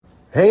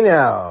Hey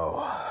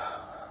now,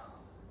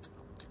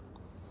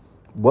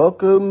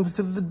 welcome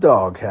to the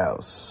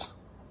doghouse.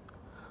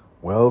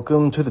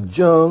 Welcome to the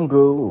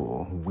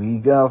jungle. We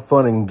got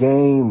fun and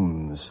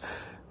games.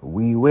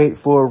 We wait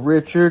for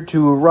Richard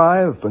to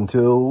arrive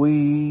until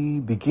we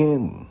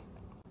begin.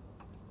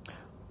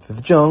 To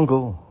the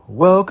jungle.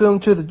 Welcome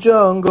to the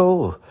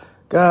jungle.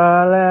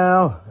 Got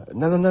out.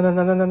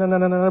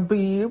 No,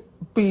 beep,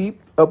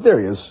 beep. Oh, there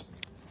he is.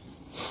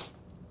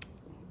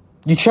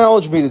 You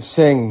challenged me to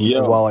sing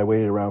while I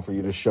waited around for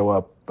you to show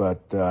up,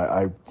 but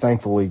I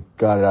thankfully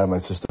got it out of my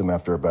system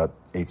after about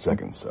 8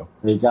 seconds. So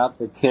They got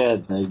the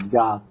kid. They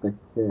got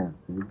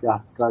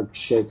Doug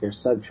Shaker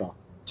Central,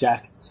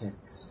 Jack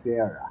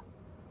Teixeira.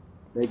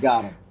 They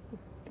got him.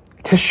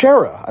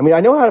 Teixeira. I mean, I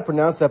know how to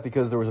pronounce that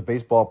because there was a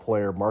baseball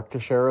player, Mark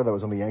Teixeira, that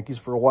was on the Yankees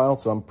for a while,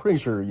 so I'm pretty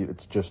sure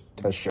it's just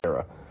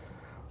Teixeira.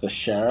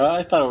 Teixeira?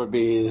 I thought it would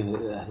be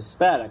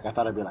Hispanic. I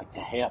thought it'd be like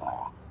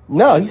Tejera.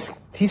 No,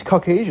 he's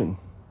Caucasian.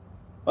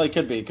 Well,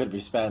 he could be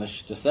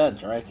Spanish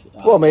descent, right?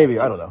 Well, maybe.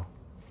 I don't know.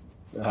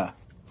 Uh-huh.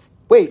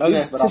 Wait,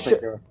 Okay,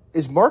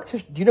 is Mark? Do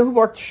you know who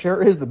Mark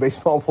Teixeira is? The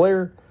baseball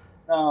player?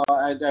 No,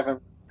 I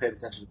haven't paid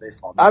attention to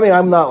baseball. I mean,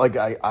 I'm not like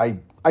I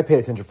paid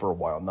attention for a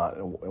while, not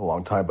in a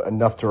long time, but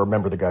enough to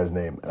remember the guy's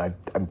name, and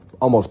I'm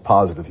almost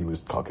positive he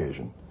was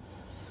Caucasian.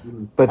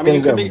 But I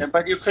mean,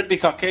 you could be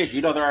Caucasian.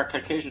 You know, there are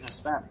Caucasian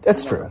Hispanics.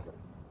 That's true.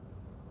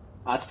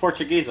 It's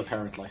Portuguese,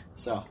 apparently.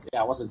 So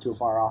yeah, it wasn't too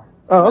far off.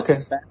 Oh, okay.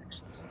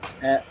 Spanish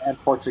and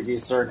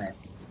Portuguese surname.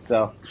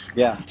 So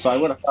yeah, so I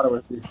would have thought it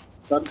was.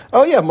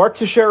 Oh yeah, Mark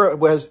Teixeira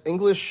was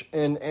English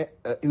and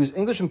he was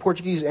English and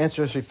Portuguese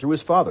ancestry through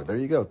his father. There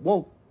you go.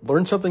 Well,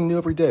 learn something new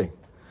every day.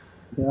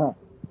 Yeah,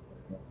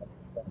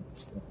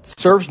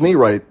 serves me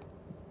right.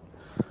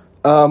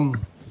 So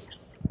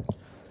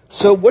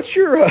what's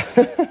your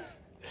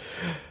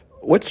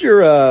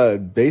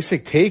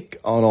basic take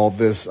on all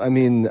this? I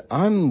mean,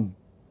 I don't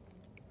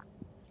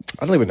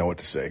even know what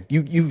to say.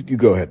 You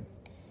go ahead.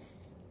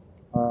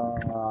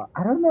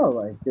 I don't know.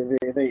 Like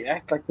they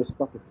act like this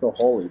stuff is so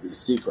holy, these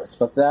secrets,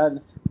 but then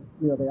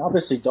they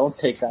obviously don't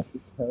take that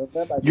care of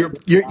them.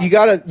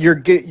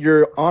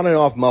 You're on and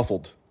off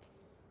muffled.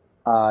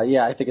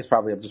 Yeah, I think it's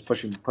probably I'm just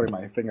putting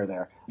my finger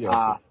there.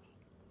 Yeah.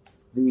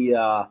 They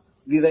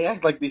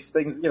act like these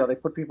things. They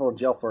put people in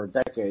jail for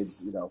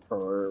decades.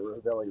 For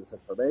revealing this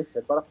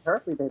information, but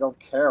apparently they don't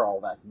care all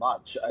that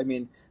much. I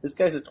mean, this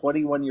guy's a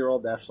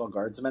 21-year-old National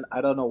Guardsman.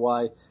 I don't know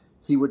why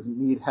he would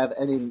have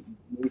any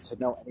need to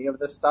know any of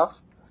this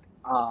stuff.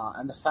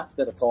 And the fact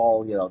that it's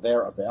all,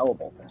 they're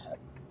available to him,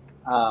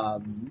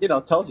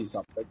 tells you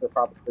something.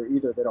 They're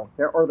either they don't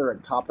care or they're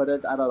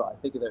incompetent. I don't know. I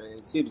think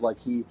it seems like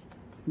he's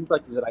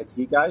an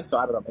IT guy. So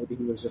I don't know. Maybe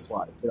he was just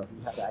like, he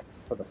had access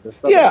to the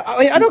system. Yeah. I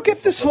mean, I don't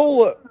get this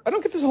whole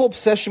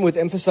obsession with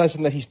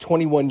emphasizing that he's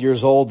 21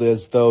 years old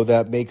as though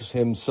that makes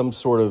him some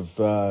sort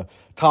of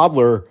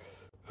toddler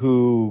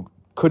who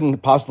couldn't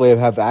possibly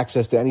have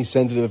access to any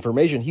sensitive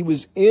information. He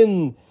was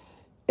in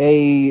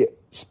a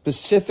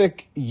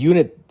specific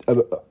unit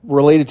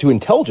related to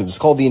intelligence. It's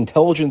called the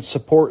Intelligence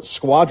Support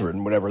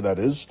Squadron, whatever that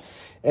is.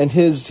 And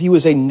he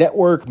was a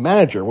network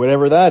manager,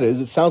 whatever that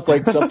is. It sounds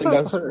like something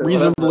that's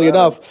reasonably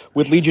enough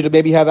would lead you to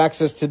maybe have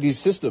access to these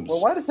systems.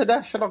 Well, why does the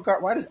National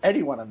Guard? Why does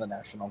anyone in the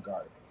National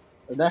Guard?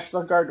 The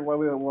National Guard.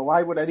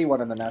 Why would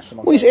anyone in the National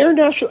Guard? Well, he's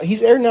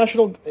Air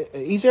National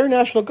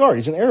Guard.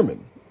 He's an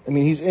airman. I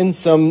mean, he's in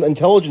some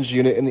intelligence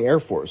unit in the Air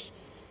Force.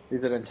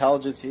 He's an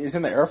intelligence. He's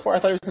in the Air Force. I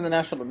thought he was in the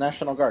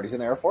National Guard. He's in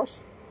the Air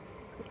Force.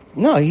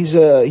 No,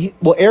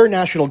 Air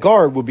National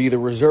Guard would be the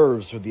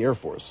reserves for the Air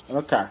Force.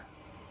 Okay.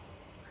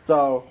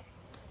 So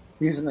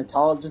he's an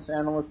intelligence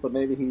analyst, but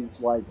maybe he's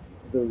like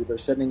they're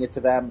sending it to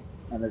them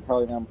and they're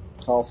telling them,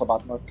 "Tell us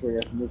about North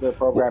Korea's nuclear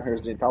program.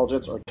 Here's the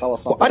intelligence," or tell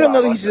us something. Well, I don't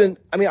know that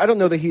I don't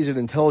know that he's an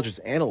intelligence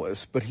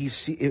analyst, but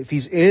if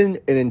he's in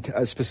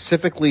a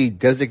specifically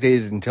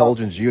designated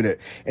intelligence unit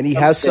and he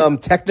has some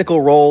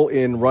technical role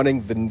in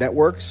running the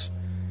networks,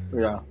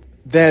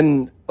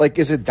 then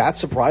is it that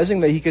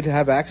surprising that he could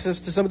have access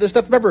to some of this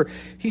stuff? Remember,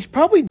 he's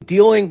probably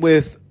dealing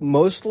with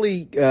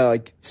mostly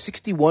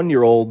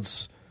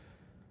 61-year-olds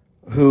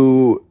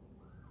who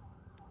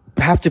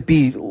have to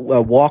be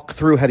walk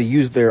through how to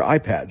use their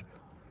iPad.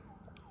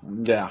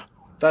 Yeah,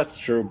 that's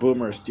true.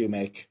 Boomers do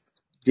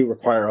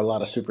require a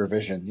lot of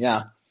supervision.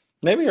 Yeah,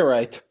 maybe you're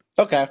right.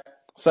 Okay,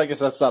 so I guess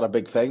that's not a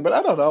big thing, but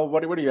I don't know.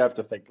 What do you have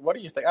to think? What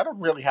do you think? I don't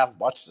really have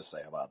much to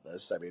say about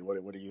this. I mean,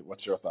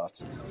 what's your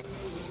thoughts?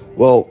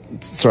 Well,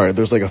 sorry,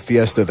 there's like a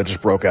fiesta that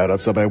just broke out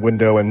outside my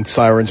window and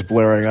sirens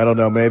blaring. I don't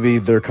know. Maybe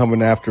they're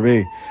coming after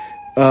me.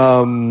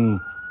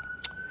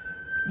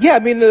 Yeah, I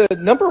mean, the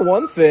number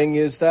one thing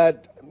is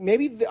that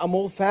maybe I'm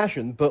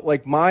old-fashioned, but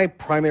my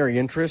primary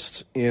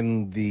interest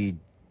in the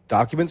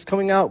documents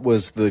coming out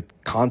was the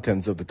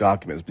contents of the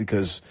documents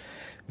because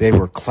they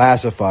were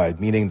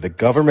classified, meaning the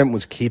government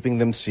was keeping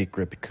them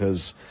secret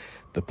because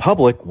the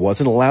public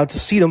wasn't allowed to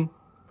see them.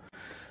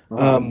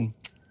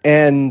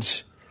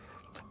 And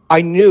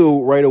I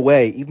knew right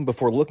away, even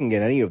before looking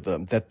at any of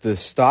them, that the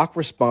stock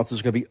response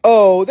was going to be,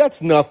 "Oh,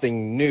 that's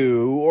nothing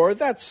new," or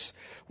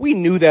we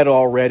knew that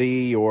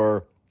already,"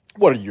 or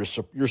 "What are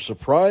you're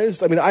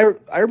surprised?" I mean, I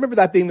remember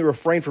that being the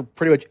refrain for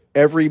pretty much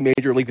every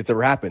major leak that's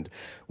ever happened.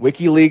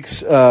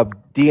 WikiLeaks,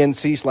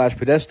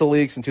 DNC/Podesta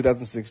leaks in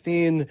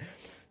 2016.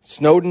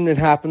 Snowden it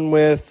happened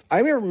with. I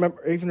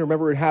even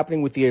remember it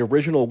happening with the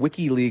original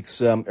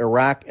WikiLeaks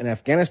Iraq and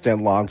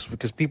Afghanistan logs,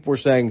 because people were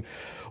saying,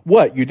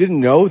 "What, you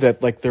didn't know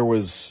that like there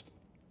was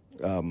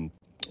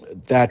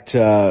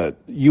that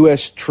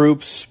U.S.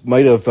 troops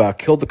might have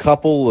killed a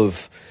couple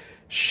of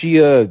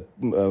Shia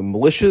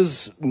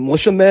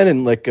militiamen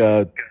in like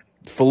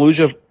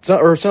Fallujah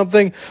or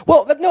something?"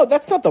 Well, no,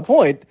 that's not the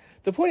point.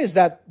 The point is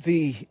that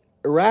the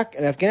Iraq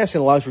and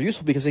Afghanistan logs were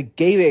useful because they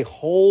gave a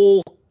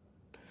whole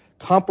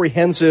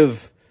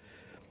comprehensive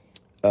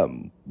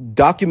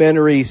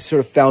documentary sort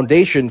of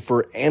foundation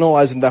for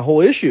analyzing that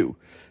whole issue.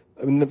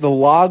 I mean, the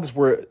logs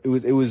were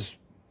it was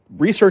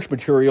research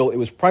material. It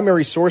was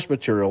primary source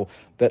material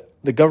that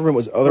the government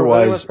was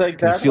otherwise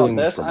concealing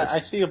from us. I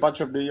see a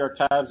bunch of New York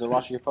Times and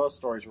Washington Post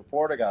stories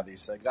reporting on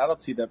these things. I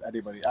don't see them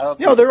anybody. I don't.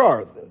 See there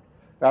are. A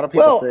lot of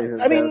people say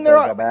I mean, there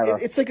are.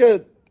 It's like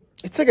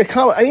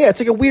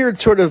a weird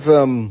sort of.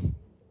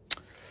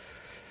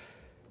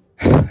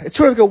 It's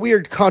sort of like a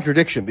weird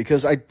contradiction,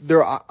 because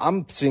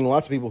I'm seeing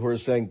lots of people who are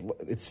saying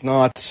it's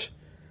not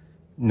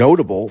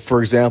notable.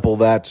 For example,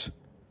 that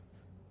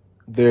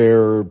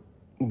there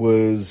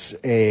was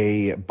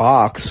a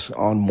box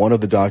on one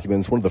of the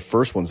documents, one of the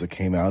first ones that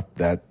came out,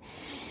 that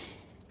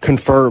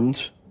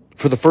confirmed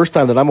for the first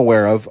time that I'm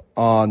aware of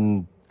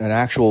on an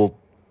actual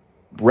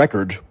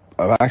record,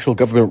 an actual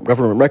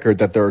government record,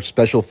 that there are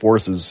special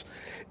forces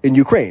in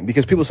Ukraine.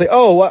 Because people say,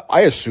 "Oh,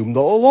 I assumed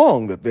all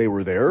along that they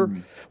were there."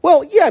 Mm.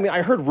 Well, yeah, I mean,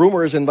 I heard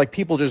rumors and like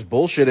people just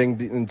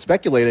bullshitting and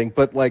speculating,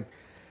 but like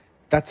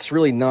that's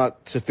really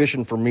not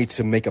sufficient for me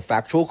to make a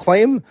factual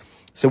claim.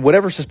 So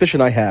whatever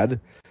suspicion I had,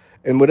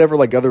 and whatever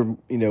like other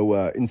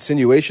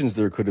insinuations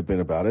there could have been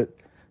about it,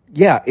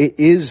 yeah, it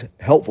is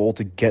helpful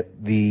to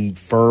get the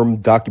firm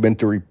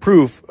documentary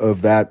proof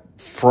of that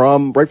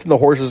right from the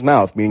horse's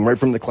mouth, meaning right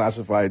from the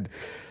classified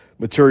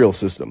material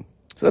system.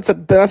 So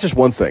that's just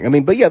one thing. I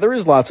mean, but yeah, there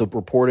is lots of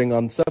reporting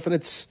on stuff, and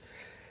it's,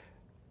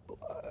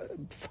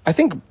 I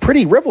think,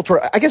 pretty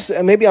revelatory. I guess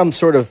maybe I'm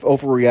sort of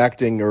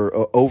overreacting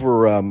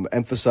or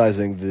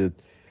emphasizing the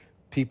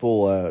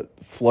people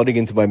flooding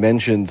into my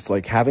mentions,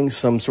 like having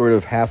some sort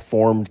of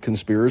half-formed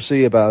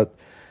conspiracy about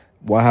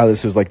how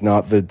this is like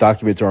not, the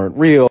documents aren't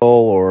real,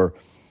 or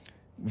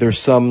there's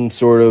some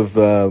sort of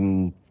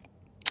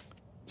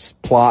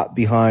plot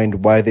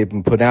behind why they've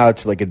been put out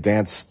to like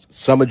advance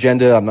some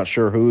agenda. I'm not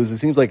sure whose. It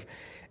seems like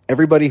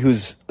everybody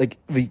who's like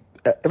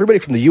everybody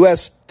from the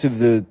U.S.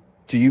 to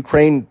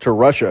Ukraine to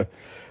Russia,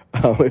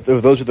 if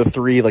those are the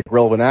three like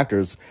relevant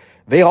actors,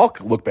 they all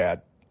look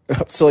bad.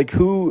 So like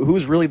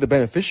who's really the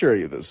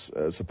beneficiary of this?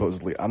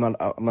 Supposedly, I'm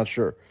not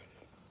sure.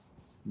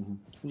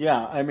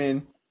 Yeah, I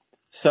mean,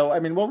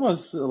 what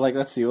was like?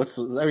 Let's see.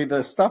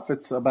 The stuff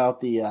it's about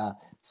the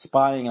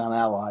spying on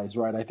allies,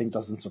 right? I think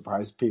doesn't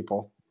surprise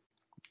people.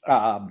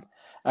 I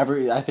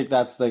think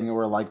that's the thing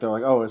where like they're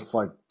like, oh, it's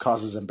like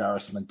causes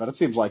embarrassment, but it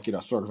seems like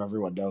sort of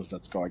everyone knows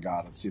that's going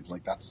on. It seems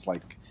like that's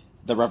like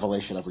the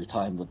revelation every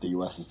time that the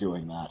U.S. is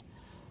doing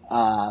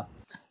that.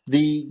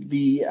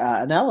 The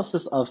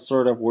analysis of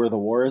sort of where the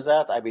war is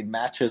at, I mean,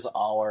 matches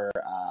our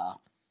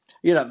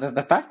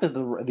the fact that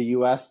the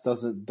U.S.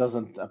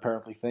 doesn't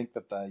apparently think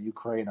that the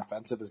Ukraine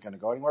offensive is going to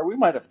go anywhere. We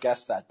might have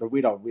guessed that, but we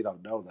don't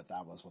know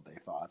that was what they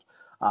thought.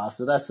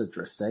 So that's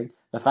interesting.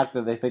 The fact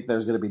that they think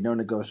there's going to be no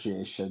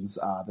negotiations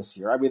this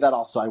year. I mean, that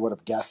also I would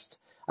have guessed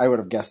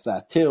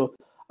that too,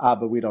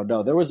 but we don't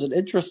know. There was an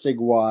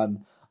interesting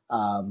one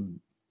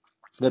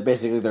that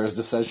basically there's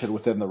dissension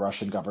within the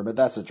Russian government.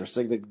 That's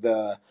interesting.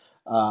 The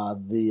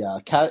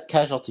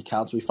casualty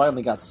counts. We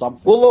finally got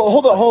something. Well,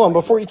 hold on.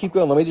 Before you keep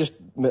going, let me just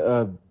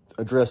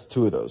address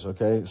two of those.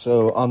 Okay,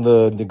 so on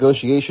the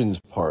negotiations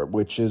part,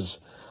 which is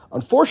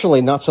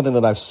unfortunately not something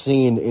that I've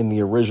seen in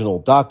the original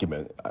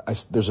document.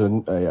 There's a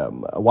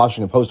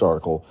Washington Post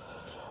article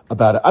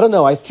about it. I don't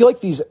know. I feel like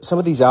some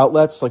of these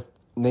outlets, like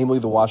namely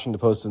the Washington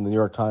Post and the New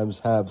York Times,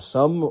 have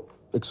some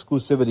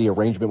exclusivity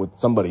arrangement with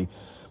somebody.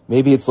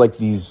 Maybe it's like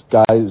these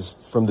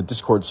guys from the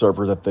Discord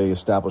server that they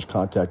established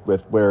contact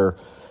with, where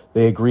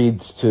they agreed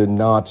to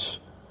not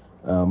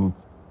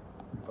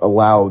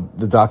allow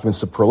the documents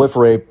to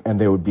proliferate, and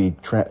they would be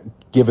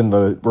given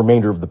the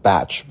remainder of the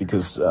batch,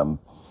 because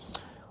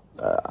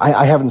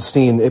I haven't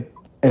seen it.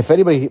 If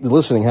anybody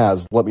listening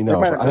has, let me know.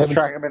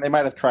 They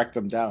might have tracked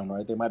them down,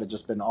 right? They might have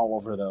just been all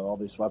over all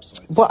these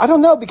websites. Well, I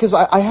don't know, because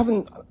I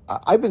haven't.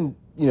 I've been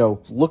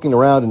looking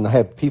around, and I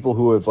have people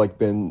who have like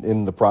been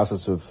in the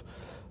process of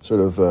sort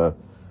of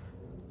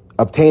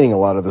obtaining a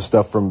lot of the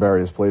stuff from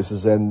various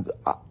places, and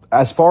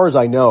as far as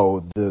I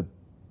know, the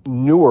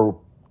newer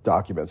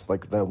documents,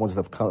 like the ones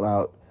that have come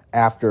out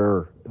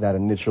after that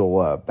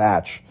initial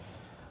batch,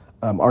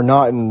 are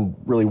not in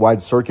really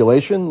wide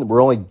circulation.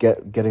 We're only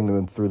getting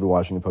them through the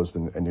Washington Post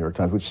and New York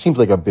Times, which seems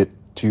like a bit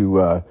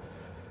too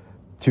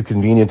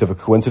convenient of a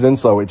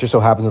coincidence. So it just so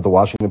happens that the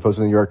Washington Post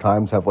and the New York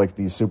Times have like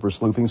these super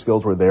sleuthing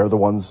skills where they're the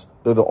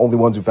only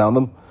ones who found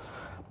them.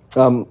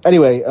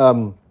 Anyway,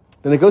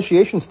 the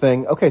negotiations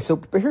thing. Okay,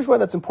 but here's why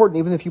that's important,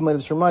 even if you might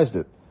have surmised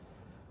it,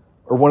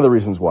 or one of the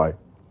reasons why.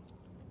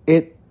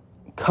 It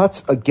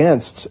cuts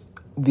against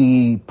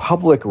the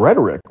public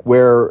rhetoric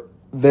where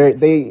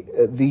the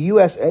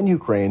U.S. and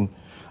Ukraine,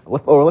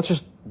 or let's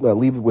just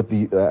leave it with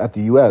at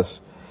the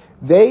U.S.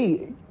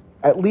 They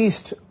at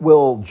least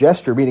will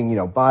gesture, meaning,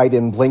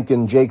 Biden,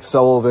 Blinken, Jake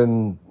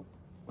Sullivan,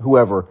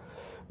 whoever,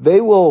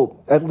 they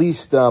will at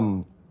least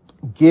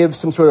give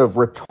some sort of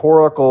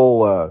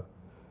rhetorical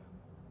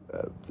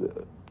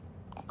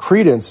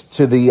credence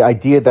to the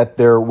idea that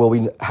there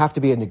will have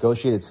to be a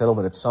negotiated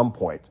settlement at some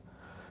point,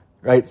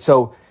 right?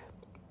 So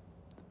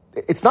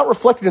it's not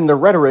reflected in the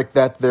rhetoric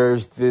that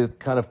there's the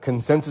kind of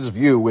consensus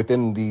view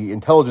within the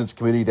intelligence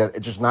community that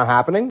it's just not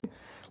happening.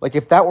 Like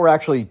if that were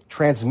actually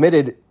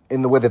transmitted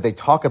in the way that they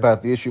talk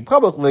about the issue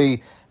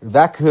publicly,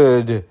 that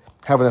could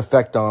have an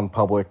effect on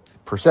public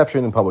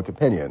perception and public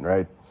opinion,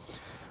 right?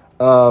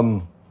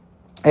 And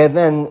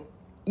then,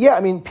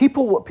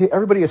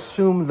 everybody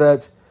assumed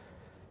that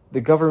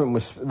the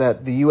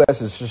the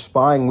U.S. is just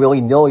spying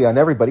willy-nilly on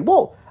everybody.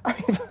 Well,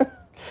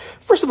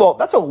 first of all,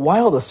 that's a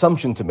wild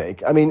assumption to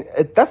make.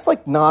 That's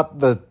like not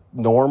the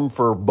norm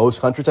for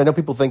most countries. I know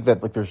people think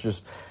that like there's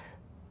just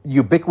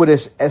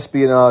ubiquitous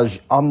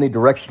espionage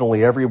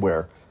omnidirectionally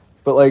everywhere,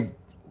 but like,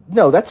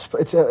 no,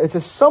 it's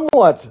a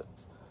somewhat.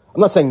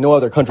 I'm not saying no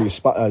other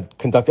countries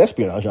conduct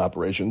espionage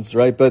operations,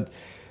 right? But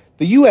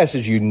the U.S.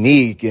 is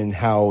unique in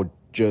how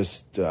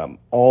just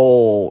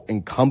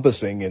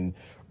all-encompassing and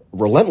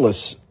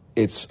relentless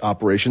its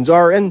operations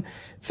are. And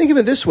think of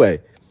it this way: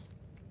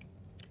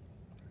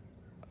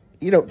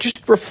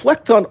 just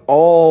reflect on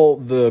all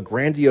the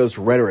grandiose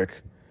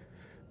rhetoric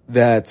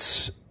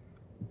that's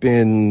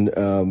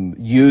been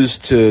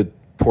used to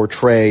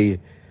portray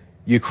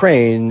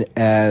Ukraine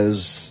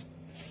as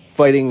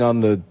fighting on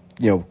the,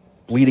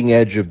 bleeding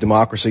edge of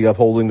democracy,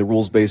 upholding the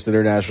rules-based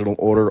international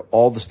order,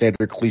 all the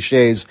standard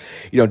cliches.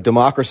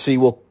 Democracy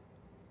will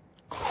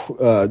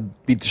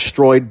be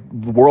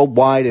destroyed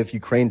worldwide if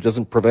Ukraine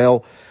doesn't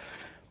prevail.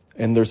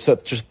 And there's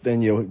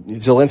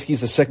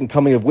Zelensky's the second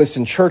coming of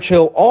Winston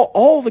Churchill.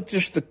 All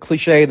the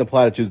cliche and the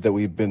platitudes that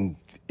we've been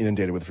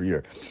inundated with for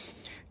years.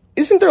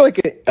 Isn't there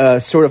like a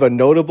sort of a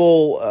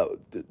notable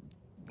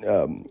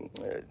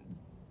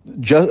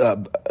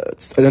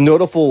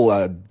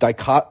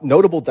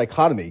notable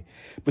dichotomy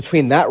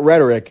between that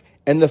rhetoric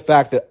and the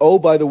fact that, oh,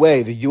 by the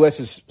way, the U.S.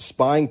 is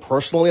spying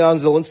personally on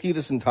Zelensky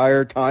this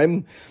entire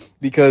time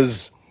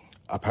because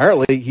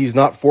apparently he's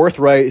not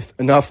forthright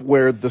enough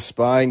where the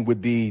spying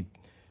would be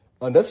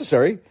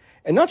unnecessary.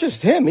 And not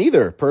just him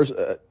either,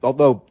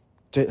 although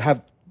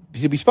to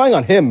be spying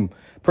on him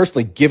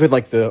personally, given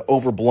like the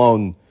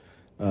overblown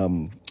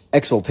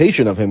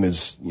exaltation of him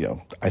is,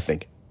 I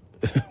think,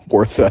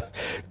 worth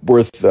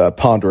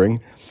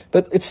pondering.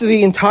 But it's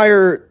the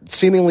entire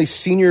seemingly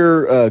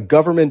senior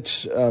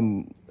government,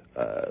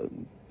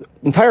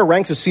 entire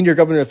ranks of senior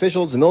government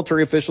officials and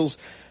military officials.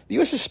 The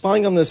U.S. is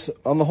spying on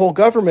the whole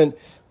government,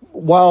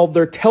 while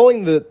they're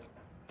telling the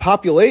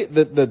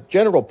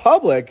general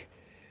public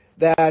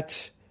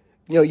that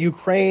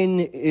Ukraine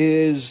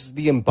is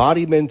the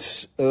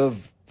embodiment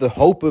of the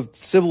hope of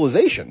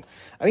civilization.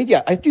 I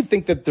do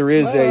think that there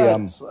is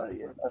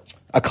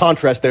a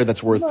contrast there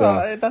that's worth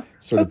talking about.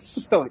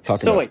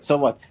 Wait, so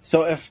what?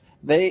 So if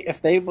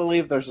they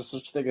believe there's a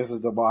such thing as a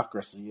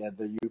democracy and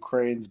the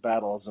Ukraine's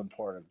battle is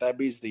important, that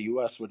means the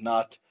U.S. would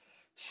not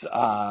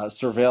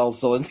surveil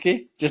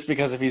Zelensky just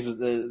because if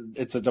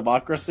it's a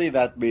democracy,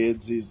 that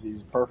means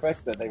he's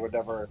perfect, that they would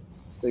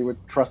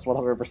trust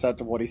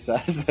 100% of what he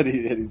says, that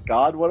he's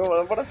God.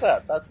 What is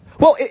that? That's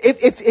well,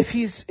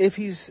 if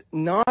he's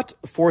not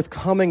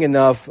forthcoming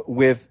enough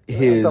with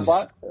his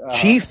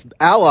chief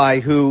ally,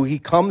 who he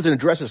comes and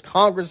addresses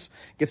Congress,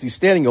 gets these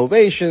standing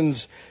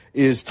ovations,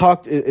 is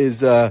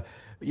declared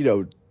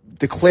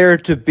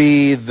to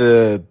be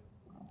the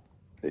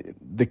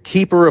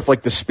keeper of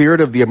like the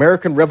spirit of the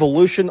American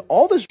Revolution,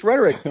 all this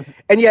rhetoric,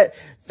 and yet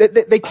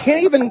they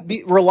can't even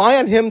rely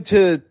on him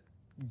to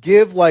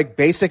give like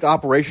basic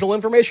operational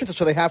information,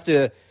 so they have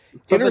to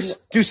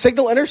do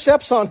signal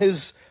intercepts on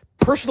his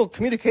personal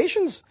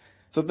communications.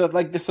 So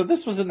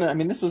this was in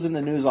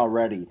the news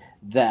already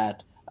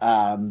that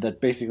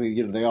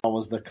basically they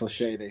always the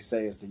cliche they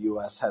say is the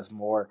U.S. has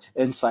more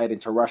insight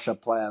into Russia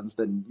plans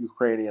than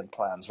Ukrainian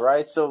plans,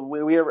 right? So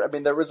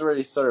there was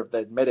already sort of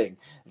admitting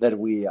that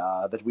we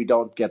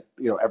don't get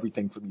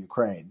everything from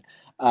Ukraine.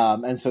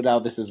 And so now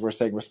we're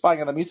saying we're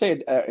spying on them. You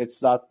say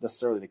it's not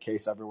necessarily the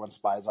case. Everyone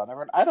spies on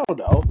everyone. I don't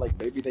know. Like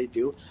maybe they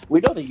do. We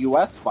know the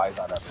U.S. spies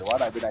on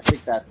everyone. I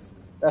think that's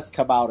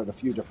come out in a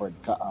few different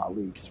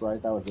leaks,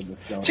 right? That was in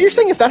the. So you're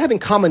saying if that had been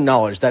common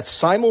knowledge, that's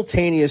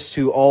simultaneous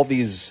to all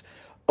these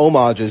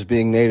homages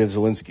being made of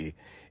Zelensky,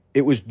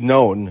 it was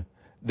known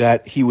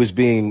that he was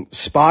being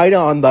spied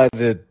on by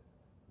the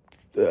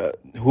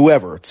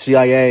whoever,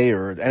 CIA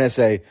or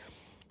NSA.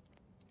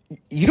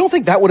 you don't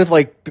think that would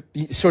have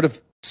sort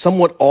of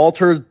somewhat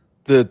altered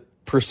the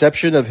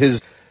perception of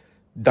his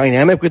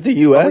dynamic with the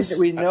U.S.?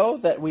 We know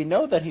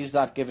that he's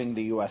not giving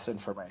the U.S.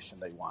 information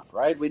they want,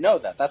 right? We know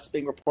that. That's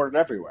being reported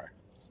everywhere.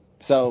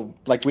 So,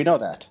 we know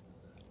that.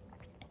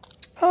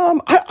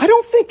 I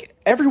don't think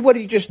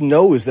everybody just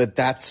knows that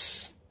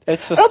that's. I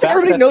don't think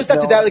everybody knows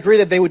that to that degree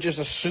that they would just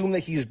assume that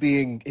he's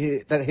being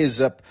that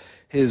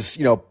his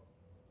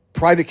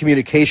private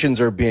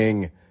communications are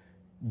being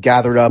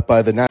gathered up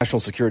by the National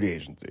Security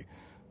Agency.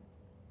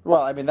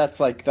 Well, I mean that's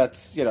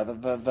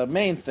the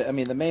main thing. I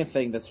mean the main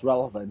thing that's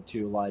relevant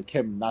to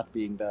him not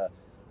being the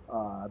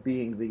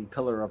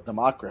pillar of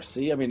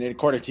democracy. I mean,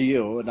 according to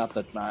you, not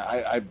that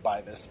I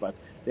buy this, but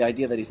the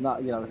idea that he's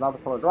not the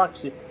pillar of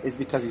democracy is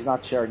because he's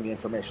not sharing the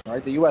information,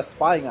 right? The U.S.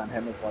 spying on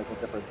him is a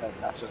different thing.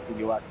 That's just the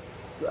U.S.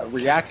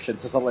 reaction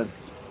to Zelensky.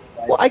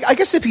 Right? Well, I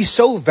guess if he's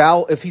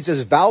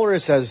as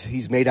valorous as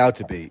he's made out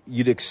to be,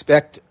 you'd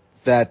expect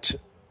that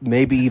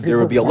maybe there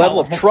would be a level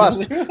of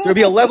trust. There would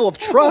be a level of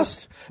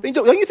trust. I mean,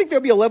 don't you think there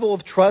would be a level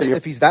of trust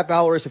if he's that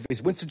valorous, if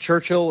he's Winston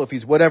Churchill, if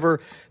he's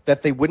whatever,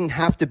 that they wouldn't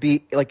have to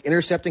be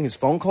intercepting his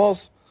phone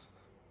calls?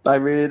 I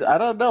mean, I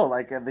don't know,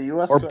 the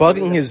U.S. or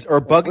bugging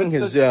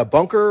his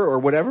bunker or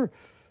whatever.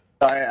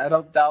 I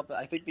don't doubt that.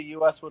 I think the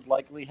U.S. would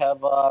likely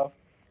have. I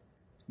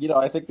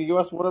think the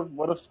U.S. would have.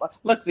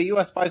 Look, the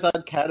U.S. spies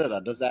on Canada.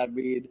 Does that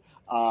mean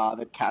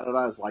that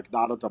Canada is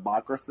not a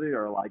democracy,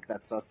 or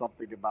that says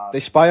something about? They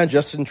spy on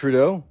Justin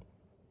Trudeau.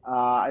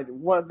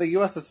 The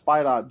U.S. has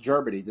spied on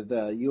Germany. Did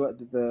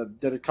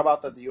it come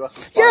out that the U.S.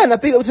 was spying? Yeah, and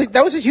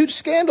that was a huge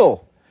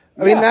scandal.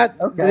 I mean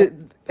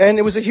and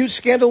it was a huge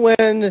scandal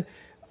when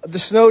the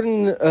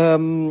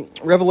Snowden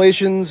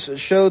revelations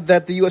showed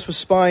that the U.S. was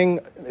spying.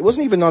 It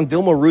wasn't even on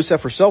Dilma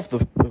Rousseff herself,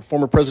 the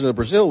former president of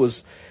Brazil.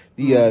 Was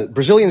the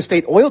Brazilian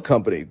state oil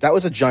company. That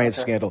was a giant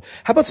scandal.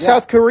 How about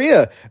South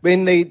Korea? I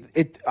mean,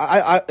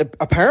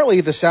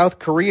 apparently the South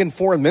Korean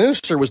foreign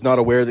minister was not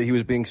aware that he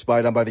was being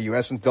spied on by the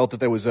U.S. and felt that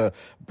there was a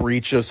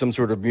breach of some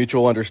sort of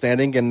mutual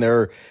understanding. And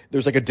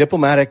there's a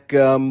diplomatic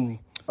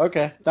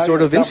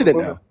sort of incident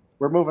now.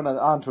 We're moving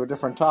on to a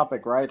different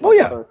topic, right?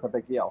 It's a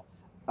big deal.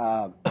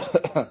 I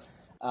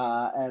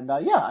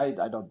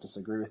don't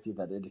disagree with you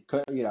that it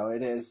could.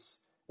 It is.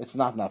 It's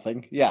not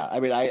nothing. Yeah, I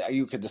mean,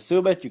 you could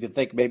assume it. You could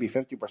think maybe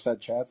 50%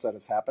 chance that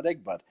it's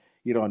happening, but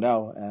you don't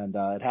know, and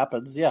it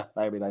happens. Yeah,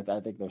 I mean, I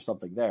think there's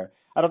something there.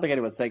 I don't think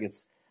anyone's saying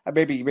it's.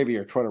 Maybe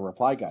your Twitter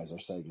reply guys are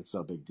saying it's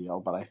no big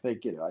deal, but I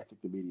think the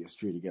media is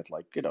treating it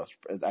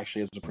it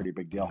actually is a pretty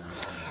big deal.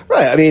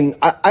 Right. I mean,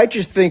 I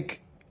just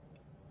think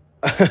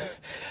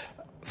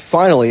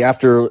finally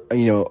after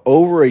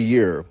over a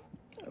year,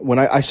 when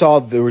I saw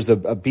there was a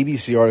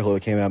BBC article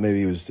that came out,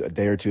 maybe it was a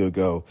day or two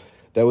ago,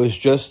 that was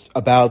just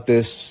about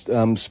this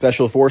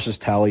special forces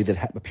tally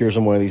that appears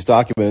in one of these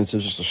documents.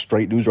 It's just a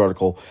straight news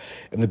article,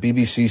 and the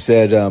BBC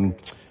said,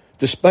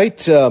 despite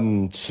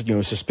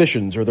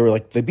suspicions, or they were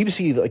the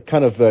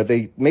BBC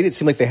they made it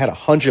seem like they had a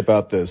hunch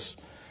about this.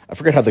 I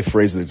forget how they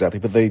phrased it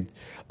exactly, but they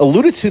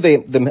alluded to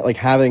them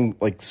having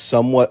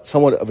somewhat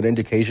of an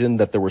indication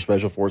that there were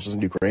special forces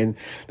in Ukraine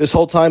this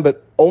whole time,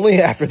 but only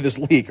after this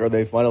leak are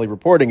they finally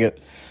reporting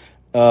it.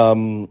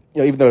 Even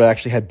though it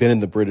actually had been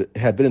in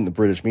the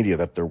British media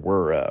that there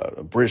were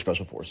British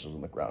special forces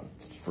on the ground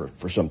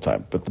for some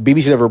time, but the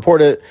BBC never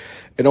reported it,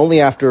 and only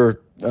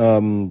after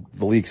the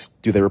leaks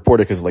do they report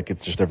it because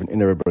it's just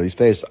in everybody's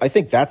face. I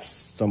think that's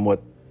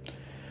somewhat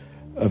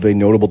of a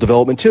notable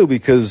development too,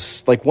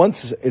 because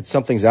once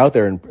something's out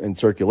there in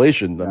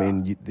circulation, I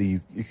mean,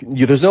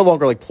 there's no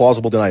longer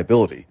plausible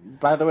deniability.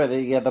 By the way,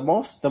 the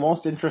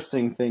most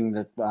interesting thing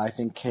that I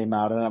think came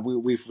out, and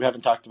we haven't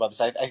talked about this.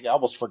 I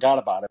almost forgot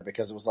about it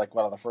because it was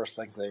one of the first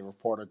things they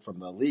reported from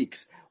the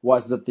leaks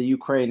was that the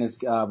Ukraine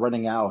is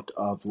running out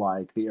of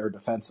the air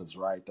defenses,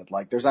 right? That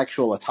there's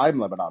actual a time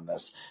limit on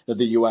this that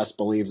the U.S.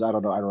 believes. I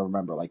don't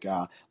remember mid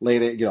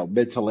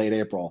to late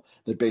April,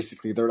 that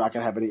basically they're not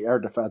going to have any air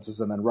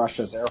defenses, and then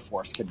Russia's air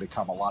force can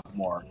become a lot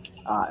more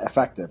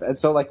effective. And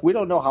so we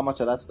don't know how much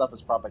of that stuff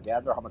is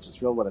propaganda or how much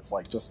is real when it's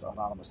just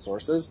anonymous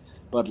sources.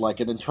 But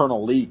an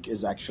internal leak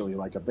is actually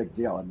a big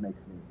deal, and makes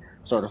me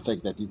sort of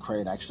think that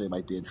Ukraine actually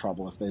might be in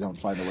trouble if they don't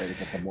find a way to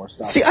get them more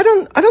stuff. See, I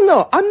don't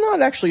know. I'm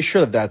not actually sure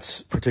that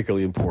that's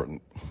particularly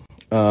important.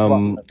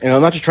 And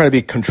I'm not just trying to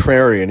be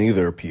contrarian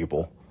either,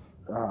 people.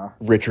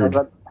 Richard.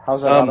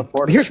 How's that not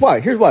important? Here's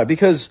why.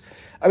 Because,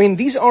 I mean,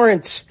 these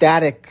aren't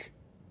static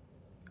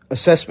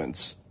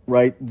assessments,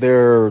 right?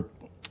 They're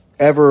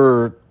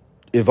ever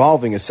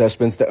evolving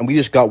assessments and we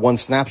just got one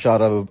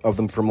snapshot of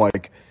them from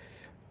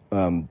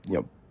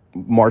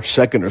March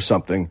 2nd or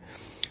something.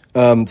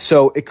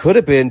 So it could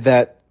have been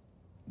that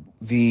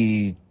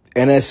the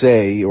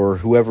NSA or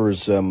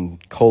whoever's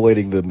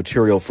collating the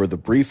material for the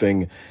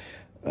briefing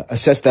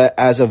assessed that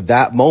as of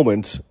that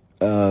moment,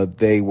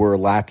 they were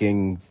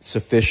lacking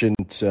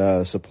sufficient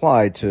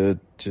supply to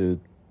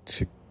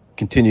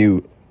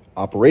continue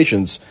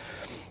operations.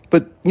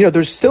 But,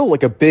 there's still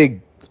a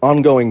big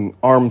ongoing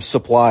arms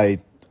supply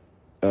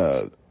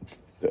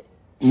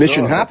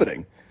mission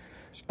happening.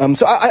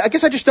 So I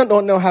guess I just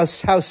don't know how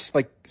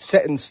like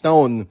set in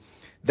stone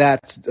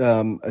that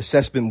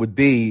assessment would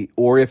be,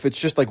 or if it's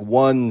just like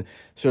one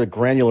sort of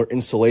granular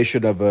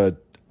installation of a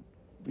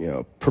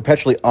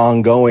perpetually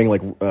ongoing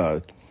like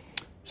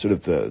sort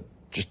of the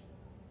just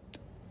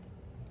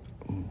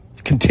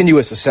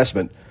continuous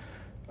assessment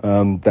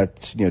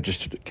that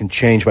just can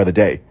change by the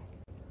day.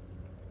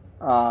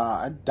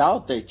 I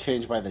doubt they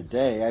change by the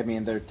day. I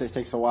mean, it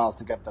takes a while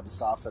to get them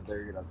stuff, and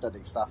they're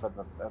sending stuff, and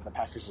the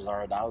packages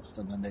are announced,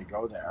 and then they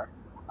go there.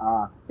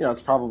 It's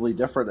probably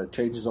different. It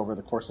changes over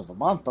the course of a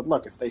month. But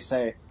look, if they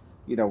say,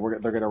 they're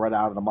going to run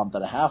out in a month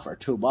and a half or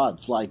 2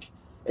 months, like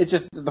it's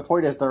just the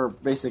point is they're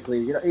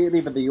basically, and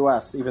even the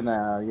U.S., even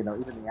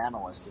even the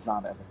analyst is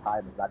not at the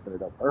time is not going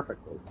to know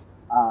perfectly.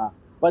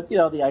 But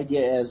the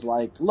idea is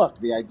like, look,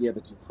 the idea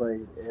that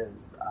Ukraine is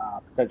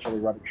potentially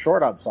running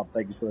short on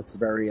something so that's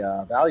very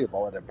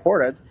valuable and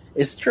important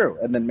is true.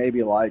 And then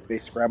maybe like they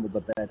scrambled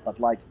a bit, but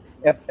like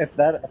if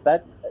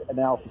that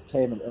analysis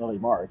came in early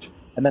March,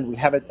 and then we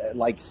haven't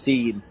like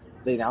seen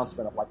the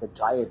announcement of like a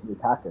giant new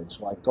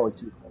package like going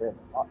to Ukraine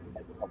like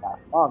in the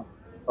last month,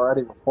 or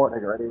any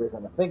reporting or any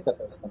reason to think that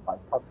there's been like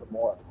tons of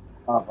more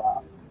of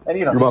and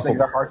You're these muffled.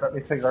 things are hard.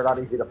 These things are not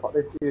easy to find.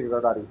 These things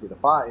are not easy to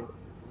find.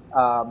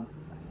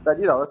 But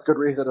that's good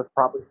reason to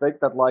probably think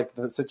that like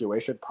the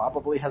situation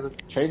probably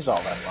hasn't changed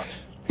all that much.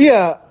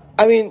 Yeah,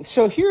 I mean,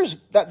 so here's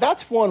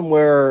that's one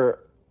where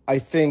I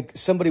think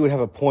somebody would have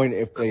a point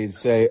if they'd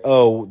say,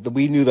 "Oh,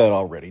 we knew that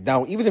already."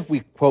 Now, even if we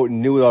quote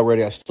knew it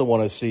already, I still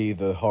want to see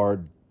the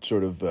hard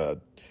sort of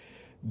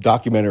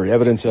documentary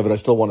evidence of it. I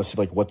still want to see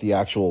like what the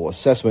actual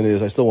assessment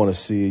is. I still want to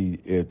see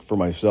it for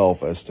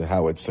myself as to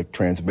how it's like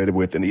transmitted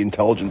within the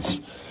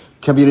intelligence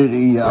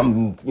community,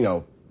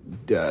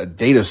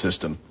 data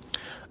system.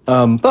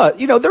 But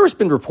there has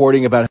been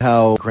reporting about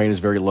how Ukraine is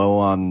very low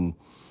on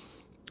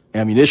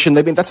ammunition.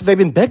 They've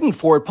been begging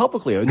for it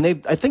publicly, and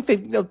that's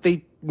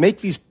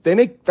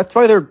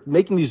why they're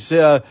making these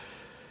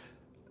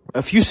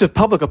effusive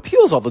public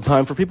appeals all the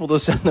time for people to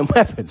send them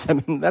weapons. I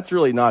mean, that's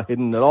really not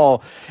hidden at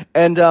all.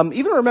 And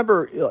even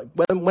remember,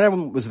 whenever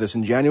was this,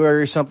 in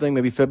January or something,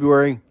 maybe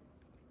February,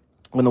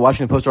 when the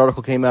Washington Post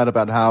article came out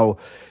about how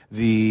for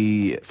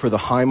the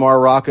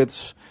HIMAR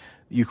rockets,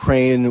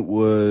 Ukraine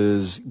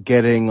was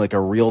getting like a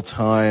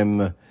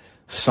real-time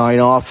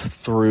sign-off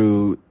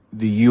through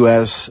the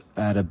U.S.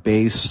 at a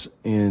base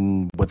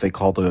in what they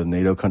called a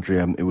NATO country.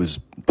 It was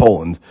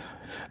Poland.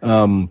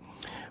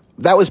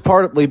 That was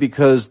partly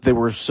because they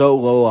were so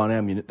low on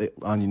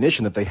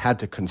ammunition that they had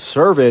to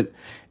conserve it,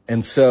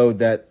 and so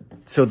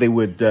they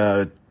would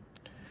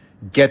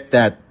get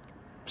that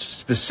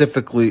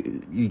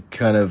specifically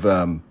kind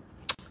of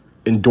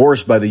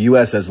endorsed by the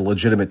U.S. as a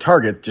legitimate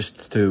target,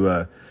 just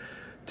to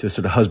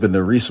sort of husband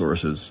their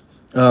resources.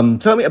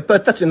 But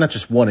that's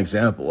just one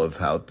example of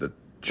how the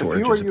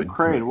shortages have been. If you were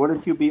Ukraine,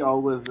 wouldn't you be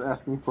always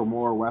asking for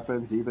more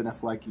weapons, even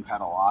if like you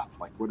had a lot?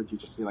 Like, wouldn't you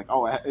just be like,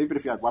 even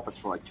if you had weapons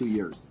for like 2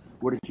 years,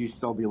 wouldn't you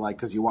still be like,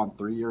 because you want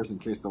 3 years in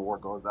case the war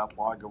goes that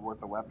long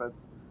worth of weapons?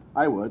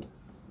 I would.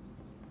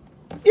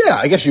 Yeah,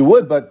 I guess you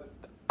would, but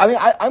I mean,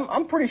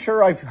 I'm pretty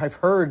sure I've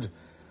heard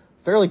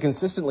fairly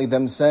consistently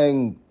them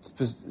saying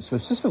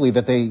specifically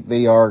that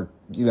they are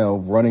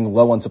running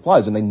low on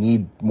supplies and they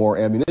need more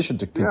ammunition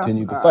to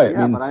continue the fight.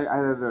 But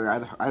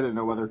I didn't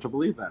know whether to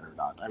believe that or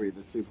not. I mean,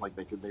 it seems like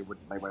they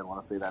might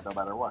want to say that no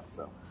matter what.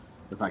 So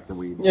the fact that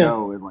we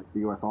know and like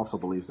the U.S. also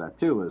believes that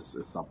too is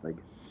something.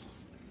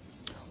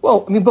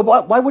 Well, I mean, but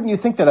why wouldn't you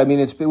think that? I mean,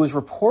 it was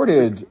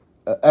reported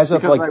as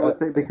of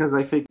because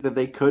I think that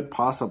they could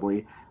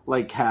possibly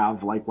like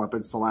have like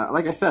weapons to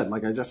like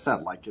I just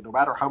said, like no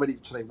matter how many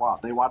they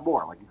want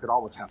more. Like you could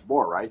always have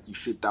more, right? You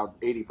shoot down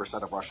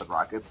 80% of Russian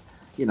rockets.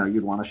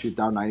 You'd want to shoot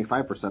down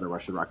 95% of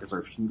Russian rockets, or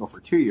if you can go for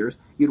 2 years,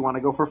 you'd want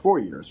to go for 4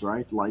 years,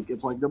 right? Like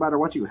it's like no matter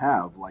what you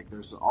have, like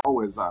there's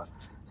always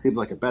seems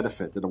like a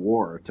benefit in a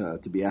war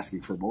to be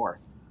asking for more.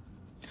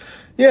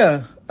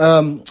 Yeah,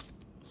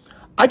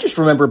 I just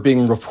remember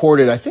being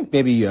reported. I think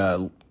maybe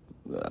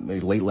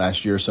late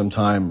last year,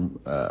 sometime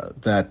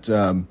that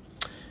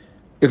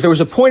if there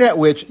was a point at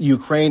which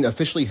Ukraine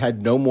officially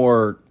had no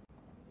more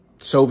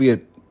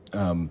Soviet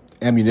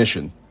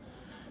ammunition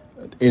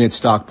in its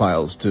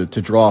stockpiles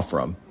to draw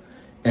from.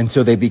 And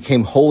so they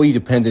became wholly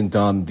dependent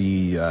on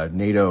the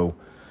NATO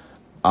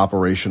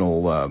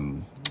operational,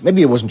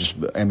 maybe it wasn't just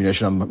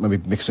ammunition, I'm maybe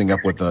mixing up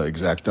what the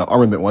exact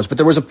armament was, but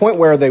there was a point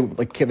where they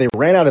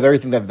ran out of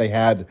everything that they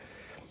had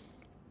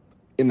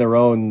in their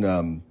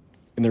own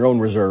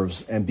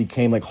reserves and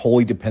became like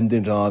wholly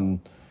dependent on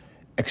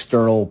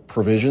external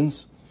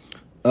provisions.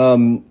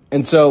 And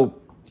so,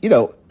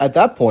 at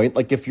that point,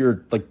 like if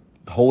you're like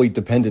wholly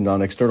dependent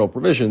on external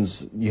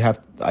provisions,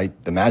 I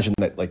imagine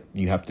that like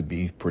you have to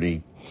be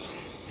pretty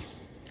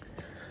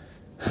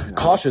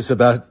cautious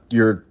about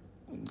your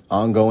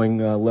ongoing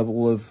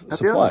level of supply.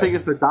 The other thing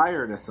is the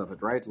direness of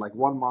it, right? Like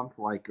 1 month,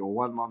 like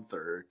 1 month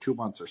or 2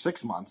 months or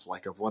 6 months,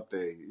 like of what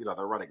they're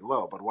running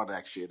low, but what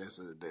actually it is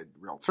in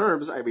real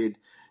terms. I mean,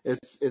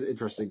 it's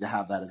interesting to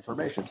have that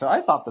information. So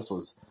I thought this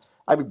was,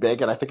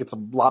 big, and I think it's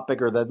a lot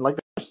bigger than like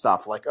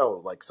stuff like,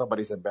 oh, like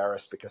somebody's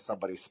embarrassed because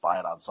somebody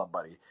spied on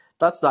somebody.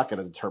 That's not going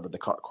to determine the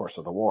course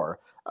of the war.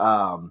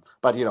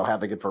 But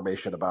having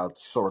information about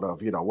sort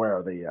of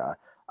where the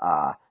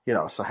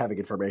so having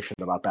information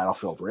about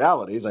battlefield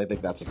realities, I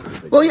think that's a pretty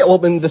big Well, yeah, deal.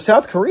 well, and the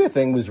South Korea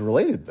thing was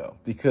related, though,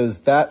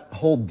 because that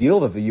whole deal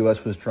that the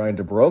U.S. was trying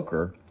to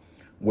broker,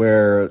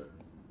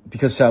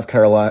 because South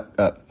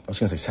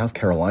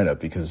Carolina,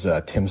 because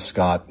Tim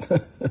Scott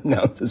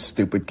announced his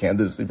stupid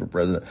candidacy for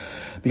president,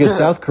 because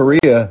South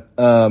Korea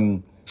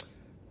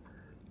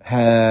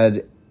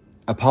had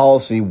a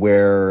policy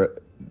where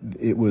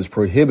it was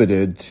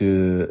prohibited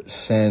to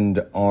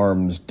send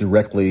arms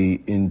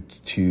directly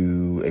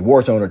into a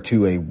war zone or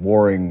to a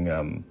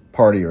warring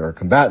party or a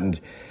combatant,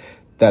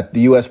 that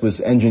the U.S.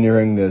 was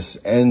engineering this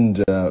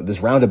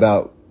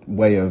roundabout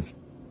way of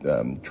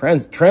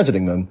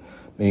transiting them,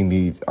 meaning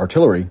the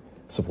artillery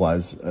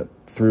supplies,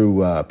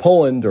 through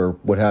Poland or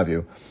what have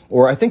you.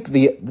 Or I think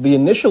the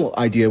initial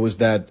idea was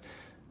that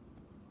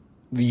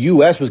the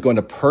U.S. was going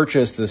to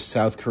purchase the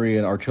South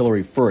Korean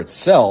artillery for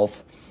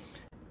itself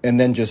and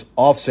then just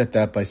offset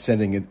that by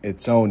sending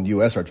its own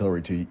U.S.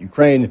 artillery to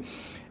Ukraine.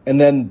 And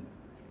then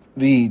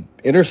the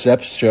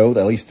intercepts show,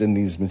 at least in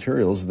these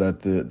materials,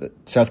 that that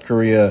South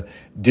Korea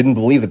didn't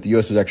believe that the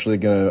U.S. was actually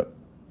going to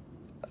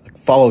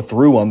follow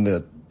through on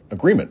the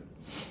agreement.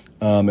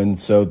 And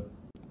so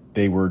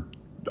they were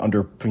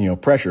under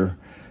pressure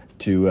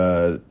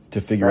to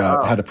figure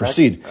out how to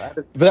proceed.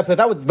 But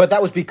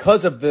that was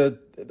because of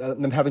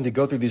them having to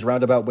go through these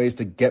roundabout ways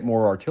to get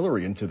more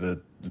artillery into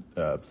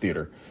the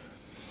theater.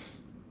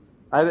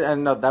 I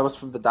didn't know that was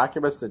from the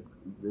documents that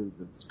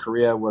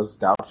Korea was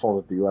doubtful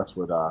that the U.S.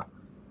 would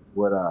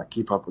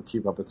keep up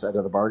its end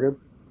of the bargain.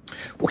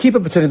 Well, keep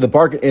up its end of the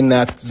bargain in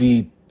that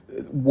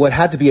what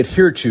had to be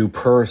adhered to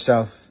per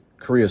South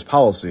Korea's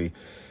policy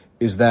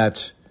is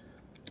that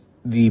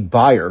the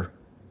buyer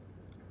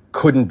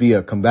couldn't be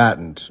a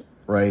combatant,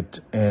 right?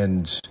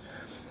 And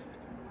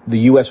the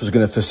U.S. was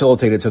going to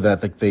facilitate it so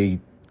that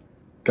they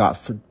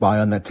got by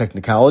on that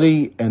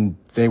technicality, and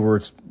they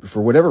were,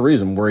 for whatever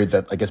reason, worried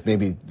that I guess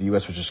maybe the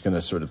U.S. was just going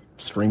to sort of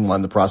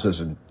streamline the process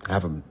and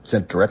have them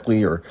sent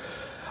directly, or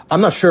I'm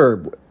not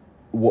sure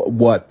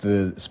what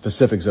the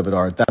specifics of it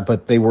are.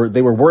 But they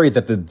were worried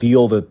that the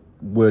deal that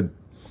would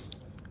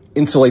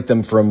insulate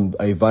them from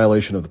a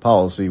violation of the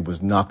policy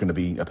was not going to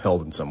be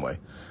upheld in some way.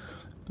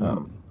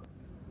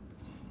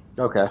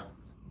 Okay.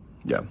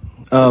 Yeah.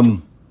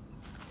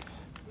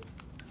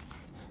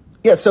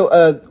 Yeah,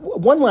 so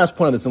one last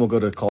point on this, and we'll go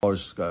to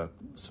callers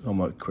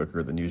somewhat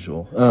quicker than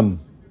usual.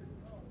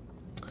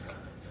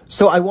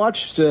 So I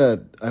watched,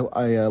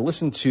 I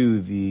listened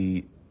to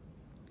the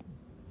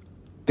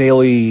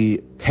daily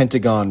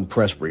Pentagon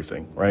press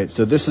briefing, right?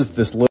 So this is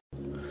this little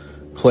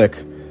clique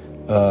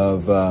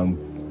of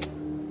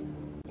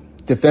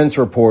defense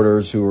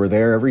reporters who are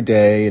there every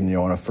day and,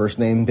 on a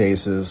first-name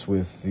basis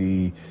with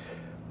the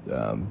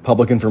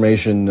public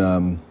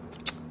information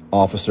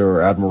officer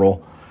or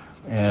admiral,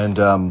 and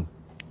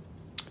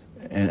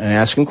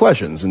asking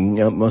questions. And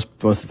most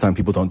of the time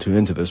people don't tune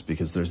into this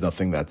because there's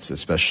nothing that's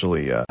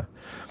especially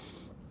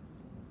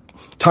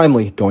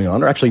timely going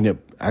on. Or actually,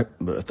 I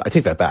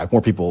take that back.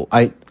 More people.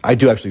 I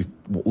do actually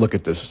look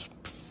at this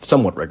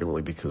somewhat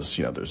regularly because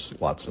there's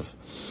lots of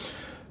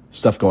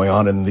stuff going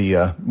on in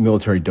the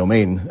military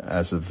domain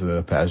as of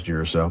the past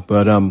year or so.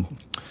 But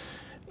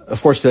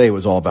of course, today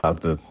was all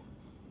about the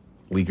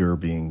leaguer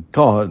being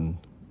caught and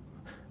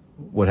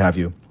what have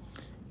you.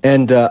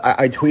 And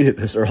I tweeted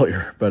this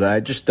earlier, but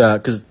I just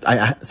because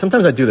I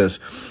sometimes I do this,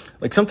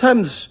 like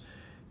sometimes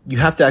you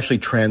have to actually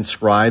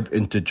transcribe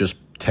into just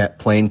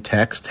plain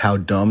text how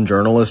dumb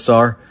journalists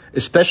are,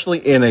 especially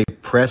in a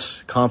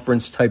press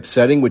conference type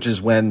setting, which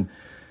is when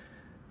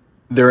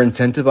they're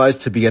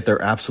incentivized to be at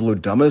their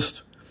absolute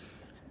dumbest.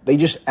 They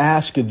just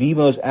ask the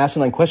most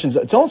asinine questions.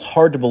 It's almost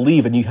hard to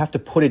believe, and you have to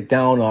put it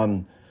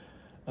down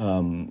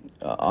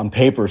on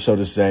paper, so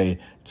to say,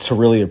 to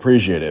really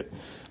appreciate it.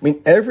 I mean,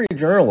 every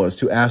journalist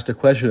who asked a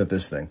question of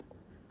this thing,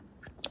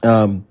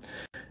 from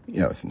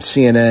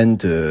CNN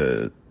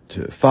to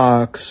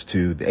Fox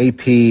to the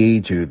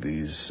AP to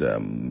these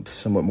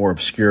somewhat more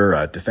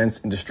obscure defense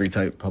industry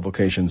type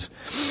publications,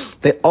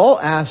 they all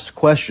asked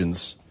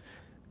questions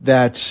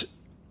that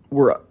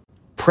were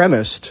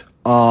premised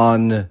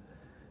on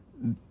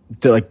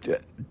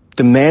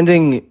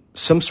demanding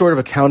some sort of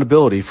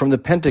accountability from the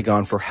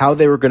Pentagon for how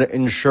they were going to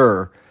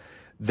ensure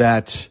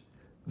that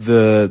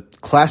the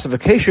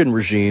classification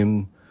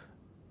regime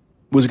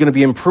was going to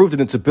be improved in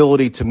its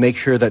ability to make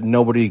sure that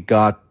nobody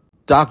got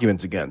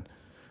documents again.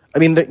 I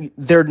mean,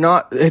 they're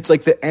not, it's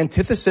like the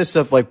antithesis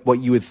of like what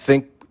you would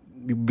think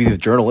would be the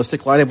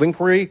journalistic line of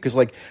inquiry. Because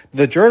like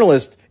the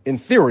journalist in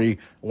theory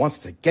wants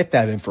to get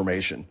that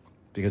information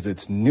because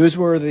it's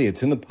newsworthy,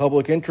 it's in the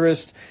public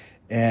interest,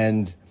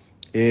 and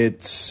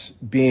it's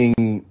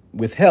being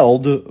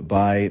withheld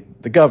by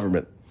the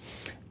government.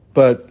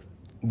 But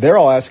they're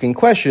all asking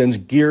questions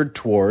geared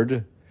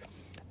toward,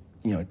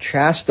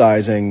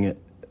 chastising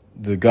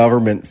the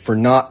government for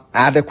not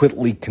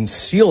adequately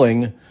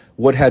concealing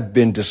what had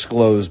been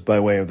disclosed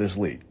by way of this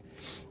leak.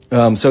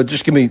 I'll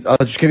just give you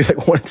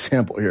like one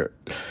example here.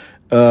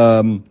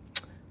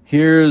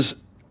 Here's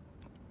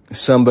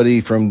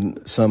somebody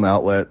from some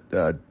outlet,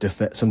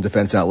 some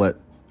defense outlet.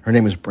 Her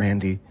name is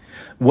Brandy.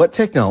 What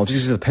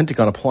technologies is the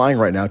Pentagon applying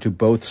right now to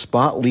both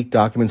spot leaked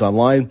documents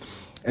online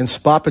and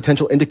spot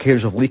potential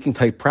indicators of leaking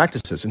type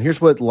practices? And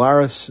here's what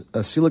Lara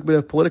Seligman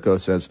of Politico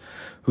says,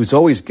 who's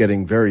always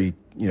getting very,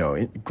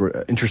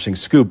 interesting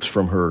scoops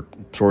from her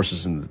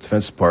sources in the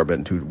Defense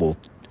Department, who will,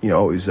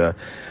 always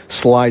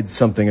slide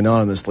something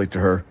anonymously to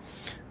her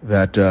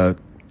that,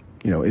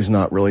 is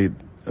not really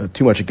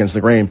too much against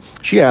the grain.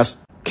 She asked,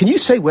 can you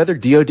say whether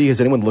DOD has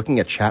anyone looking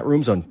at chat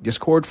rooms on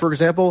Discord, for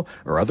example,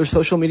 or other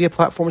social media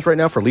platforms right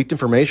now for leaked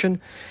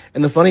information?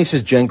 And the funniest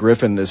is Jen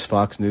Griffin, this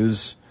Fox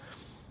News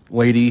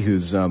lady who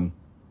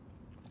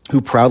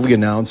proudly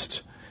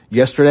announced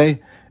yesterday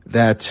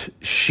that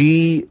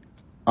she,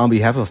 on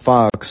behalf of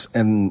Fox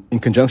and in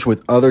conjunction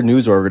with other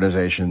news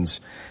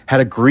organizations,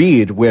 had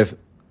agreed with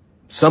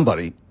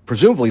somebody,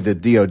 presumably the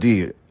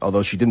DOD,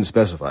 although she didn't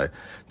specify,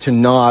 to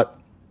not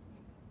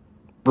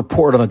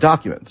report on the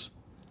documents.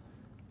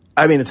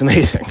 I mean, it's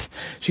amazing.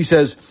 She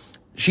says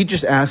she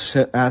just asks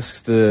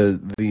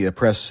the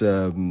press,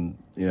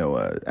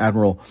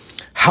 admiral,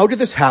 how did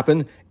this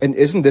happen? And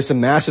isn't this a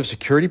massive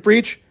security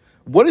breach?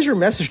 What is your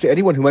message to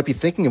anyone who might be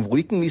thinking of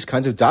leaking these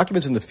kinds of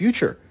documents in the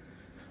future?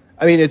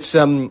 I mean, it's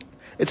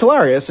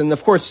hilarious, and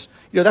of course,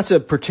 that's a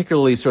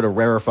particularly sort of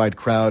rarefied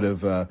crowd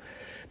of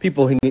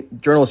people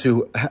journalists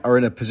who are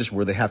in a position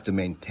where they have to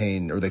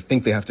maintain, or they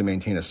think they have to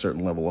maintain, a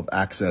certain level of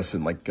access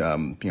and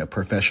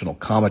professional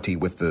comity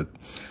with the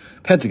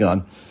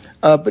Pentagon.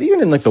 But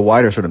even in like the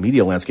wider sort of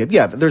media landscape,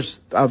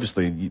 there's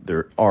obviously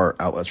there are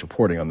outlets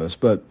reporting on this,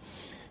 but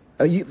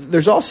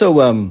there's also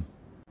I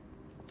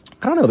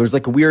don't know, there's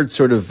like a weird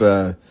sort of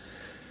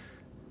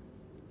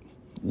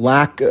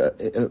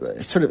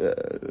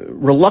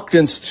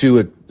reluctance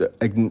to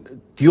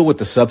deal with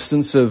the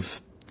substance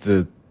of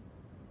the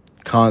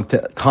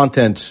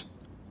content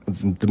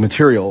of the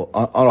material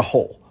on a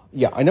whole.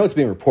 Yeah, I know it's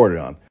being reported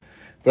on,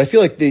 but I feel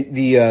like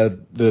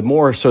the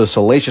more sort of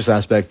salacious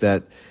aspect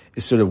that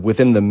is sort of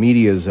within the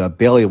media's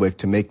bailiwick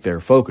to make their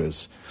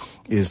focus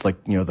is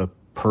like, the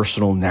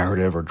personal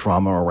narrative or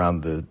drama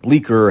around the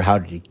leaker. How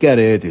did he get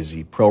it? Is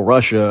he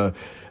pro-Russia?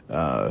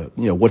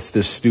 What's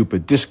this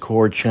stupid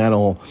Discord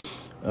channel?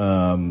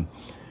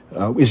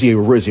 Is he a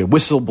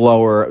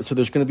whistleblower? So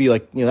there's going to be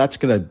that's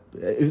going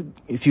to,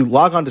 if you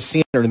log on to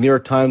CNN or the New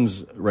York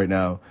Times right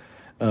now,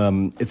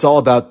 it's all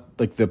about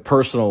like the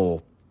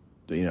personal,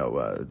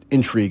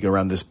 intrigue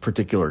around this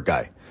particular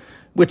guy,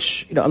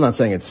 which, I'm not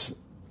saying it's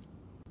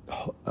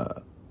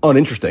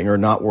uninteresting or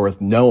not worth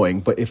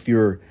knowing, but if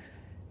you're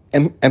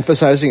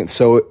emphasizing it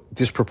so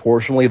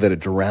disproportionately that it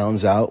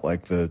drowns out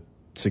like the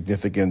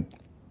significant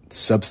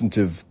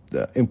substantive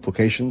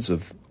implications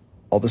of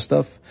all this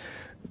stuff,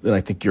 then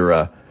I think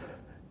you're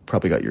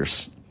probably got your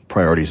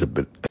priorities a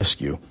bit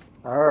askew.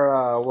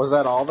 Was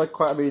that all the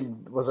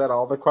was that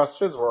all the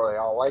questions? Were they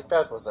all like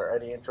that? Was there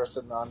any interest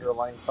in the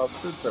underlying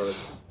substance, or was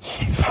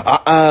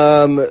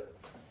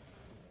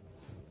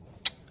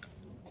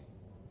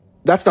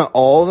that's not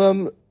all of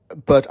them,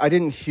 but I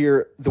didn't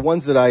hear the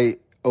ones that I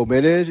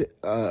omitted.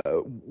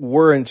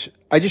 Weren't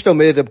I just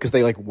omitted them because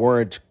they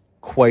weren't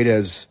quite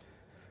as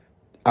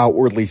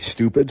outwardly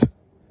stupid,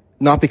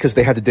 not because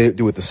they had to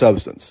do with the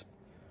substance.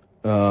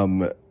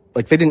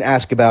 They didn't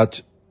ask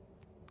about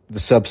the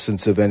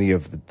substance of any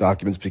of the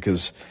documents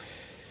because,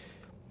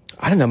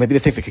 I don't know, maybe they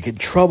think they could get in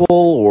trouble,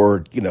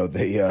 or,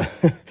 they,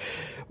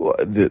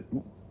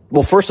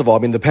 well, first of all, I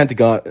mean, the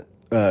Pentagon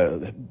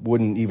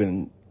wouldn't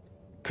even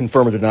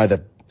confirm or deny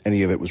that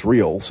any of it was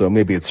real, so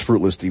maybe it's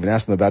fruitless to even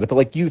ask them about it,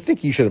 but, you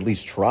think you should at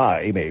least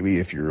try, maybe,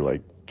 if you're,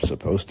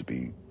 supposed to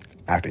be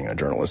acting in a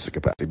journalistic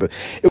capacity. But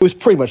it was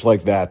pretty much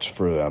like that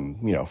for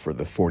them, for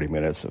the 40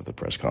 minutes of the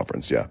press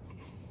conference, yeah.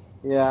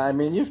 Yeah, I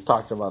mean, you've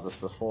talked about this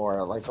before.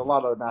 A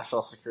lot of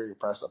national security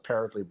press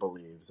apparently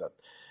believes that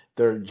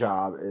their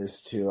job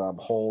is to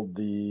hold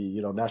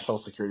the national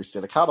security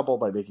state accountable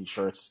by making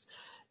sure it's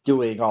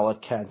doing all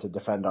it can to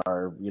defend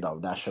our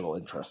national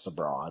interests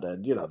abroad.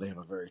 And they have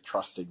a very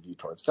trusting view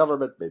towards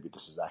government. Maybe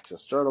this is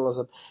access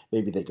journalism.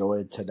 Maybe they go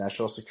into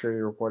national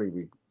security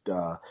reporting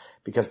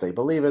because they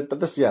believe it. But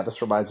this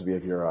reminds me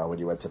of your when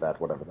you went to that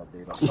whatever that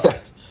NATO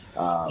summit.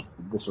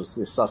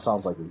 This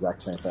sounds like the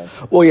exact same thing.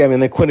 Well, yeah, I mean,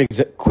 the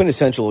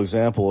quintessential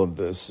example of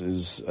this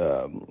is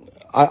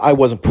I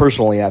wasn't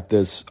personally at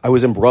this. I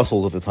was in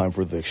Brussels at the time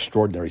for the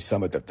extraordinary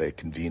summit that they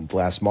convened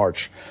last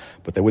March,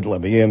 but they wouldn't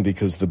let me in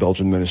because the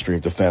Belgian Ministry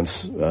of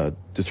Defense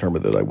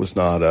determined that I was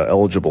not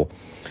eligible,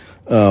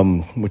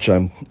 which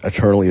I'm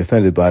eternally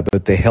offended by.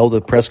 But they held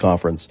a press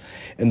conference,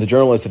 and the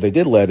journalists that they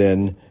did let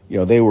in,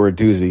 they were a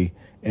doozy.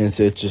 And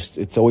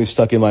it's always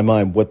stuck in my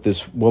mind what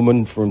this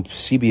woman from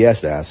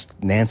CBS asked,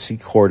 Nancy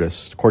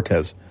Cortez,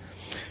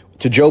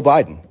 to Joe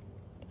Biden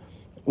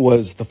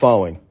was the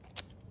following.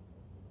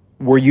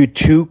 Were you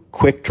too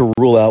quick to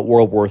rule out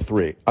World War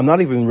III? I'm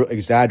not even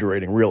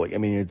exaggerating, really. I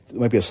mean, it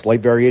might be a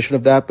slight variation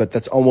of that, but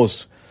that's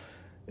almost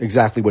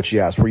exactly what she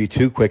asked. Were you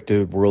too quick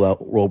to rule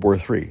out World War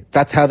III?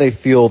 That's how they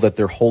feel that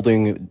they're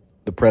holding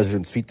the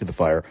president's feet to the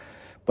fire,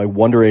 by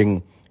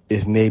wondering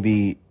if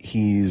maybe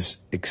he's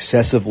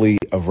excessively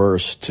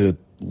averse to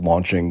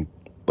launching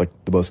like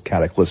the most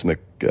cataclysmic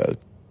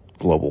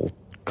global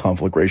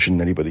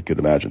conflagration anybody could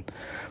imagine.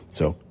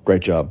 So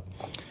great job.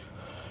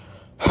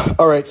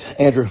 All right,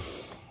 Andrew.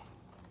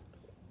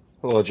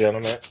 Hello,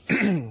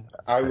 gentlemen.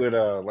 I would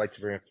like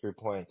to bring up 3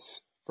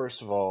 points.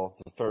 First of all,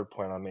 the third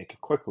point I'll make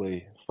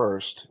quickly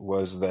first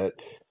was that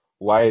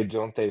why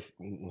don't they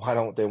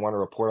want to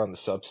report on the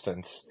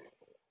substance?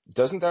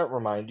 Doesn't that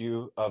remind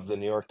you of the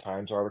New York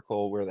Times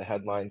article where the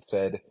headline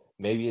said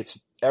maybe it's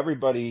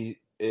everybody's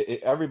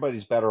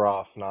better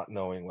off not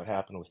knowing what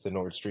happened with the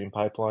Nord Stream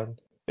pipeline?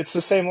 It's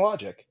the same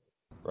logic,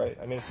 right?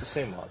 I mean, it's the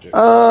same logic.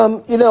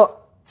 You know,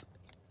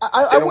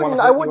 They don't want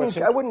to hurt U.S.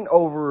 I wouldn't interests.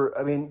 over.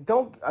 I mean,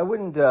 I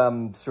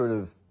wouldn't sort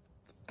of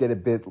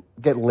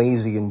get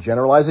lazy in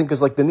generalizing,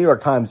 because like the New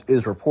York Times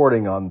is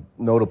reporting on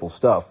notable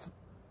stuff,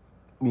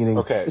 meaning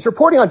Okay, it's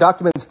reporting on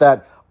documents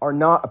that are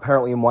not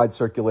apparently in wide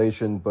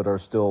circulation but are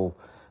still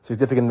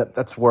significant.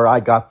 That's where I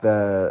got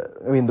the.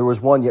 I mean, there was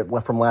one yet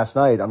from last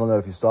night. I don't know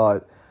if you saw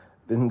it.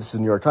 This is a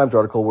New York Times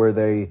article where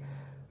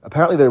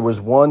apparently there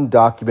was one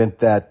document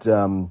that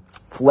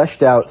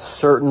fleshed out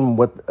certain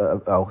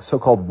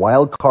so-called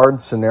wild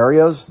card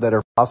scenarios that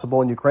are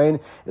possible in Ukraine.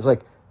 It's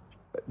like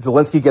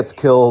Zelensky gets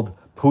killed,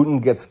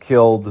 Putin gets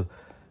killed,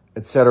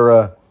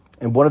 etc.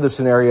 And one of the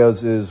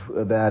scenarios is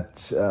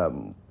that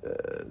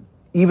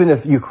even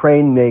if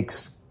Ukraine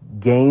makes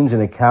gains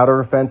in a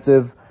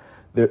counteroffensive,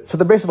 so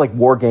they're basically like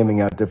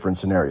wargaming out different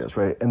scenarios,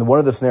 right? And one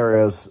of the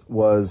scenarios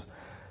was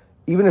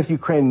even if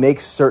Ukraine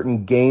makes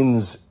certain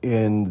gains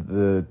in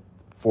the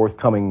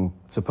forthcoming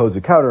supposed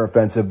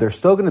counteroffensive, they're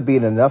still going to be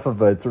in enough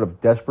of a sort of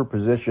desperate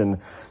position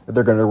that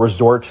they're going to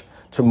resort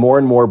to more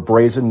and more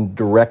brazen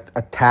direct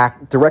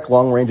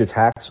long-range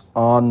attacks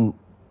on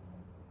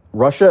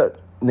Russia,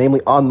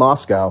 namely on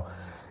Moscow,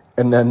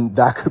 and then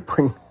that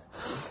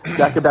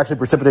could actually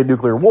precipitate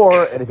nuclear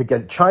war, and it could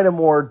get China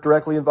more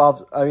directly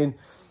involved. I mean,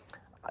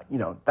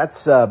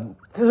 that's the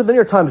New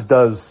York Times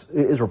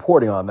is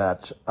reporting on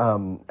that,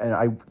 and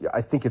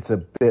I think it's a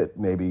bit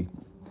maybe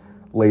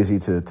lazy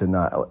to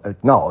not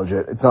acknowledge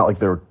it. It's not like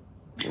they're.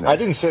 I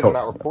didn't say they're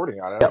not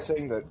reporting on it. I'm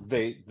saying that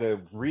the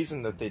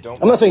reason that they don't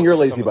I'm not want to saying look you're at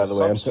lazy, some of by the the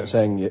way. I'm substance.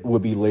 saying it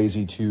would be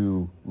lazy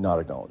to not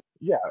acknowledge.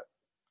 Yeah.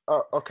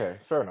 Okay.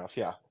 Fair enough.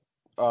 Yeah.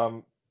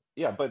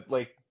 Yeah. But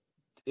like,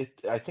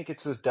 I think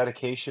it's this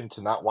dedication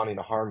to not wanting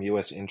to harm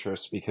U.S.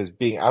 interests because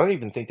I don't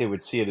even think they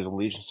would see it as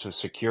allegiance to a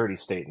security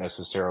state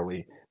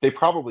necessarily. They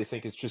probably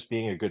think it's just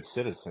being a good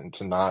citizen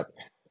to not,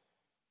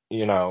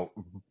 you know,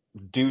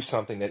 do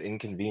something that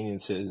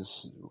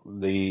inconveniences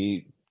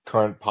the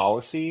current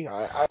policy.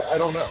 I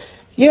don't know.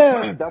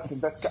 Yeah,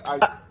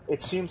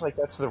 It seems like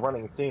that's the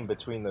running theme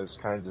between those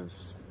kinds of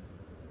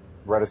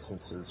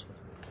reticences.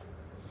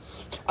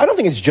 I don't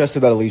think it's just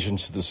about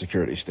allegiance to the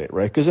security state,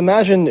 right? Because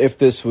imagine if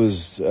this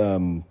was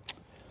a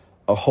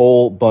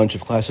whole bunch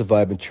of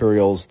classified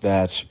materials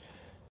that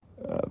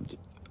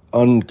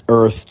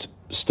unearthed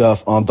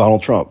stuff on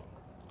Donald Trump.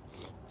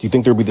 Do you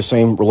think there'd be the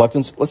same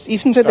reluctance? Let's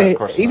even say Of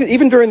course not.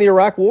 even during the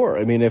Iraq War.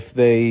 I mean, if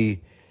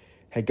they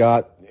had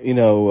got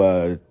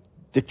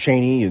Dick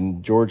Cheney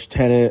and George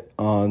Tenet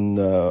on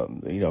the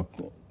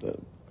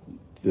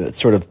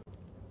sort of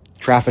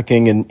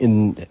trafficking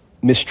in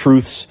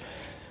mistruths,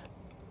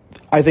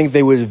 I think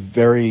they would have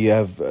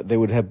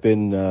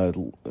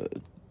been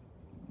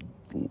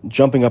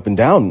jumping up and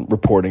down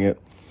reporting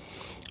it.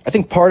 I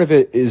think part of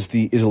it is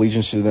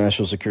allegiance to the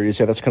national security.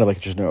 So that's kind of like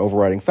just an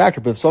overriding factor,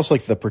 but it's also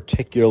like the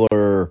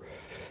particular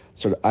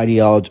sort of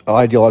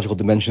ideological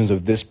dimensions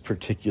of this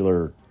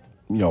particular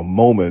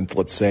moment.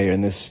 Let's say in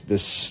this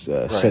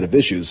Right. set of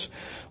issues,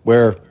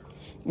 where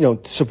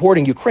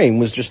supporting Ukraine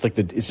was just like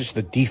it's just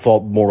the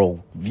default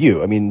moral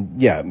view. I mean,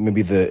 yeah,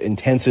 maybe the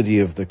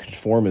intensity of the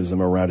conformism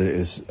around it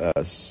is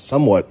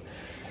somewhat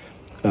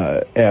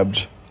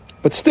ebbed,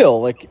 but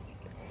still, like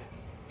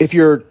if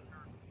you're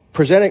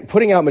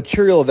putting out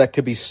material that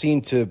could be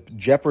seen to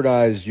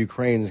jeopardize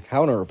Ukraine's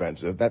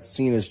counteroffensive, that's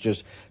seen as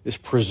just this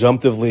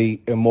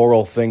presumptively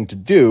immoral thing to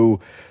do,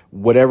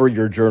 whatever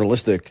your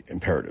journalistic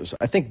imperatives.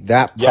 I think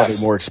that probably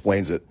Yes. more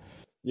explains it.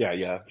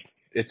 Yeah.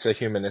 It's a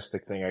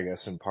humanistic thing, I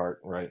guess, in part,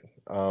 right?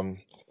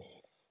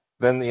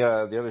 Then the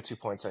other 2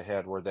 points I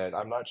had were that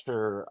I'm not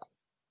sure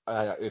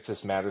if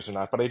this matters or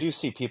not, but I do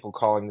see people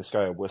calling this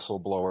guy a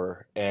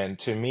whistleblower, and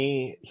to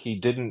me,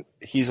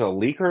 he's a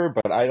leaker,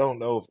 but I don't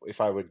know if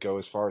I would go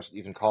as far as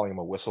even calling him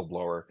a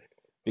whistleblower,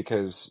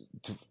 because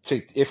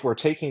if we're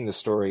taking the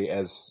story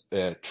as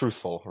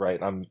truthful,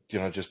 right? I'm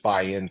just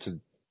buy into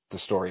the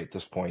story at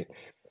this point.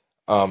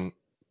 Um,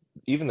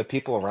 Even the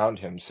people around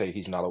him say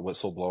he's not a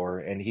whistleblower,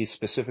 and he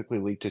specifically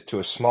leaked it to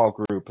a small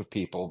group of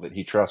people that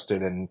he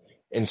trusted and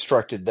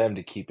instructed them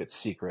to keep it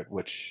secret,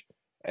 which,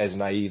 as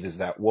naive as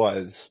that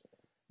was,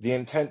 the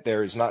intent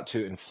there is not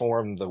to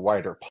inform the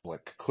wider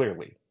public,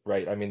 clearly,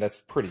 right? I mean, that's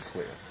pretty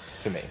clear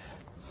to me.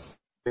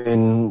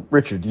 And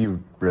Richard,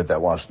 you read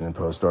that Washington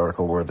Post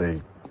article where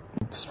they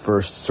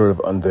first sort of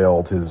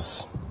unveiled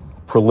his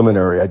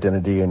preliminary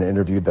identity and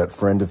interviewed that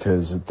friend of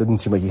his, it didn't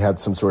seem like he had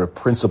some sort of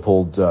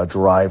principled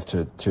drive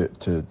to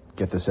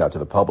get this out to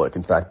the public.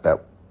 In fact,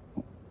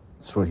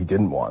 that's what he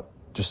didn't want.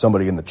 Just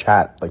somebody in the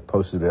chat like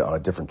posted it on a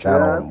different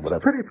channel and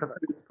whatever.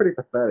 It's pretty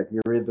pathetic.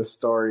 You read this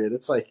story, and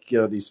it's like,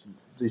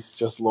 these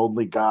just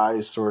lonely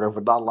guys, sort of,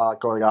 with not a lot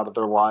going on in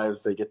their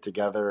lives. They get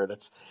together, and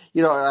it's,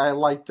 I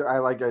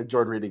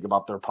enjoyed reading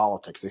about their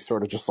politics. They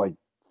sort of just like,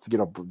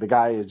 the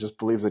guy just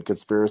believes in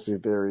conspiracy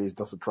theories,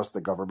 doesn't trust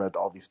the government.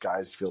 All these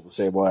guys feel the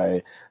same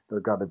way. They're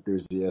gun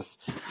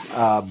enthusiasts.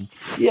 But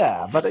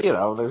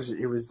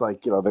it was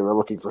like, they were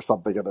looking for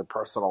something in their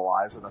personal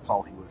lives, and that's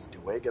all he was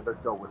doing. And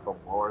there's no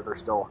whistleblower.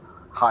 There's no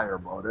higher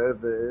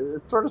motive.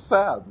 It's sort of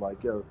sad.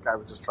 Like, this guy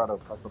was just trying to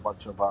impress a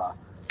bunch of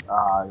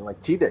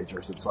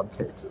teenagers in some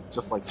cases,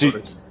 just like sort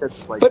of just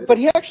kids. Like, but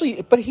he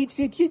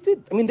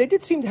did. I mean, they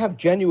did seem to have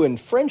genuine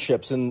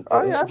friendships, and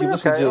if you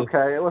listen to,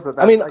 okay. Listen,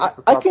 I mean,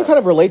 I can kind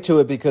of relate to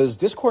it because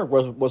Discord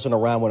wasn't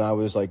around when I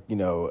was like,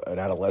 an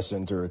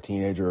adolescent or a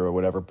teenager or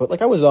whatever. But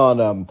like I was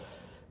on,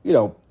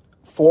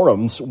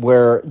 forums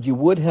where you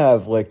would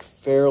have like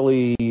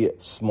fairly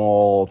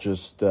small,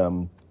 just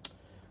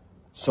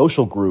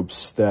social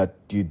groups that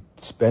you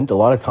spent a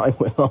lot of time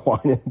with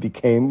online and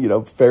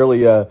became,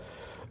 fairly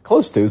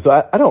close to. So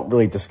I don't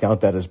really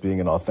discount that as being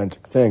an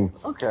authentic thing.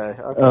 Okay.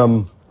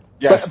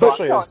 Yeah,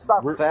 especially it's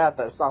not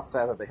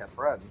sad that they had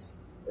friends.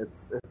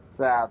 It's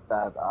sad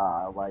that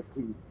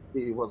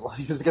he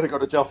was going to go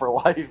to jail for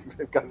life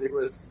because he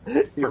was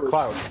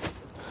clout.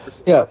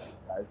 Yeah.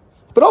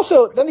 But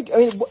also, then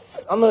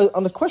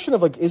on the question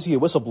of like, is he a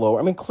whistleblower?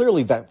 I mean,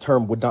 clearly that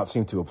term would not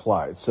seem to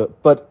apply. So,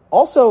 but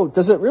also,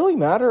 does it really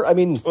matter? I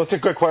mean, well, it's a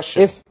good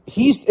question.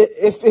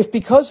 If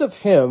because of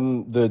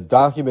him the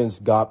documents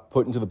got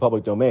put into the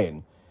public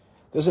domain,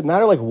 does it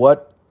matter like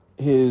what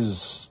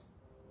his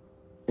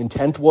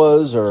intent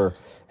was, or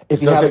if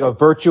he had like a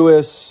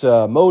virtuous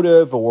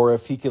motive, or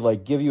if he could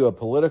like give you a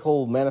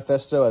political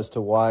manifesto as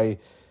to why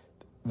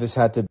this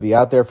had to be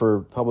out there for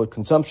public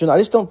consumption? I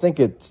just don't think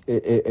it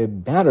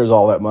matters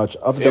all that much,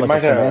 other than like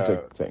a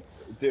semantic thing.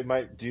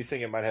 Do you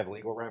think it might have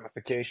legal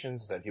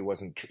ramifications that he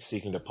wasn't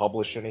seeking to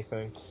publish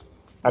anything?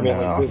 I mean,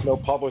 there's no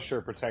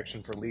publisher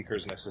protection for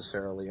leakers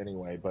necessarily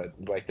anyway, but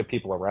like the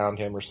people around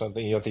him or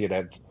something, you don't think it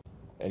had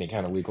any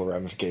kind of legal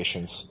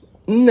ramifications?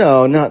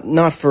 No,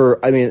 not for.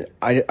 I mean,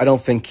 I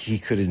don't think he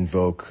could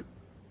invoke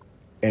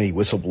any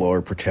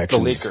whistleblower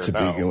protections to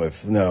begin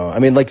with. No, I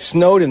mean, like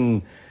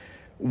Snowden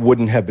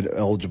wouldn't have been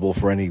eligible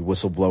for any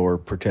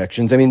whistleblower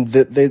protections. I mean,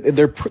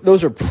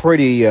 those are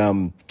pretty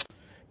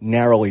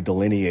narrowly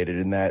delineated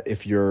in that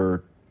if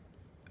you're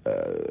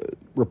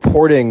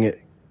reporting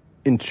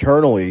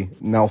internally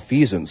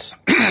malfeasance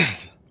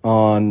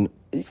on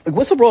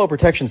whistleblower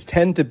protections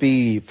tend to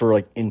be for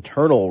like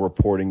internal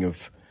reporting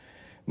of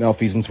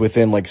malfeasance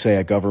within, like, say,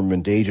 a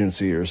government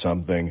agency or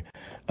something.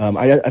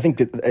 I think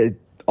that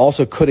it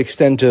also could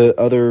extend to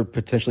other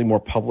potentially more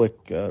public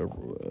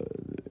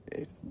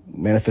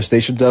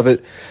manifestations of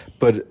it,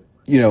 but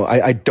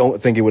I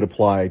don't think it would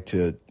apply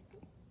to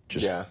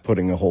just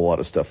putting a whole lot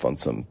of stuff on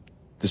some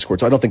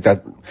Discord. So I don't think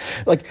that,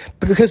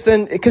 because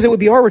it would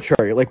be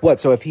arbitrary. Like what?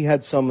 So if he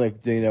had some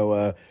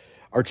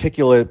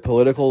articulate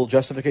political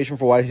justification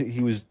for why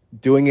he was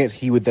doing it,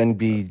 he would then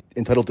be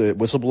entitled to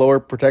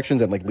whistleblower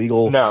protections and like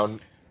legal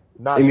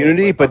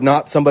immunity, but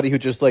not somebody who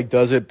just like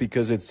does it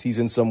because he's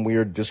in some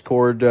weird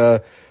Discord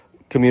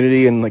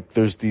community and like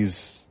there's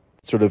these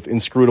sort of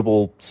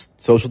inscrutable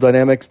social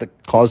dynamics that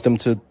caused him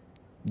to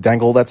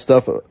dangle that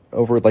stuff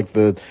over like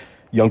the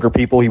younger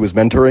people he was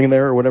mentoring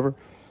there or whatever.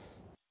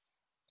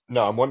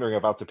 No, I'm wondering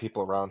about the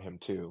people around him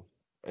too.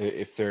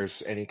 If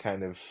there's any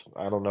kind of,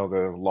 I don't know,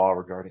 the law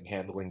regarding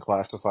handling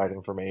classified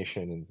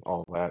information and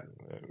all that,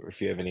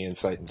 if you have any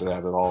insight into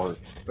that at all,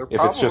 or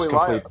if it's just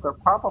complete. They're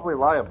probably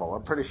liable.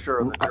 I'm pretty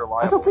sure that you're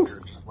liable. I don't think so.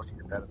 Just looking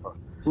at that info.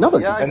 No,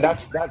 and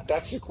that's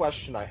the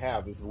question I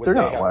have is they're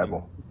not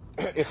liable.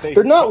 If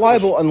they're not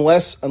liable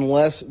unless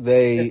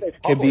they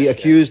can be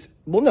accused.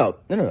 Well, no.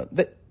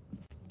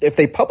 If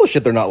they publish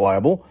it, they're not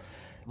liable.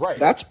 Right.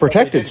 That's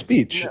protected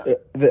speech.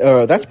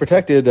 Yeah. That's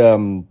protected.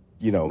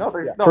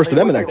 First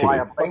Amendment activity.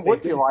 They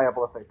would be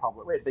liable if they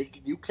publish.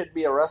 You could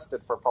be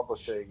arrested for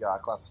publishing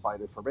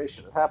classified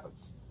information. It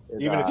happens.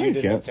 Even if you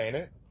didn't obtain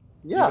it.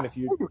 Yeah. Even if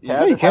you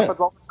can. It happens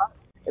all the time.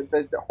 And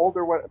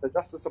the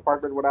Justice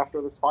Department went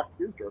after this Fox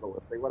News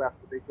journalist. They go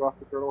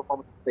after journalists.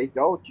 They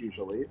don't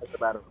usually, as a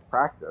matter of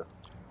practice,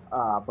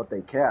 but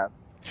they can.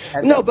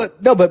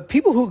 But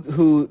people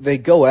who they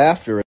go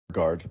after in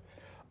regard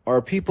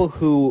are people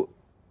who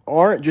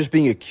aren't just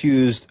being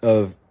accused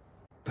of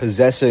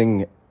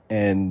possessing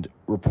and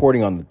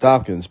reporting on the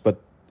documents,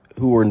 but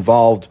who were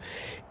involved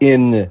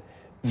in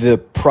the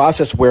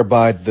process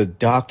whereby the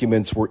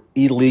documents were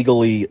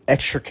illegally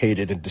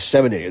extricated and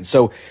disseminated.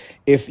 So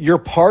if you're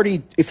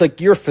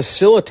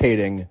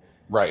facilitating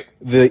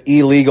the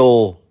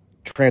illegal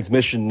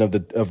transmission of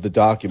the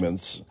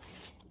documents,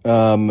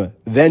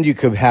 then you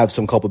could have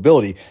some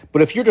culpability.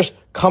 But if you're just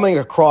coming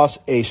across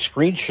a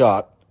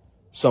screenshot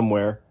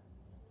somewhere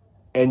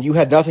and you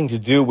had nothing to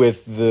do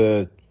with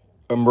the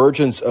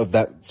emergence of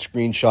that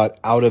screenshot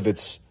out of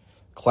its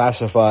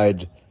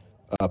classified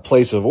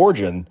place of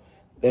origin,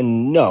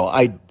 then no,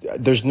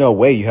 there's no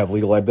way you have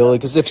legal liability.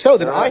 Because if so,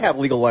 then I have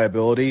legal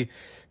liability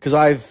because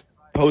I've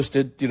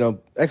posted,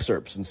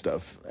 excerpts and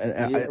stuff.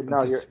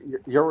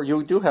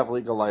 You do have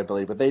legal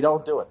liability, but they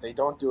don't do it. They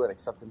don't do it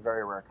except in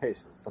very rare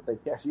cases. But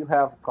if you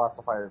have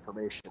classified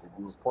information, if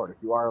you report, if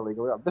you are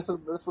illegally, this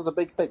was a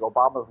big thing.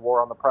 Obama's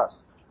war on the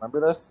press.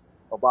 Remember this?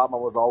 Obama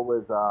was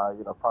always,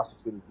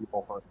 prosecuting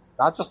people for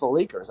not just the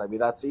leakers. I mean,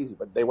 that's easy,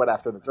 but they went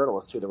after the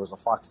journalists too. There was a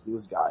Fox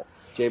News guy, I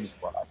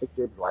think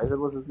James Risen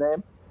was his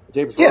name.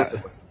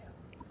 Rosen was.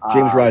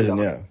 James Risen,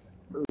 yeah.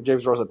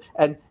 James Rosen,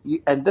 and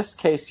in this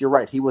case, you're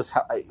right. He was.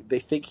 They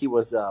think he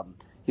was.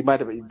 He might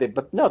have.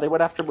 But no, they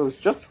went after him. It was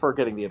just for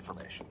getting the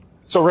information.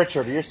 So,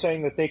 Richard, you're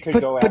saying that they could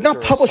go after, but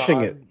not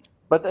publishing it.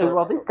 But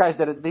these guys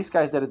did it. These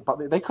guys did it.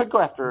 They could go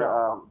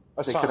after.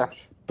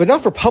 Assange. But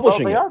not for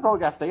publishing they it. Are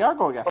going after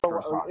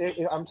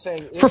Assange. I'm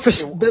saying, but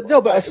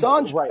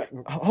Assange. Right.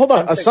 Hold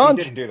on, Assange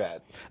didn't do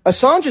that.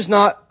 Assange is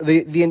not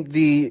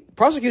the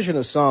prosecution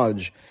of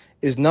Assange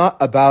is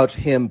not about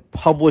him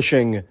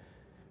publishing.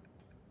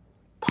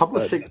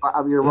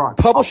 You're wrong.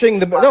 Publishing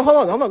the no,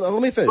 hold on.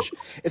 Let me finish.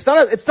 It's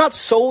not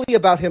solely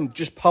about him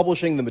just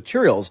publishing the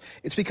materials.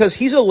 It's because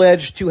he's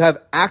alleged to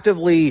have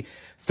actively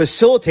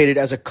facilitated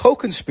as a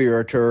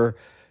co-conspirator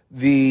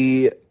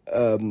the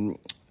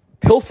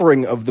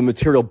pilfering of the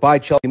material by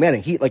Chelsea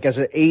Manning. He as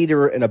an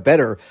aider and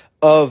abettor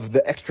of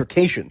the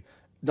extrication,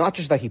 not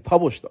just that he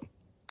published them.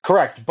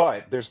 Correct,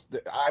 but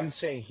I'm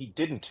saying he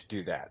didn't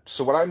do that.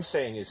 So what I'm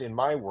saying is, in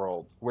my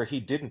world where he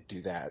didn't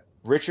do that,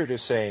 Richard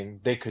is saying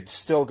they could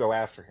still go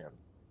after him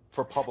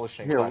for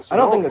publishing. I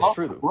don't think that's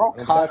true, though.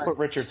 That's what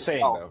Richard's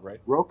saying, though, right?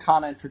 Ro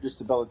Khanna introduced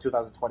a bill in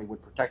 2020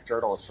 would protect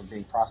journalists from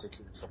being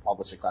prosecuted for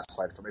publishing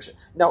classified information.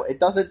 No, it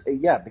doesn't.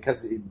 Yeah,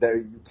 because you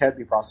can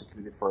be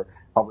prosecuted for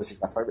publishing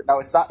classified. No,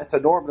 it's not. It's a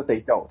norm that they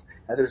don't,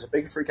 and there's a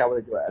big freak out when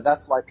they do it, and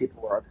that's why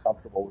people are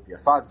uncomfortable with the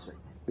Assange thing.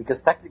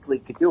 Because technically,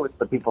 you could do it,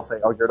 but people say,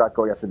 "Oh, you're not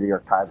going after the New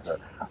York Times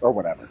or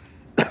whatever."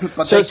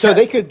 But you're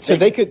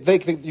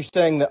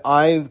saying that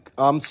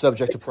I'm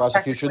subject to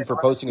prosecution for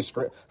posting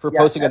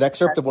posting an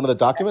excerpt of one of the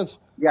documents?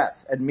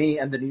 Yes, and me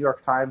and the New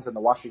York Times and the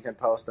Washington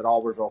Post that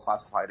all reveal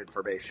classified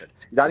information.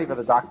 Not even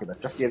the document,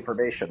 just the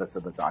information that's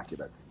in the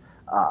document.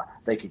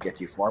 They could get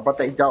you for, but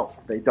they don't.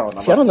 They don't.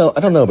 See, I don't know. I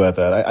don't know about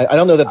that. I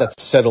don't know that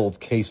that's settled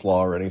case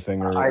law or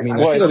anything. Or there's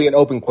going to be an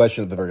open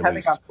question at the very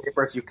least. On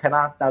papers, you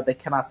cannot. Now they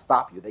cannot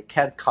stop you. They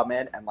can't come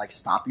in and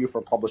stop you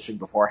from publishing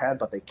beforehand,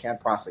 but they can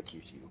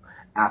prosecute you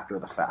after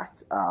the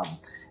fact.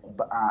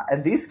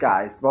 And these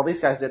guys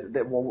did.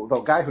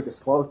 The guy who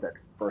disclosed it,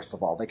 first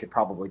of all, they could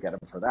probably get him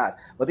for that.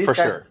 But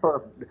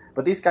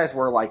these guys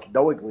were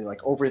knowingly,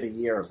 over the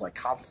years,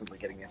 constantly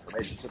getting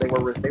information. So they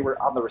were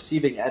on the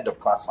receiving end of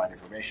classified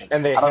information,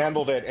 and they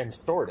handled it and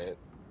stored it.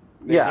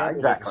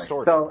 Exactly.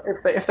 So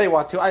if they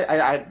want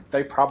to,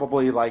 they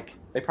probably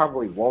they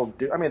probably won't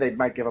do. I mean, they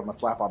might give them a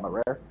slap on the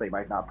wrist. They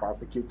might not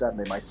prosecute them.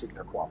 They might seek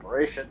their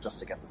cooperation just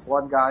to get this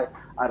one guy.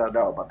 I don't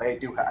know, but they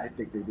do. I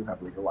think they do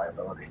have legal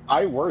liability.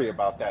 I worry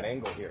about that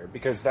angle here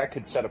because that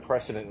could set a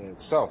precedent in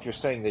itself. You're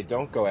saying they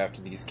don't go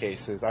after these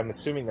cases. I'm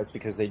assuming that's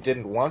because they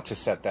didn't want to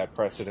set that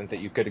precedent that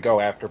you could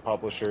go after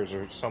publishers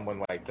or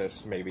someone like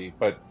this, maybe.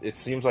 But it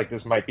seems like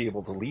this might be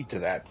able to lead to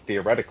that,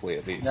 theoretically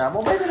at least. Yeah,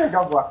 well, maybe they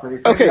don't go after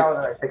these. Okay. Now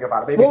that I think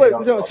about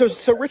it,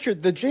 so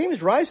Richard, the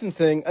James Risen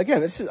thing again.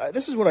 This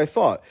is what I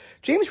thought.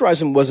 James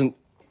Risen wasn't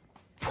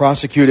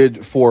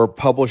prosecuted for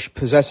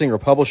possessing or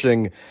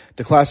publishing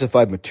the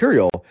classified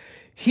material.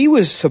 He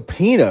was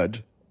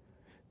subpoenaed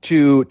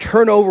to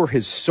turn over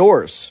his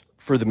source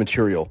for the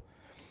material,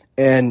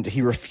 and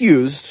he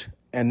refused,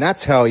 and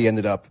that's how he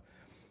ended up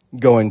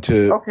going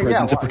to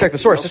prison to protect the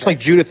source, just like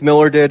Judith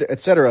Miller did,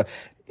 etc.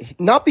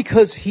 Not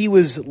because he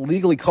was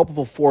legally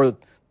culpable for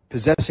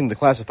possessing the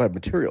classified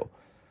material.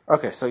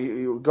 Okay, so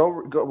you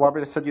go want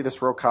me to send you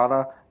this Ro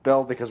Khanna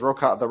bill because the Ro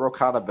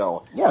Khanna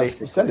bill. Yeah,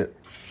 send it.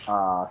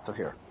 So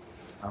here,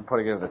 I'm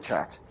putting it in the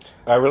chat.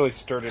 I really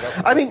stirred it up.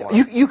 I mean,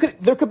 you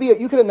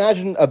could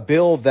imagine a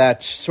bill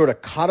that sort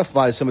of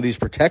codifies some of these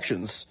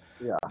protections.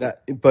 Yeah.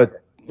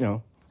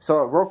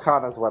 So Ro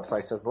Khanna's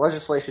website says the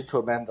legislation to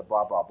amend the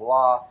blah blah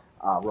blah.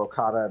 Ro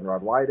Khanna and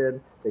Ron Wyden.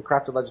 They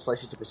crafted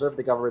legislation to preserve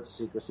the government's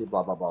secrecy,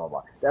 blah, blah, blah, blah,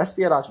 blah. The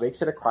espionage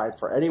makes it a crime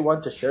for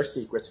anyone to share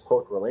secrets,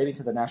 quote, relating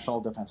to the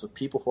national defense with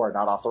people who are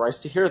not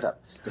authorized to hear them.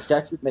 The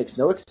statute makes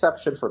no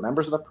exception for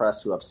members of the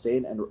press who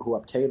obtain and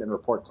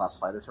report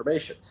classified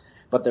information.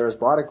 But there is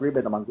broad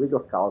agreement among legal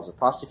scholars that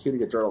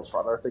prosecuting a journalist for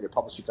unearthing and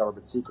publishing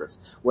government secrets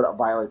would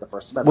violate the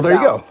First Amendment. Well,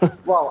 there you go.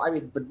 Well, I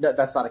mean, but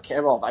that's not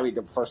a... Well, I mean,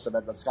 the First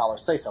Amendment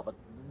scholars say so, but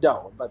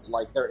no. But,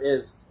 there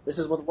is... This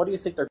is what do you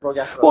think they're going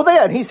after?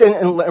 Well, he's saying,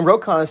 and Ro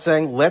Khanna is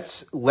saying,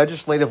 let's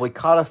legislatively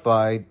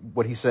codify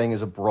what he's saying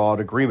is a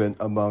broad agreement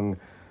among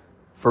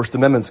First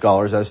Amendment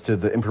scholars as to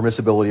the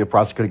impermissibility of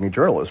prosecuting a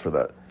journalist for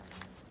that.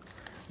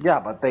 Yeah,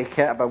 but they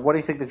can't. But what do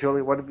you think the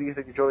Julian? What do you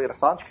think the Julian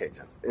Assange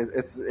case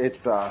is?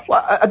 It's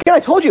Well, again, I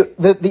told you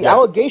the Yeah,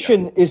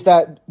 allegation is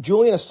that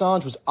Julian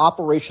Assange was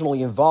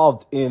operationally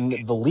involved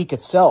in the leak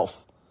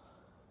itself.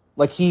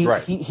 Like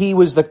right. he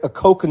was a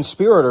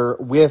co-conspirator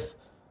with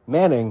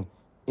Manning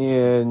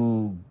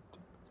in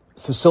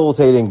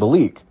facilitating the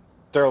leak.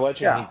 They're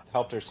alleging yeah. he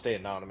helped her stay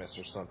anonymous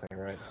or something,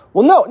 right?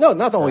 Well, no,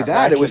 not only Or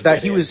that. It was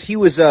actually that did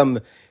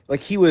it.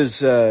 he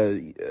was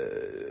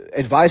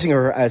advising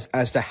her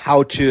as to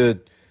how to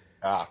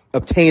Ah,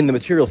 obtain the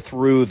material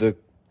through the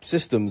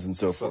systems and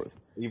so so forth.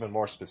 even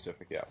more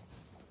specific, yeah.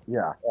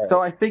 Yeah.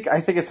 So I think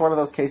it's one of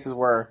those cases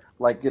where,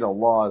 like,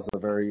 law is a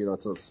very,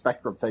 it's a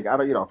spectrum thing. I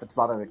don't, if it's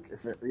not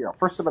if it,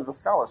 First Amendment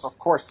scholars, of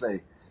course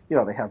they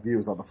have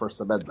views on the First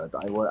Amendment.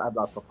 I'm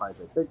not surprised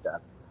they think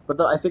that. But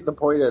I think the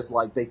point is,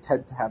 like, they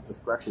tend to have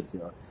discretion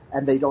here,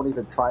 and they don't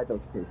even try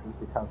those cases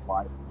because,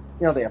 like,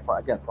 they have,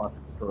 again,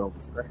 prosecutorial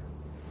discretion.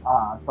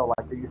 So,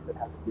 like, there usually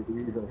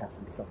has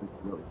to be something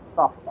really pissed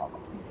off about,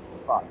 like,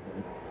 Assange.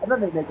 And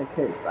then they make a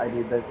case. I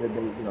mean, they make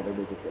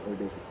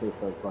a case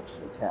as much as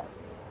they can.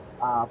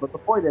 But the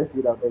point is,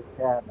 they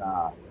can.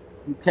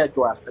 You can't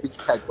go after. You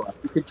can't go after.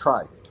 You can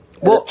try.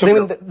 Well, To I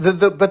mean, the The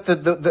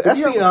New York-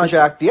 Espionage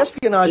Act. The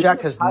Espionage the New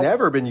Act York has Times-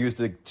 never been used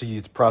to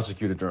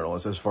prosecute a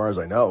journalist, as far as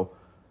I know.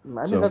 I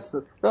mean, So-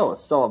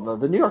 it's still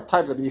the New York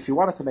Times. I mean, if you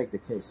wanted to make the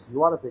case, if you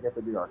wanted to get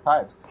the New York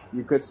Times,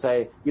 you could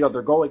say,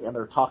 they're going and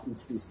they're talking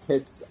to these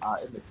kids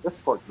in this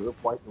Discord group.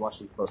 White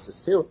Washington Post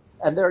is too,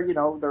 and they're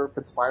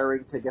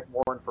conspiring to get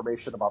more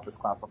information about this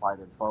classified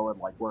info and,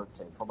 like, where it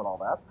came from and all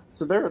that.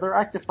 So they're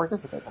active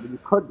participants. I mean, you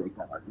could make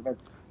that argument.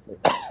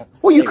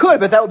 Well, you could,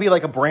 but that would be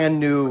like a brand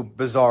new,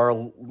 bizarre,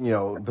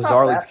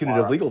 bizarrely that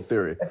punitive far. legal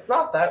theory. It's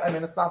not that. I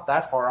mean, it's not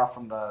that far off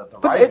from the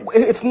But rising.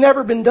 it's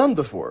never been done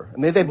before. I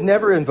mean, they've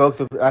never invoked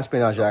the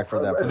Espionage Act for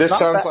that purpose. This not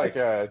sounds that- like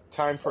a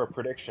time for a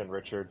prediction,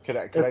 Richard. Could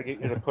I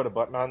get you to put a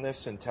button on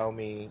this and tell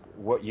me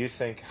what you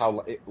think?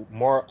 How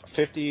more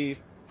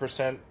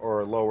 50%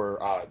 or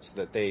lower odds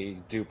that they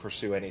do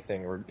pursue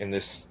anything or in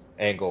this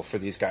angle for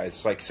these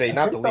guys? Like, say,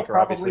 not the think they'll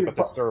leaker, obviously, probably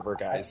but the server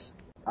guys.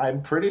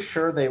 I'm pretty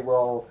sure they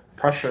will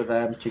pressure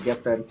them to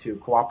get them to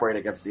cooperate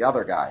against the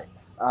other guy,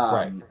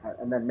 Right.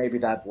 and then maybe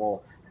that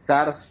will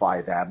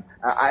satisfy them.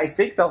 I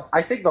think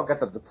they'll get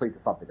them to plead to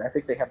something. I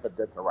think they have the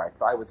did the right.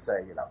 So I would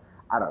say,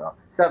 I don't know,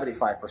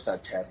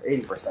 75% chance,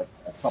 80% chance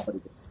somebody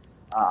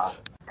gets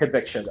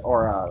conviction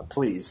or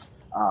pleas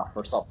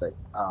for something.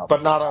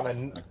 But not on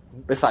a.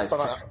 Besides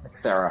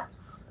Sarah.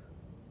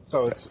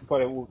 So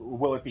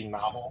will it be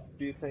novel,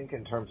 do you think,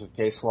 in terms of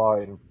case law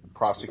and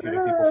prosecuting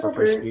people for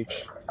free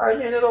speech? I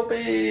mean, it'll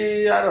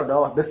be, I don't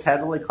know,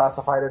 mishandling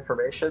classified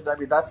information. I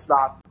mean, that's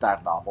not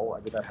that novel.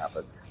 I mean, that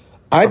happens.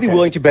 I'd be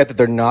willing to bet that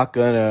they're not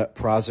going to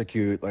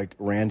prosecute like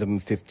random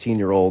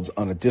 15-year-olds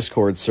on a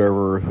Discord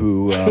server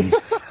who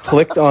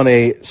clicked on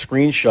a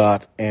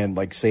screenshot and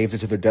like saved it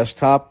to their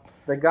desktop.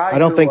 The guy I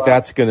don't who, think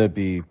that's going to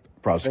be the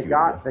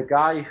prosecuted.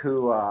 guy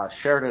who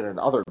shared it in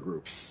other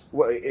groups,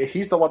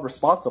 he's the one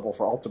responsible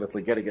for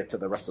ultimately getting it to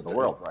the rest of the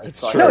world, right? It's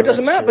So, true. No, it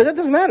doesn't That's matter. true. But that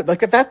doesn't matter.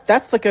 Like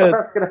that's like But a.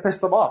 that's going to piss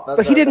them off.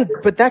 But he didn't.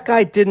 But that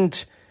guy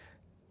didn't.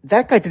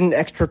 That guy didn't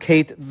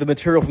extricate the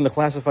material from the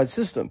classified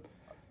system.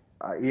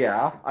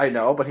 Yeah, I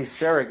know, but he's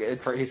sharing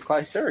it he's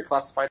sharing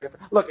classified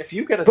information. Look, if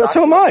you get a But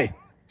so am I.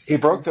 He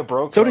broke the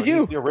broke. So did you.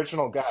 He's the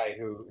original guy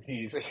who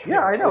he's. Yeah,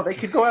 I know. They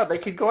could go out. They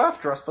could go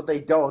after us, but they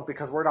don't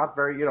because we're not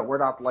very. We're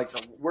not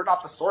we're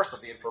not the source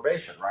of the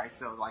information, right?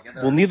 So like.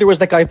 Well, neither was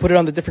that guy who put it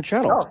on the different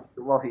channel.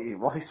 No,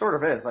 well, he sort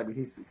of is. I mean,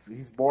 he's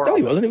more. No,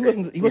 he up wasn't. the- He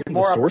wasn't. He he's wasn't the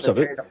more up source the of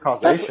it. chain of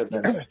causation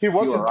than He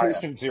wasn't you or I am.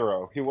 patient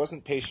zero. He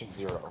wasn't patient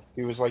zero.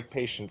 He was like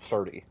patient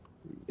 30.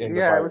 In the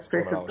Yeah, it virus was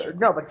terminology.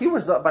 no, but he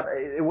was but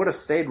it would have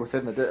stayed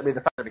within the. I mean,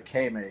 the fact that it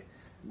became a.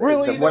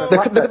 Really, when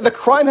though? The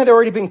crime had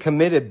already been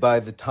committed by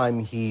the time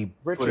he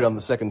put Richard. it on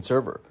the second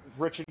server.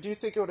 Richard, do you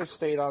think it would have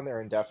stayed on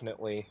there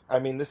indefinitely? I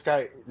mean, this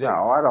guy. No,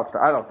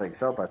 I don't think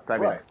so. But I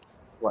mean, Right.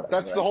 whatever.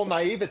 That's the whole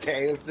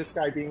naivete of this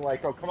guy being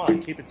like, "Oh, come on,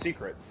 keep it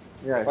secret."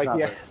 Yeah, it's like, not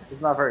yeah.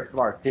 it's not very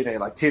smart.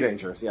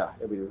 Teenagers. Yeah,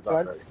 I mean, it's So not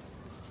I- very.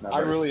 not I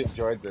very- really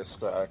enjoyed this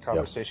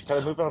conversation. Can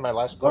I move on to my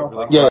last point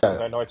really quick? Yeah.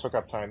 Because I know I took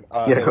up time.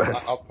 Yeah, go ahead.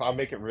 I'll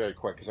make it really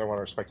quick because I want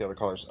to respect the other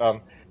callers.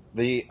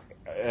 The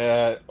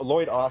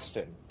Lloyd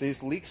Austin.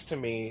 These leaks to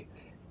me,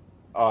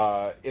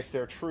 if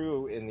they're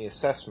true in the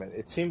assessment,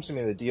 it seems to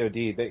me the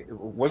DoD.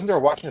 Wasn't there a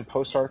Washington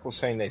Post article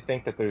saying they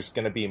think that there's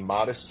going to be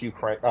modest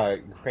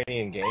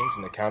Ukrainian gains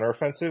in the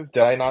counteroffensive?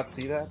 Did I not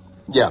see that?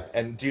 Yeah.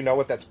 And do you know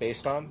what that's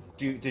based on?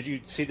 Did you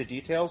see the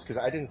details? Because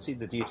I didn't see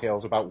the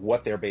details about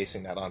what they're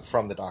basing that on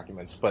from the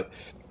documents. But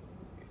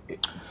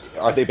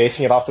are they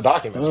basing it off the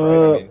documents? Right?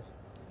 I mean,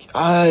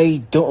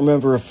 I don't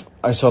remember if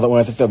I saw that one.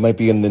 I think that might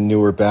be in the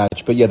newer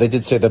batch. But yeah, they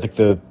did say that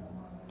the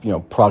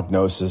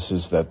prognosis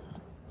is that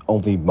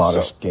only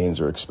modest gains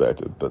are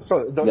expected. But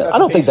yeah, I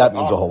don't think that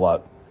means a whole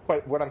lot.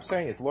 But what I'm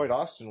saying is Lloyd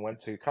Austin went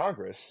to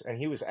Congress and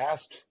he was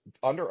asked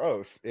under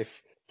oath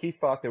if he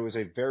thought there was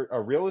a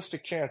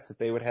realistic chance that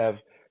they would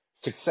have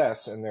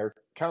success in their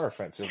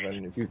counteroffensive.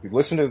 And if you could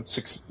listen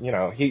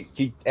to,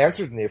 he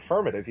answered in the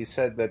affirmative. He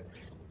said that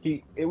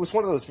it was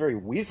one of those very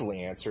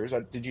weaselly answers.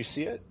 Did you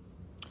see it?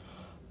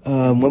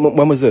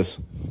 When was this?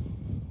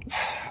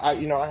 I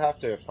have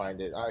to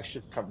find it. I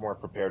should come more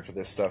prepared for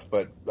this stuff,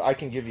 but I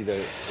can give you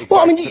the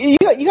Well, I mean,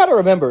 exact. you got to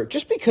remember,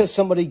 just because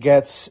somebody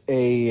gets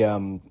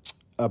a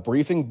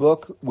briefing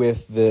book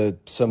with the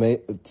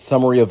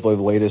summary of the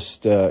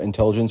latest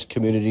intelligence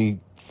community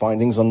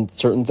findings on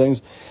certain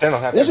things, They don't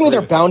have it to doesn't mean agree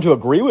they're with it. bound to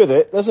agree with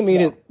it. Doesn't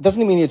mean No,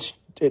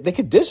 they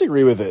could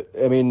disagree with it.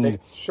 I mean,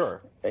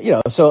 sure,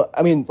 so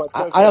I mean, but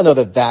I don't know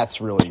that that's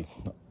really.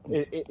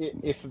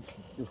 if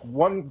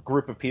one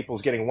group of people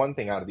is getting one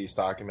thing out of these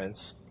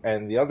documents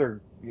and the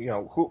other,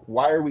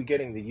 why are we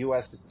getting the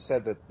U.S.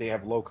 said that they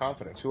have low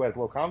confidence? Who has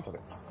low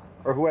confidence,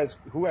 or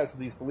who has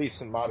these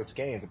beliefs in modest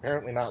gains?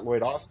 Apparently not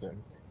Lloyd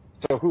Austin.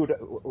 So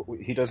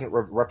he doesn't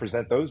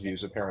represent those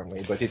views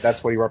apparently, but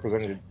that's what he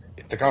represented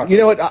to You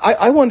know Congress.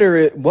 what? I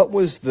wonder what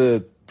was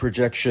the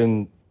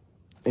projection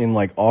in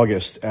like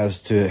August as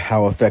to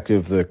how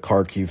effective the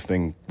Kharkiv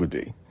thing would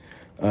be.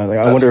 I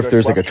That's a wonder if good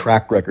there's like a question.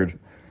 track record.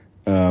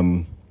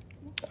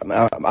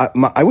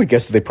 I would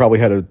guess that they probably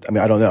had I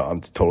mean, I don't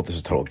know. This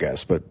is a total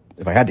guess, but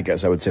if I had to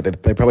guess, I would say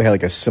they probably had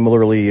like a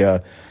similarly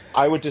I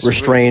would disagree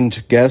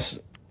restrained guess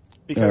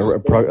because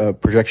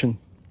projection.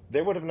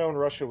 they would have known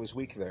Russia was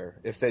weak there.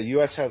 If the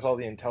U.S. has all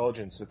the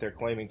intelligence that they're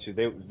claiming to,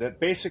 that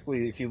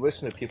basically, if you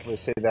listen to people, they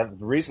say that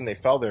the reason they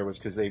fell there was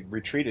because they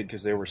retreated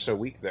because they were so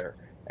weak there,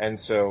 and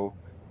so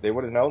they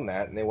would have known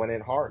that, and they went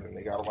in hard and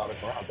they got a lot of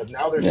ground. But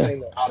now they're Yeah. saying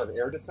they're out of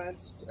air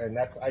defense, and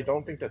I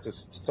don't think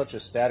that's such a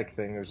static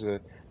thing. There's a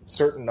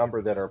certain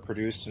number that are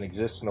produced and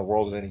exist in the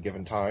world at any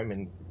given time,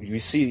 and you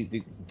see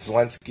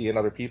Zelensky and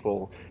other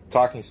people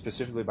talking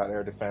specifically about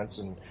air defense,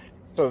 and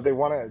so if they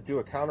want to do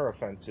a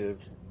counteroffensive,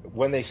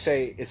 when they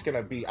say it's going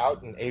to be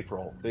out in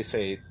April, they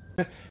say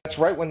that's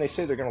right when they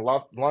say they're going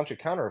to launch a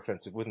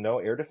counteroffensive with no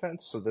air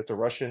defense so that the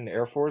Russian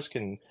Air Force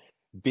can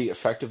be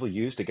effectively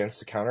used against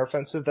the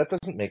counteroffensive. That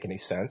doesn't make any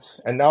sense.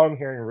 And now I'm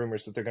hearing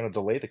rumors that they're going to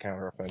delay the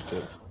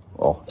counteroffensive.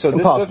 Well, So this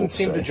impossible doesn't to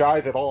seem to say.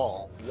 jive at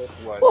all with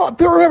what Well,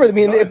 but remember, I is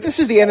mean, done if in this this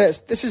is the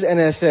respect. this is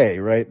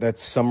NSA, right?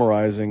 That's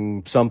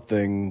summarizing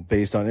something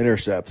based on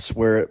intercepts.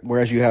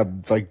 Whereas you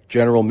have like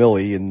General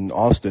Milley in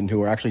Austin,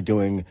 who are actually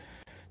doing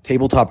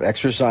tabletop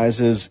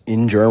exercises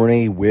in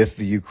Germany with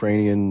the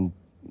Ukrainian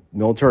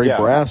military Yeah.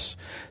 brass,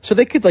 so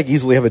they could like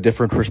easily have a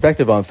different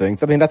perspective on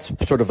things. I mean, that's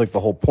sort of like the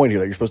whole point here,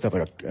 that you're supposed to have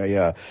like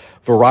a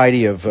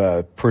variety of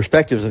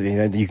perspectives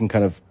that you can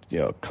kind of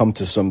come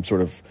to some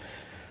sort of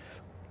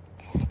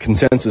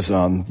consensus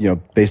on,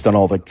 based on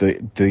all like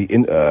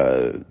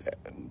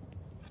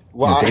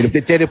Well,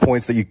 data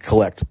points that you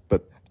collect.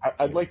 But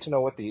I'd like to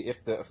know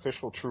if the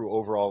official true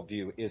overall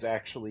view is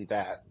actually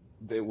that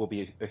it will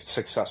be a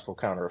successful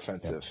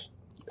counteroffensive.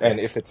 yeah, And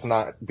if it's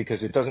not,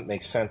 because it doesn't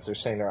make sense, they're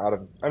saying they're out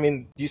of. I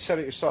mean, you said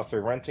it yourself.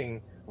 They're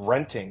renting.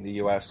 The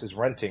U.S. is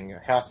renting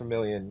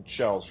 500,000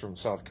 shells from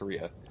South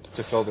Korea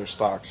to fill their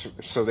stocks,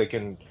 so they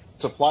can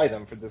supply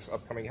them for this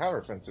upcoming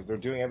counteroffensive. They're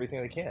doing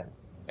everything they can,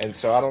 and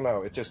so I don't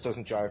know. It just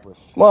doesn't jive with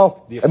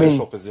well, the I official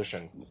mean,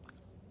 position.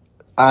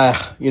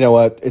 you know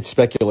what? It's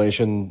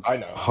speculation. I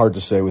know. Hard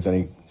to say with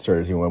any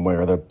certainty one way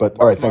or other. But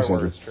all Mark right, my thanks,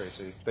 Andrew. words,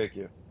 Tracy. Thank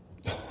you.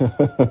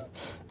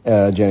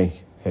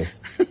 Jenny, hey.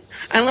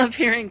 I love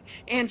hearing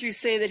Andrew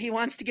say that he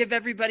wants to give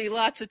everybody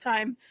lots of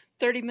time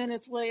 30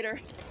 minutes later.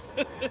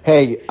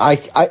 Hey,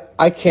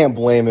 I can't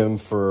blame him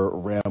for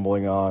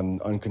rambling on I know,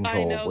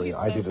 uncontrollably. he's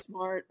I so do this.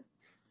 smart.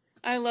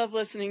 I love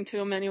listening to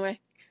him anyway.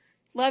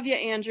 Love you,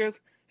 Andrew.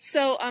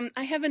 So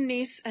I have a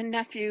niece and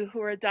nephew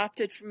who are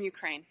adopted from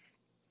Ukraine.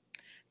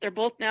 They're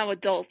both now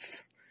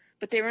adults,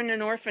 but they were in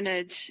an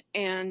orphanage,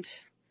 and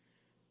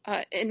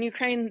in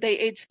Ukraine, they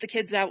age the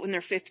kids out when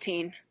they're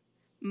 15.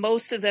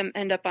 Most of them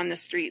end up on the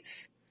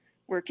streets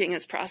working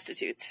as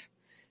prostitutes.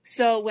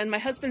 So when my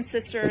husband's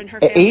sister and her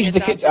family Age the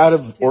kids adopted out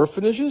these of two,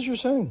 orphanages, you're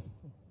saying?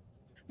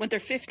 when they're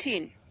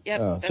 15, yep,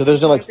 So that's there's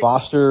as no long like as they.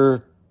 foster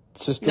No,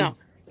 system?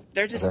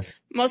 they're just, Okay.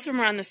 most of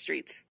them are on the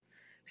streets.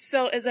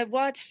 So as I've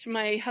watched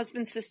my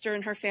husband's sister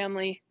and her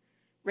family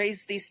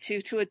raise these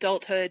two to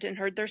adulthood and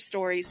heard their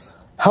stories,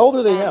 How old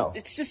are they now?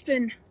 it's just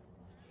been,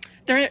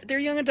 they're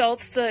young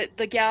adults. The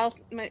gal,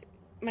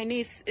 my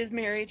niece is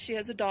married. She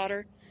has a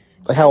daughter.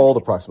 Like how old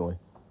approximately?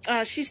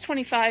 She's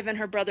 25 and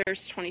her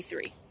brother's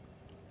 23.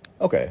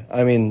 Okay.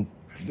 I mean,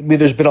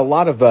 there's been a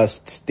lot of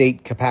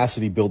state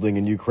capacity building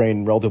in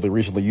Ukraine relatively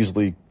recently,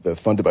 usually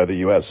funded by the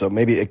U.S. So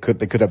maybe they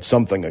could have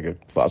something like a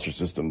foster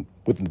system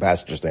within the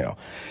past just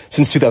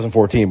since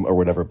 2014 or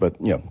whatever. But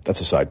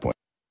that's a side point.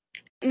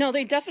 No,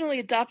 they definitely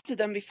adopted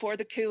them before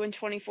the coup in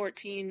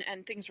 2014,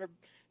 and things were,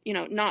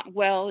 not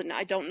well. And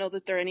I don't know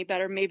that they're any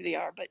better. Maybe they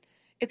are, but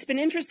it's been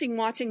interesting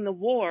watching the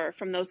war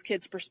from those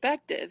kids'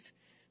 perspective,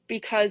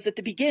 because at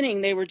the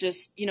beginning they were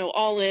just,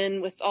 all in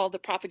with all the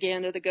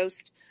propaganda, the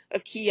ghost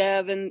of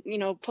Kiev, and,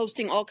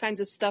 posting all kinds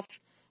of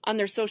stuff on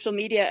their social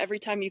media every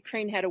time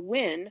Ukraine had a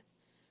win.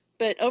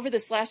 But over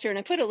this last year, and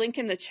I put a link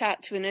in the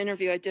chat to an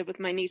interview I did with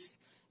my niece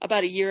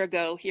about a year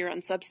ago here on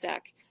Substack,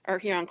 or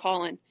here on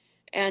Callin.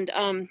 And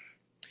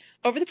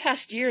over the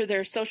past year,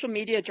 their social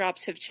media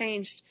drops have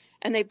changed,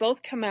 and they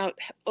both come out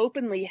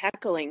openly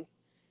heckling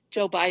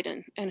Joe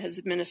Biden and his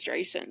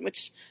administration,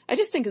 which I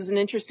just think is an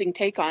interesting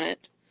take on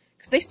it,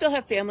 because they still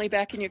have family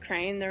back in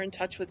Ukraine. They're in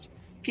touch with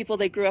people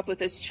they grew up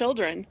with as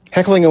children.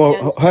 Heckling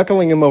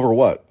him over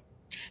what?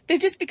 They've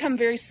just become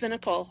very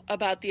cynical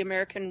about the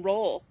American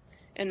role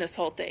in this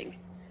whole thing.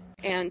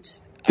 And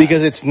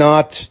because it's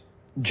not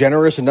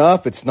generous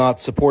enough, it's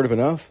not supportive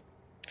enough?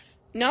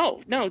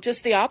 No,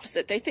 just the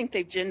opposite. They think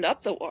they've ginned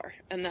up the war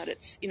and that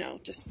it's,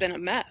 just been a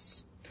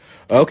mess.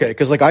 Okay,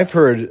 because I've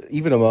heard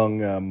even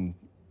among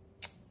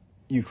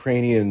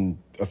Ukrainian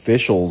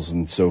officials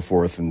and so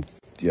forth and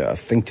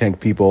think tank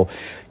people,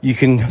 you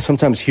can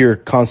sometimes hear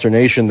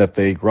consternation that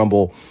they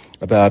grumble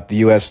about the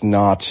U.S.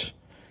 not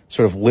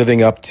sort of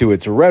living up to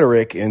its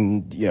rhetoric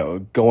and,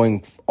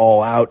 going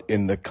all out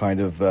in the kind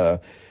of,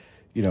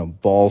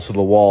 balls to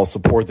the wall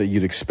support that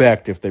you'd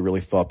expect if they really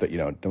thought that,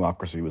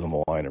 democracy was on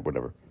the line or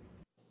whatever.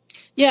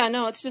 Yeah,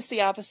 no, it's just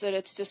the opposite.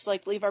 It's just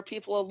like, leave our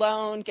people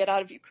alone, get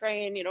out of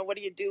Ukraine, what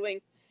are you doing?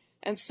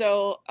 And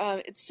so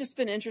it's just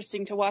been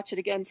interesting to watch it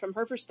again from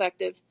her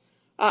perspective.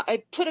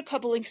 I put a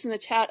couple links in the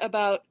chat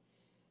about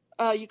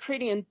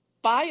Ukrainian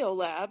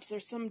biolabs.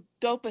 There's some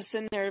dopus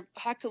in there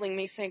heckling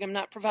me saying I'm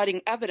not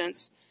providing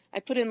evidence. I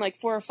put in like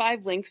 4 or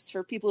 5 links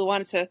for people who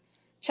wanted to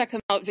check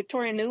them out.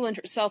 Victoria Nuland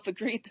herself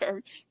agreed there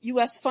are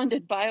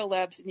U.S.-funded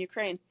biolabs in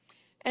Ukraine.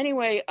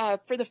 Anyway,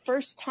 for the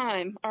first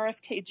time,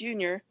 RFK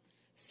Jr.,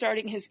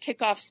 starting his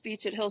kickoff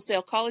speech at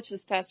Hillsdale College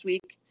this past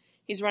week,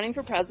 he's running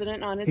for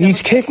president on his. He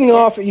kicked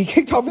off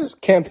his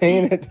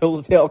campaign at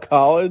Hillsdale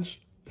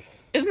College.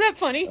 Isn't that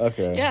funny?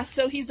 Okay. Yeah,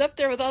 so he's up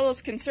there with all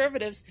those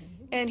conservatives,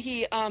 and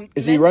he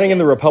is he running in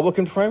the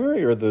Republican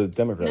primary or the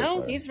Democrat? No,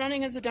 primary? He's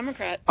running as a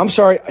Democrat. I'm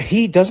sorry,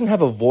 he doesn't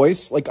have a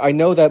voice. I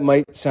know that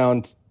might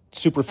sound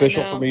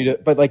superficial for me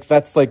but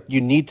that's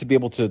you need to be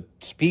able to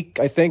speak,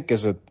 I think,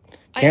 as a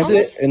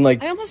candidate.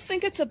 I almost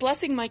think it's a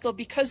blessing, Michael,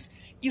 because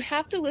you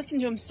have to listen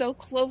to him so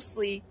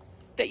closely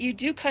that you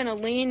do kind of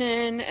lean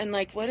in and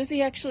what is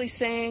he actually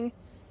saying?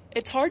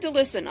 It's hard to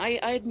listen, I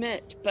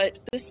admit, but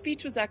this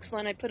speech was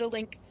excellent. I put a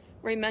link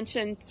where he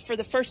mentioned, for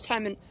the first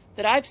time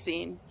that I've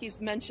seen, he's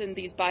mentioned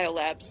these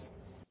biolabs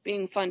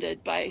being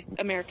funded by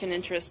American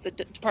interests, the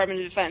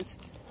Department of Defense.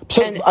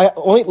 So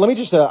let me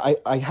just,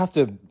 I have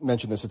to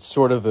mention this. It's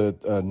sort of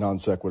a non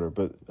sequitur,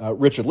 but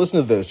Richard,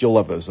 listen to this. You'll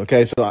love this,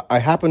 okay? So I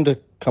happened to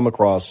come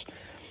across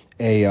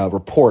a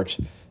report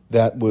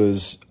that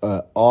was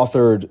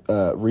authored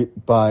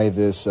by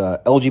this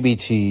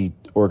LGBT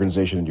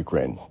organization in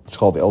Ukraine. It's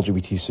called the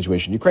LGBT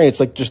Situation in Ukraine. It's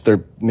just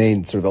their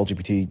main sort of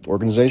LGBT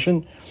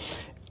organization.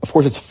 Of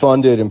course, it's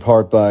funded in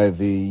part by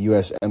the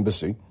U.S.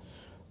 Embassy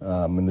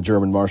and the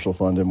German Marshall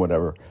Fund and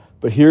whatever.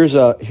 But here's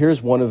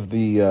one of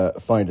the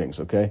findings,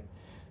 okay?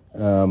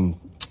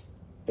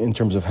 In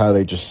terms of how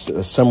they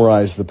just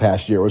summarized the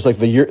past year. It was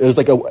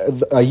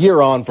a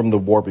year on from the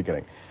war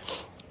beginning.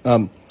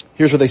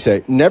 Here's what they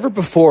say. Never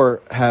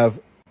before have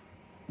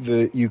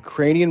the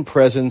Ukrainian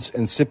presence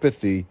and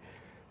sympathy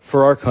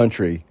for our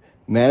country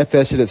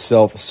manifested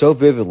itself so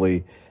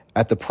vividly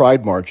at the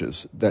Pride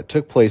marches that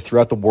took place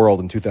throughout the world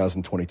in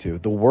 2022.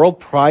 The World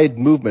Pride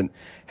movement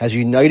has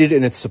united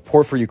in its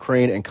support for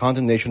Ukraine and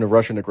condemnation of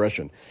Russian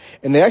aggression.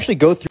 And they actually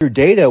go through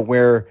data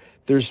where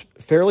there's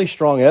fairly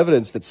strong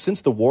evidence that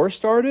since the war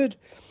started,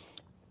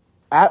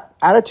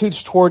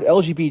 attitudes toward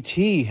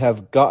LGBT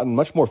have gotten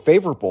much more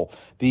favorable.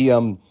 The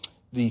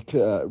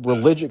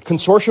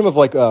consortium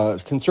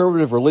of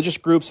conservative religious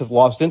groups have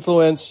lost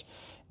influence.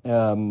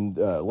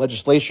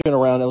 Legislation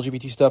around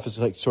LGBT stuff is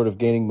sort of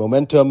gaining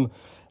momentum.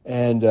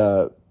 And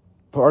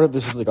part of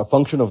this is a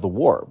function of the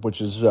war,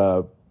 which is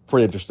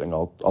pretty interesting.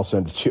 I'll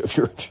send it to you if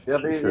you're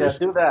curious.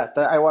 Do that.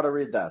 I want to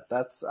read that.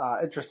 That's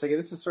interesting.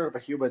 And this is sort of a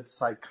human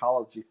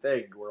psychology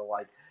thing where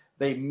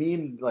they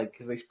meme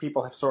these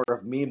people have sort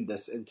of memed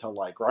this into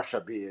Russia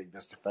being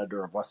this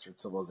defender of Western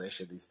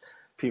civilization. These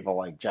people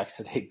like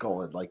Jackson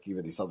Hinkle and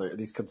even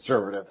these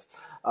conservative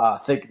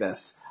think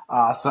this.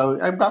 So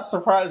I'm not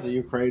surprised that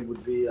Ukraine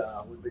would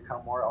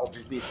become more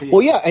LGBT.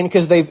 Well, yeah, and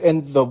because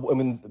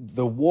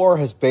the war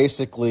has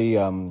basically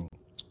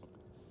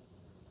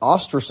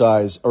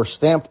ostracized or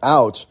stamped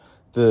out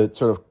the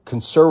sort of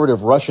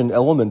conservative Russian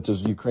element of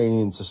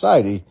Ukrainian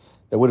society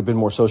that would have been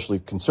more socially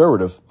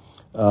conservative.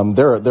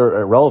 They're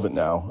irrelevant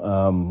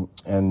now,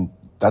 and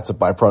that's a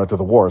byproduct of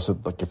the war. So,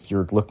 if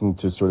you're looking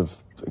to sort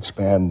of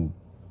expand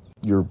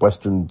your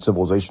Western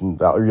civilization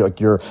value,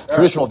 your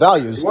traditional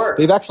values,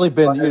 they've actually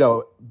been,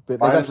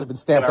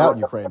 stamped out in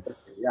Ukraine.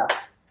 Yeah.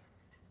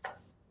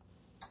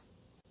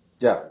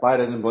 Yeah,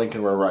 Biden and Blinken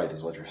were right,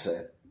 is what you're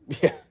saying.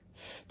 Yeah.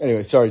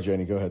 Anyway, sorry,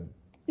 Janie, go ahead.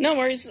 No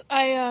worries.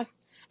 I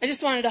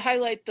just wanted to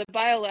highlight the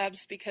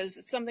biolabs because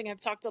it's something I've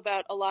talked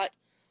about a lot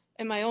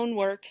in my own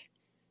work.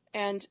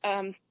 And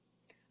I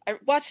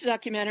watched a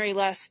documentary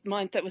last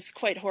month that was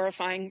quite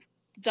horrifying,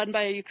 done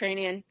by a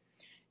Ukrainian.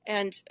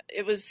 And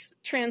it was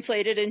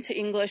translated into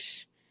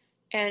English,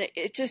 and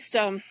it just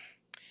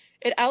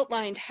it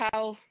outlined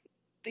how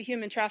the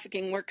human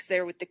trafficking works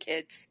there with the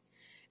kids,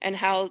 and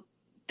how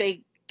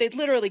they they'd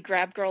literally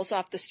grab girls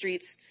off the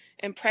streets,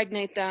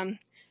 impregnate them,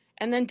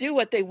 and then do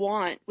what they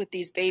want with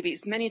these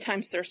babies. Many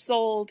times they're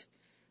sold,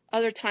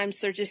 other times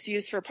they're just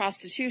used for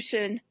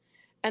prostitution.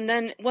 And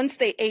then once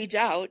they age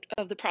out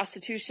of the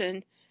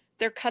prostitution,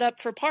 they're cut up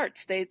for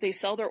parts. They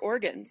sell their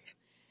organs.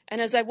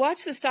 And as I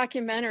watched this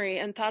documentary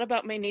and thought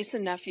about my niece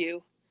and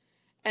nephew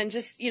and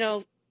just,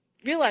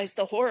 realized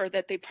the horror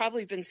that they've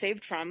probably been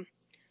saved from,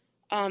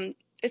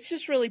 it's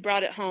just really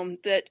brought it home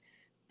that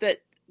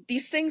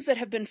these things that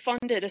have been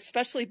funded,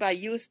 especially by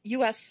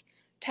U.S.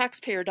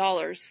 taxpayer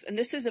dollars, and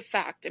this is a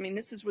fact. I mean,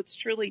 this is what's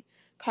truly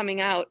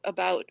coming out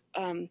about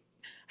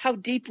how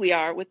deep we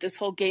are with this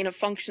whole gain of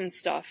function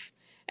stuff.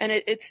 And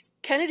it's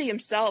Kennedy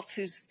himself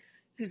who's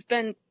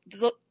been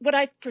what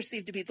I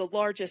perceive to be the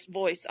largest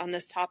voice on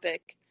this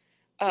topic,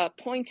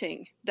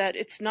 pointing that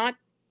it's not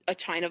a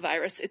China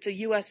virus, it's a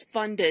U.S.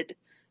 funded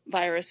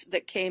virus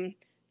that came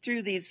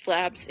through these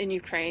labs in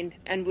Ukraine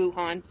and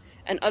Wuhan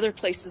and other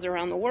places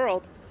around the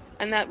world,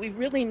 and that we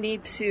really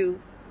need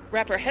to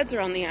wrap our heads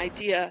around the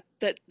idea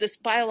that this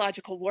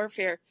biological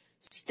warfare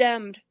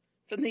stemmed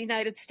from the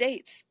United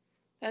States.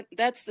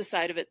 That's the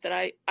side of it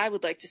that I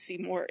would like to see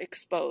more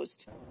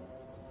exposed.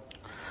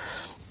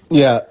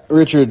 Yeah,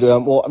 Richard.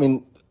 Well, I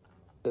mean,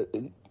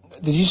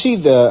 did you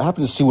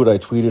happen to see what I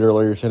tweeted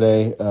earlier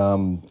today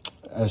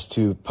as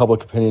to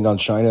public opinion on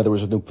China? There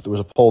was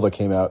a poll that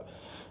came out.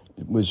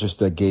 It was just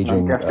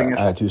gauging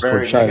attitudes very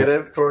toward China.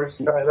 negative towards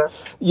China.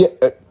 Yeah,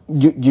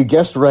 you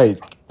guessed right.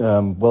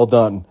 Well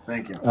done.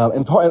 Thank you.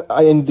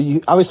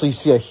 Obviously you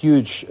see a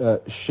huge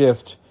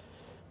shift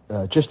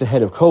just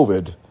ahead of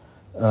COVID,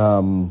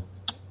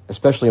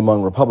 especially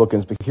among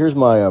Republicans. But here's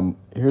my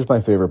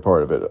favorite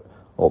part of it.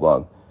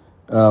 Hold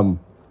on.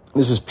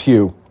 This is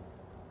Pew.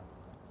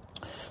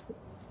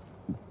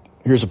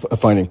 Here's a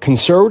finding.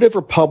 Conservative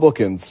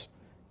Republicans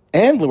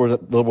and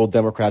liberal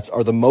Democrats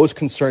are the most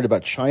concerned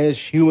about China's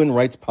human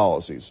rights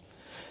policies.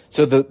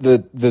 So the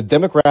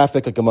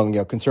demographic, like among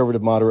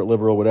conservative, moderate,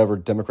 liberal, whatever,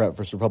 Democrat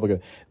versus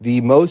Republican, the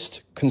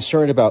most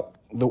concerned about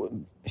the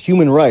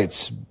human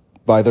rights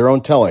by their own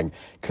telling,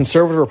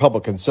 conservative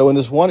Republicans. So in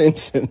this one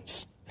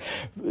instance,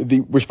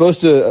 we're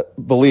supposed to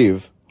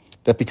believe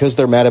that because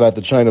they're mad about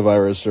the China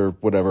virus or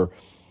whatever,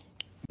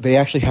 they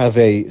actually have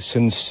a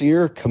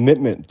sincere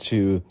commitment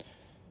to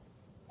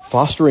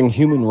fostering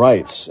human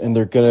rights, and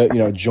they're going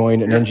to,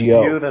 join an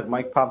NGO. View that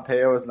Mike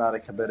Pompeo is not a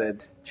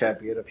committed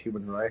champion of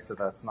human rights, and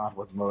that's not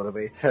what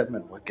motivates him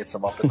and what gets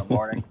him up in the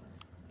morning.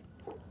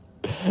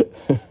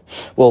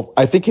 Well,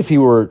 I think if he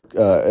were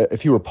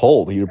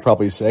polled, he would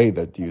probably say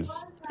that he's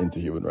into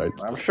human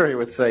rights. I'm sure he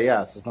would say,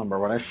 yeah, it's his number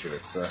one issue.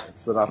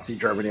 It's the Nazi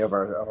Germany of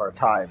our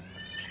time.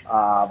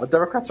 But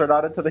Democrats are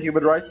not into the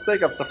human rights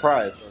thing. I'm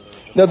surprised.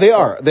 No, they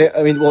are.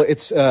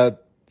 It's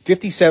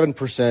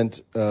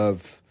 57%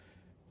 of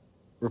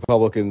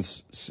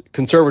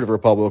conservative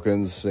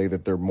Republicans say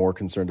that they're more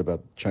concerned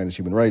about China's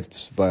human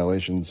rights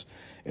violations,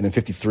 and then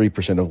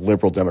 53% of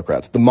liberal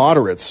Democrats. The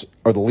moderates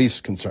are the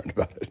least concerned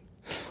about it.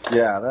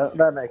 Yeah,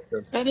 that makes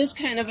sense. That is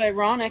kind of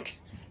ironic.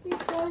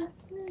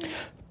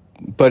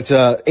 But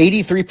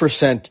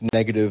 83%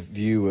 negative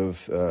view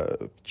of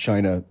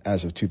China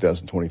as of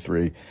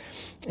 2023.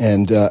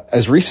 And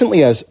as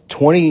recently as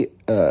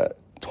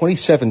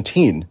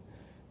 2017,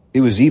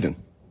 it was even.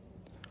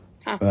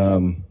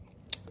 Huh.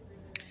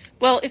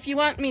 Well, if you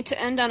want me to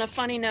end on a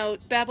funny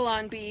note,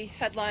 Babylon Bee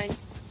headline,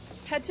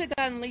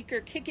 Pentagon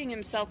leaker kicking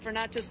himself for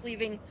not just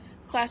leaving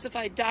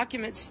classified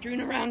documents strewn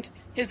around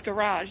his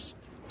garage.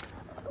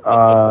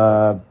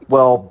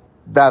 Well,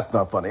 that's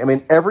not funny. I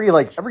mean, every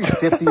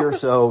 50 or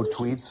so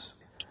tweets,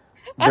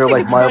 they're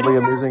mildly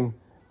amusing.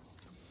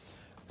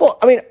 Well,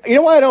 I mean, you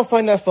know why I don't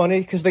find that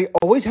funny? Because they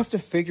always have to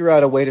figure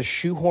out a way to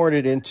shoehorn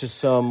it into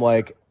some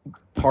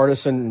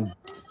partisan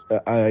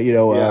I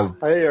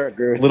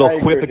agree. Little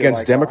quip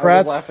against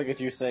Democrats. I was laughing at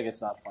you saying it's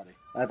not funny.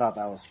 I thought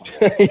that was funny.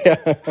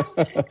 Yeah.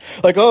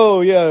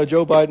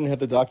 Joe Biden had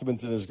the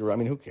documents in his garage. I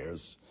mean, who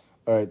cares?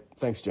 All right.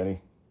 Thanks,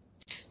 Jenny.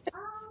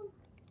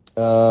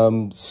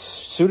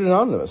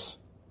 Pseudonymous.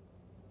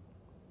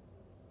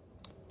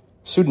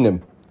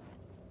 Pseudonym.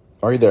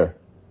 Are you there?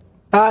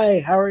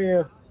 Hi, how are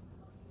you?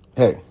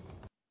 Hey.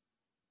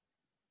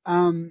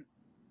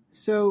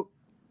 So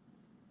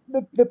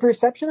the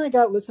perception I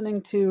got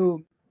listening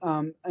to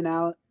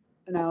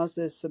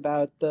analysis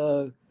about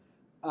the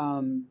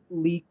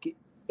leak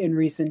in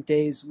recent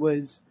days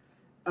was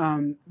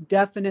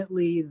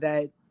definitely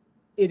that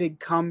it had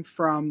come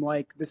from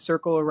the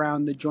circle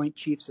around the Joint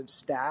Chiefs of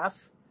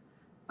Staff.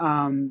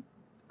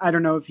 I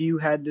don't know if you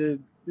had the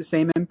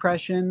same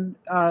impression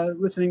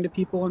listening to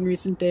people in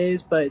recent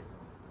days, but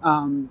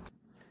I'm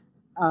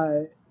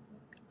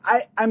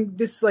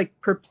just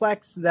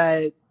perplexed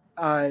that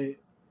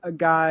a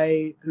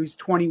guy who's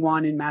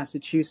 21 in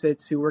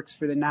Massachusetts who works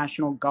for the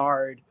National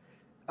Guard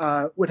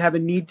would have a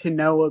need to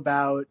know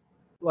about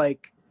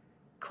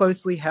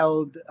closely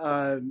held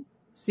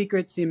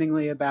secrets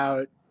seemingly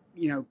about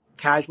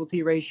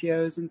casualty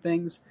ratios and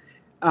things,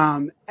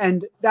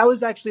 and that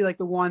was actually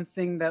the one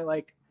thing that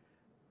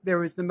there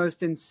was the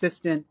most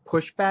insistent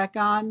pushback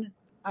on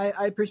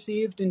I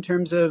perceived in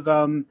terms of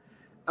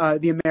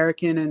the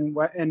American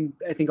and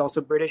I think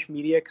also British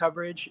media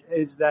coverage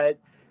is that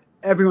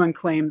everyone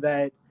claimed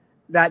that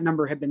that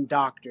number had been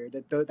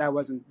doctored. That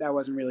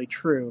wasn't really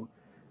true.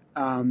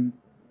 Um,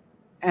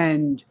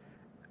 and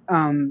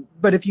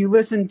But if you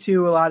listen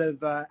to a lot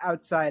of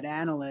outside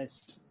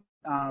analysts,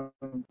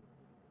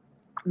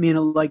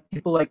 like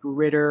people like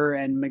Ritter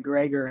and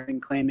McGregor have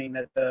been claiming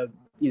that that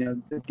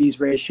these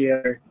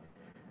ratios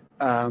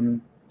are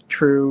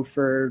true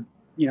for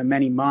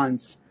many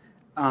months.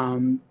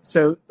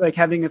 So like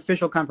having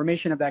official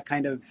confirmation of that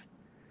kind of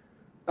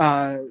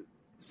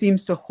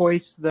seems to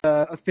hoist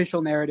the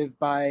official narrative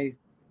by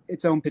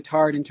its own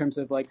petard in terms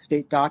of like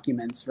state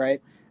documents, right?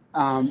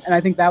 And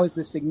I think that was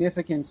the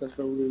significance of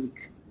the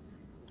leak.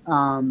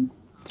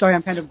 Sorry,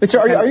 I'm kind of. So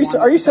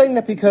are you saying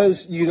that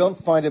because you don't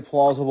find it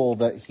plausible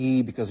that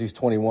because he's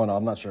 21,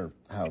 I'm not sure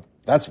how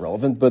that's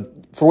relevant,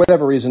 but for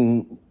whatever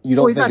reason, you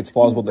don't think it's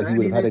plausible that he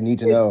would have had a need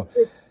to know?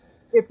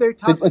 If they're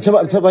top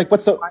so like,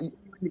 what's the?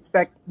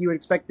 You would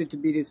expect it to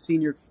be to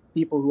senior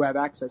people who have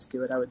access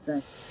to it, I would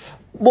think.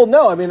 Well,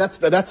 no, I mean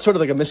that's sort of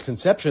like a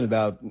misconception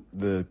about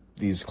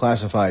these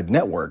classified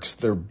networks.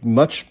 There's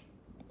much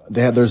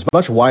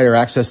wider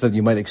access than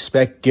you might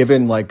expect,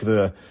 given like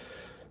the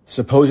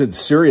supposed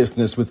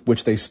seriousness with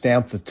which they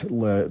stamp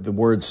the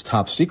words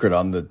 "top secret"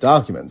 on the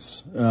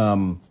documents.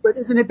 But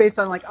isn't it based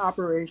on like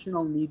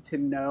operational need to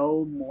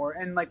know more?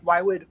 And like,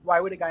 why would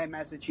a guy in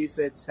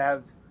Massachusetts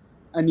have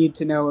a need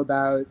to know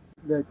about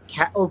the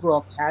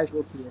overall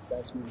casualty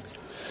assessments?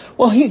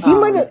 Well, he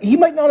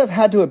might not have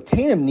had to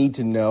obtain a need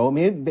to know. I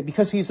mean,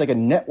 because he's like a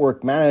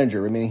network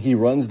manager. I mean, he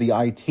runs the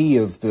IT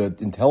of the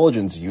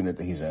intelligence unit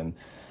that he's in.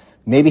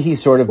 Maybe he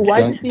sort of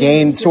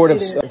gained sort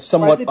of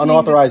somewhat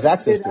unauthorized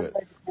access to it.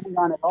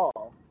 Not at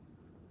all.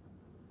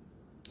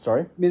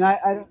 Sorry? I mean,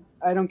 I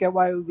don't get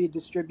why it would be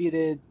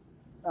distributed.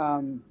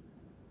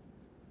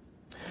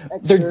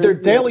 They're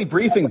daily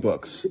briefing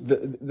books.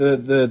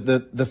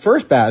 The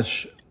first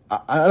batch,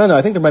 I don't know.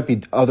 I think there might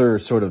be other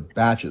sort of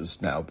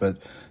batches now, but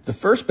the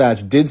first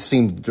batch did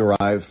seem to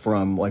derive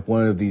from like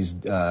one of these.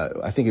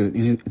 I think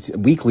it's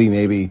weekly,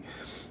 maybe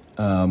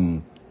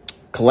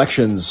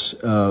collections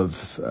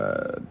of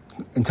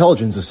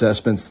intelligence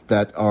assessments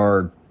that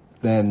are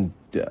then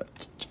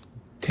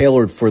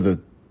tailored for the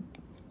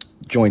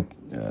joint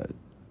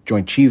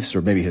chiefs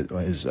or maybe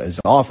his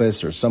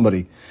office or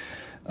somebody.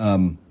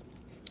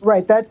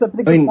 Right, that's a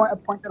point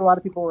that a lot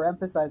of people were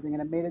emphasizing,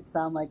 and it made it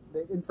sound like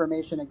the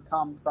information had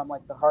come from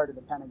like the heart of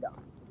the Pentagon.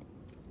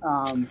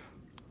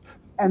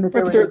 And that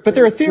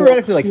there are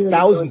theoretically like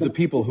thousands of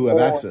people who have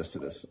access to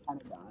this.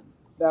 Pentagon.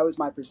 That was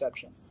my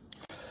perception.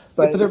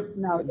 But I don't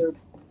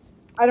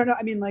know.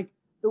 I mean, like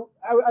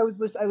I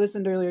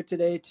listened earlier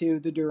today to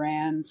the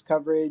Duran's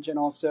coverage, and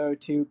also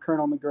to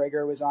Colonel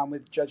McGregor was on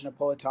with Judge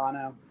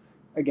Napolitano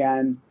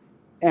again,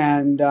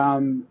 and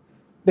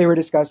they were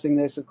discussing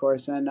this, of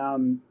course, and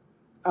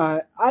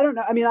I don't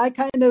know. I mean, I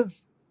kind of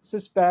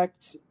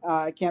suspect.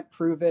 I can't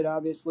prove it,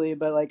 obviously,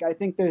 but like I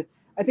think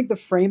the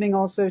framing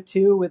also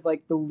too, with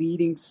like the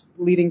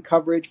leading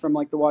coverage from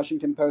like the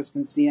Washington Post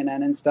and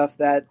CNN and stuff,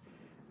 that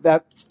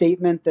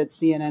statement that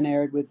CNN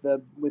aired with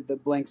the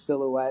blank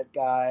silhouette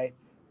guy.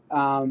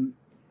 I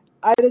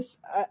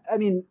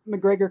mean,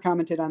 McGregor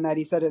commented on that.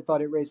 He said it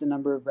thought it raised a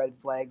number of red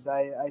flags.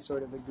 I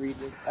sort of agreed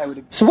with.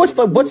 So what's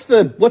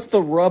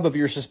the rub of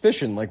your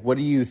suspicion? Like, what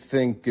do you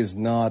think is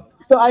not?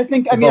 So I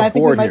think it might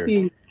here?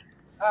 Be.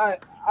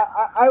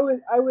 I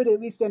would at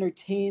least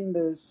entertain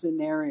the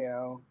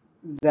scenario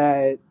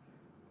that,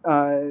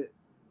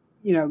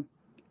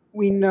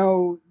 we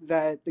know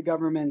that the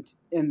government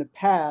in the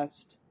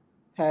past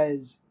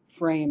has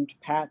framed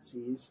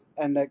patsies,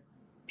 and that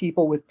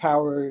people with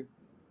power,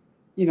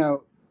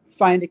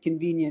 find it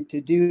convenient to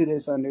do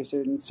this under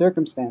certain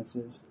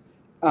circumstances.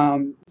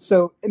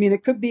 So, I mean,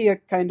 it could be a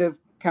kind of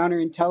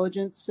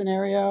counterintelligence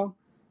scenario,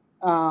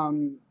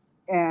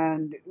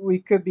 and we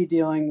could be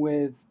dealing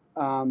with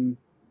a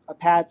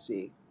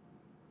patsy.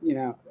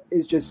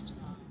 Is just.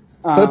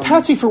 But a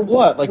patsy for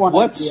what? Like,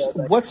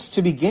 what's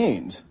to be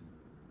gained?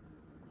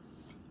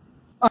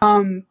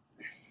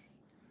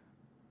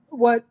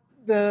 What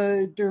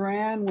the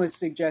Duran was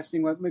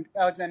suggesting, what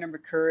Alexander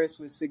Mercouris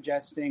was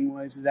suggesting,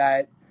 was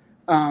that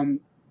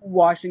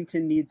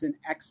Washington needs an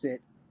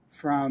exit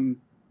from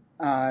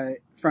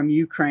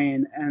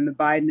Ukraine, and the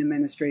Biden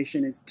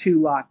administration is too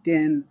locked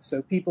in.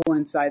 So people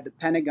inside the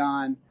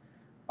Pentagon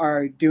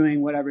are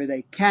doing whatever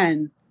they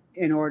can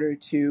in order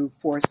to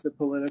force the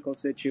political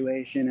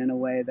situation in a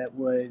way that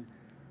would,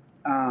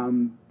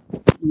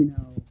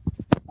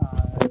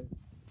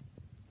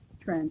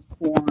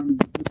 transform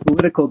the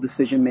political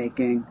decision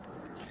making.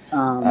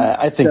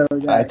 I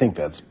think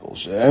that's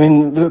bullshit. I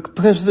mean,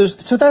 because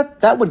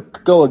that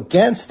would go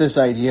against this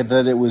idea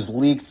that it was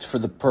leaked for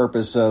the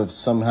purpose of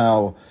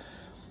somehow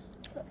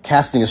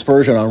casting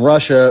aspersion on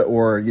Russia,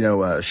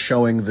 or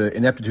showing the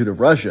ineptitude of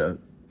Russia.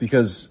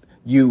 Because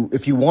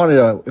if they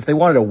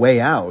wanted a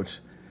way out,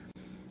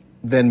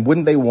 then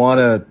wouldn't they want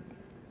to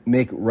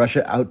make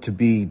Russia out to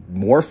be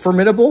more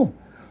formidable?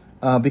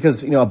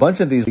 because a bunch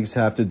of these leaks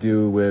have to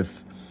do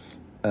with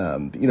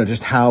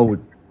just how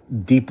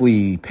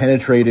deeply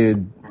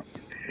penetrated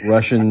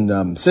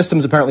Russian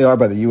systems apparently are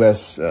by the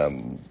U.S.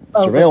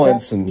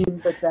 Surveillance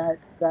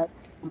that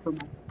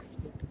compromises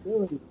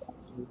capabilities.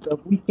 Actually, so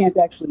if we can't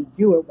actually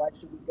do it, why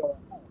should we go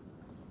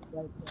ahead?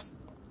 Right?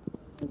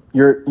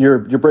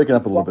 You're breaking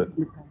up a little bit.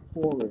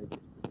 Forward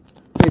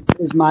I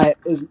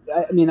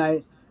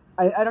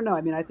don't know.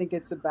 I mean, I think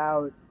it's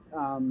about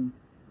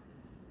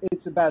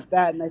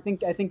that, and I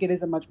think it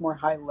is a much more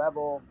high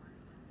level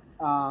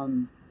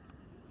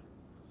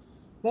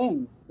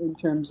thing in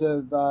terms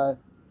of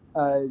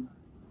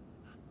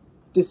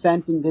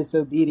dissent and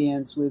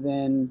disobedience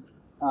within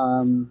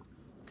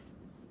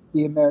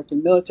the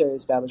American military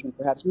establishment,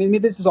 perhaps. I mean,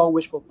 this is all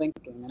wishful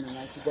thinking. I mean,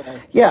 this is what I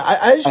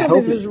just don't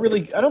think there's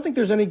really. I don't think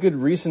there's any good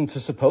reason to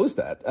suppose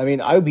that. I mean,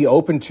 I would be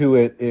open to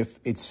it if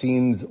it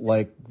seemed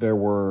like there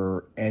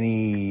were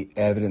any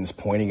evidence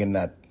pointing in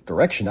that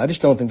direction. I just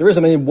don't think there is.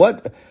 I mean,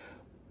 what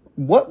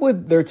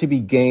would there to be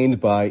gained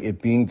by it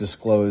being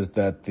disclosed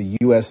that the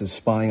U.S. is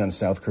spying on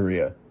South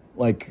Korea,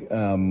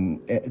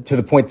 to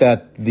the point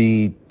that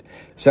the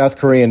South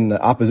Korean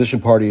opposition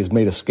party has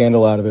made a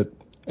scandal out of it,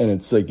 and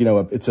it's like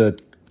it's a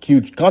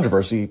huge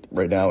controversy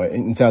right now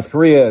in South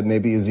Korea. It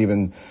maybe is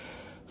even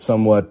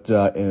somewhat,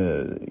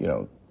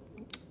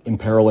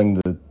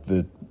 imperiling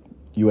the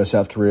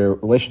U.S.-South Korea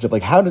relationship.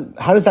 Like, how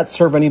does that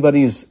serve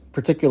anybody's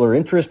particular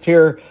interest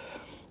here?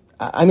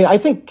 I mean, I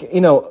think,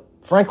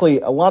 frankly,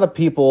 a lot of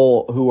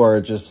people who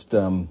are just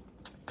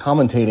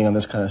commentating on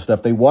this kind of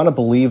stuff, they want to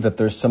believe that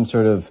there's some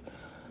sort of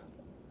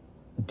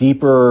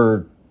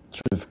deeper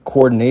sort of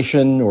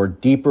coordination or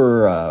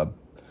deeper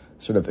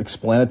sort of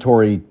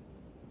explanatory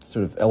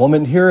sort of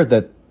element here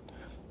that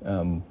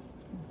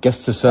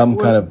gets to some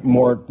kind of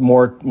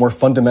more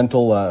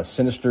fundamental,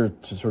 sinister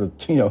sort of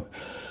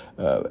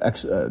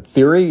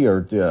theory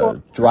or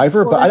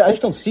driver. But I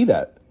just don't see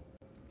that.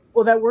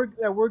 Well, that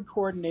word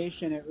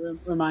coordination, it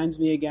reminds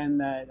me again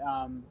that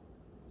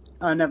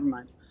never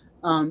mind.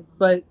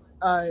 But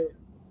I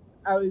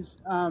was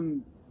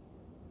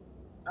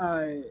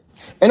and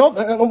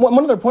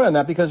one other point on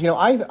that, because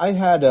I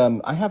have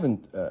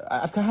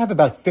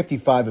about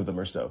 55 of them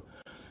or so,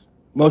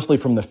 mostly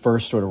from the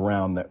first sort of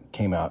round that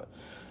came out.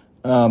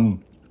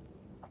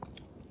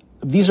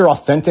 These are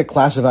authentic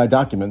classified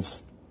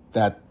documents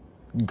that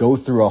go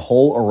through a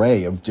whole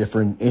array of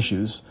different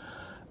issues.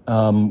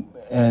 And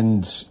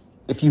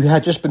if you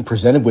had just been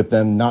presented with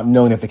them, not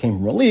knowing that they came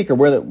from a leak or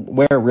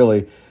where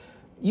really,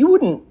 you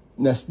wouldn't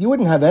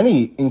have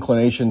any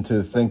inclination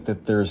to think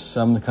that there's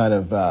some kind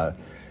of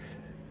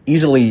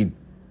easily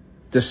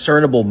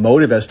discernible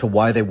motive as to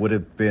why they would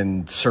have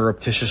been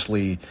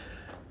surreptitiously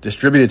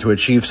distributed to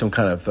achieve some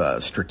kind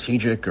of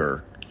strategic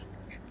or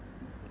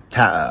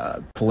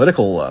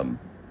political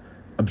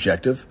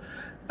objective.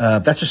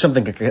 That's just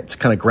something that gets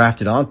kind of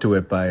grafted onto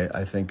it by,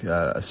 I think,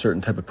 a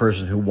certain type of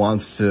person who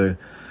wants to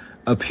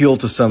appeal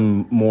to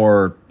some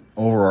more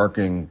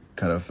overarching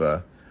kind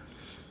of,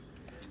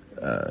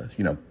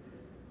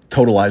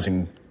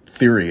 totalizing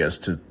theory as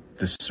to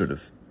this sort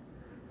of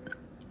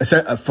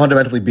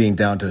fundamentally being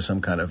down to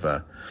some kind of,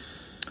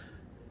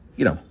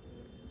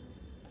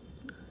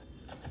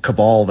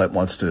 cabal that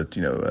wants to,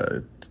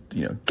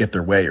 get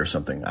their way or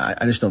something.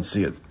 I just don't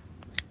see it.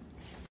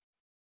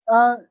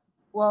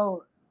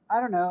 Well, I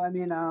don't know. I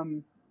mean,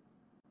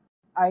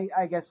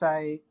 I guess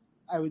I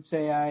would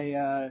say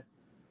I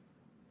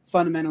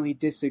fundamentally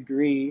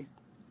disagree.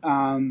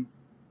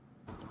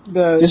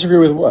 Disagree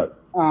with what?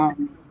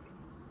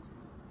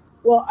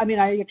 Well, I mean,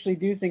 I actually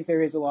do think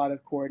there is a lot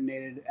of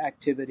coordinated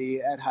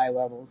activity at high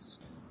levels.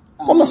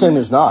 Well, I'm not saying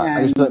there's not.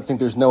 I just don't think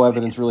there's no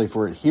evidence really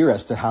for it here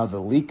as to how the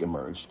leak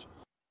emerged.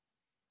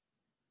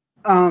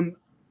 Well,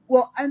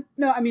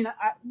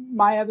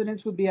 my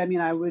evidence would be,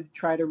 I would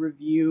try to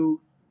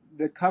review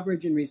the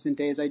coverage in recent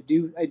days. I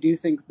do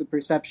think the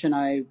perception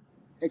I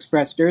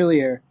expressed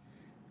earlier,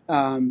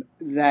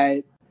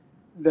 that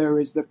there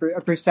was a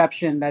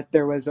perception that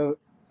there was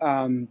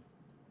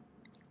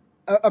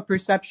a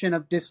perception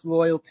of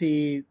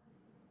disloyalty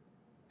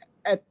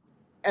at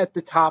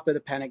the top of the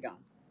Pentagon.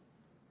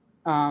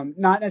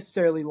 Not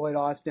necessarily Lloyd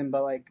Austin,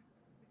 but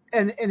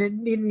and it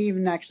needn't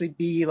even actually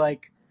be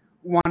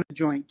one of the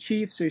Joint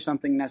Chiefs or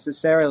something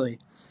necessarily.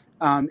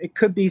 It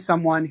could be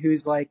someone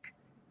who's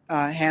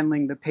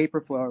handling the paper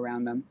flow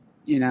around them,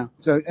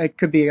 So it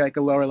could be a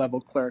lower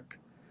level clerk,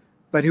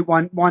 but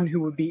one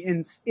who would be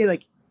in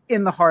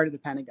the heart of the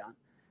Pentagon.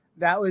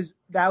 That was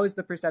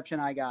the perception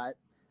I got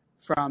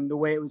from the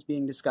way it was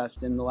being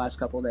discussed in the last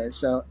couple of days.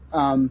 So,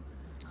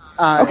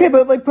 okay,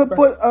 but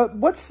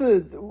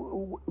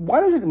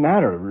why does it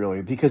matter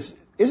really? Because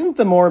isn't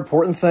the more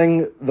important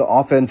thing the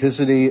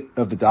authenticity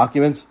of the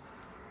documents?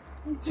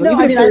 So no,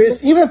 even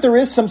if there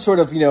is some sort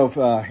of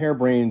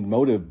harebrained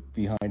motive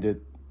behind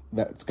it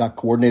that's got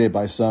coordinated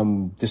by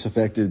some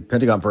disaffected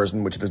Pentagon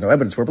person, which there's no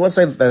evidence for, but let's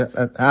say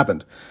that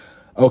happened.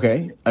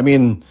 Okay, I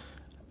mean,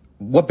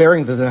 what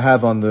bearing does it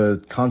have on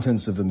the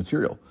contents of the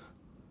material?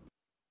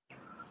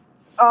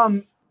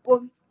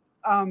 Well,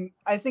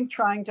 I think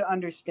trying to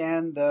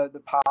understand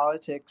the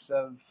politics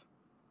of,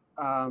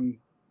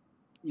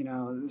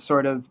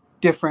 sort of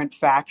different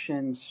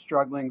factions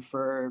struggling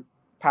for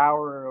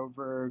power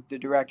over the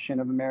direction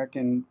of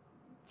American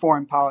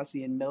foreign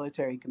policy and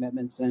military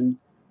commitments in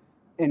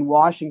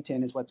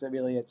Washington is what's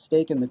really at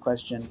stake in the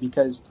question.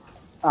 Because,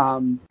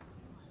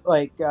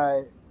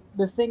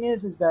 the thing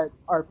is that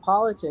our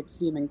politics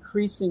seem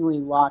increasingly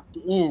locked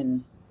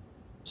in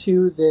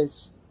to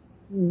this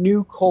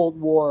new Cold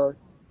War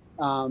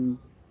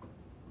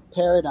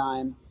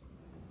paradigm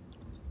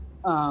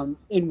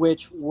in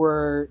which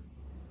we're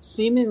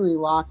seemingly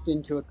locked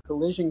into a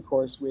collision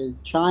course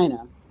with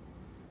China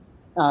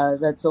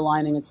that's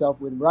aligning itself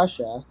with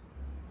Russia,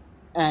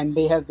 and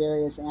they have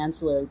various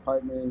ancillary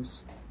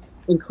partners,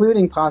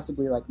 including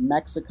possibly like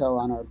Mexico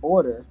on our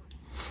border,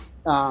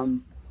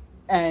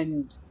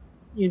 and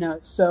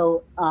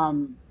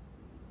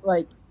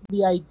like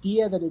the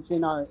idea that it's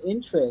in our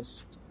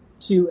interest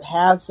to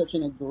have such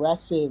an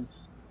aggressive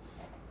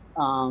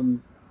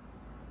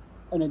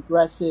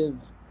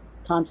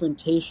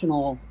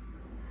confrontational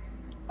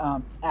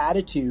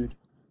attitude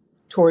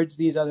towards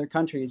these other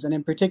countries, and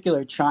in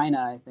particular China,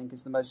 I think,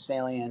 is the most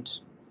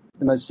salient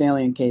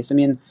case. I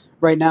mean,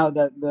 right now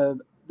the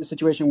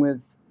situation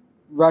with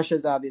Russia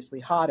is obviously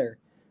hotter,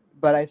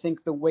 but I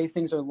think the way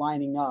things are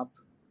lining up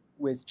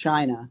with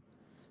China,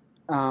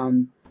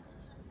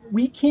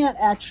 we can't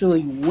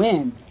actually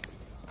win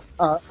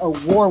a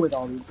war with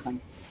all these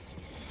countries.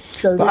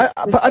 So but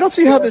I don't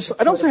see how this.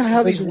 I don't see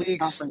how these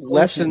leaks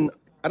lessen.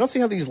 I don't see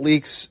how these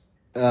leaks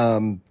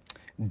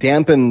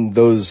dampen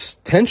those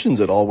tensions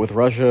at all with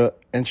Russia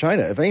and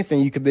China. If anything,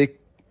 you could make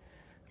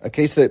a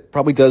case that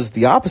probably does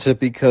the opposite,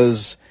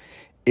 because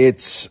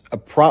it's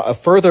a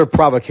further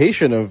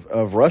provocation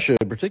of Russia,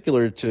 in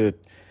particular, to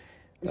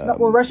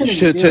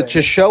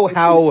show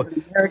how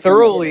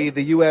thoroughly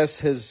the U.S.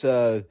 has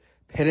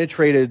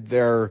penetrated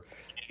the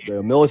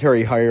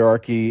military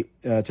hierarchy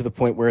to the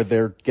point where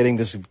they're getting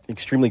this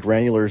extremely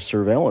granular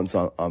surveillance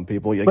on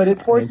people. But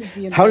it forces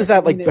how does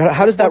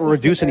that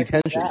reduce any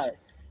tensions?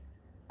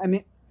 I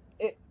mean,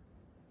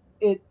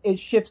 it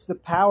shifts the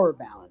power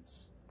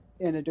balance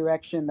in a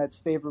direction that's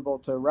favorable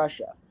to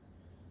Russia.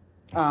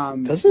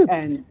 Does it?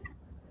 And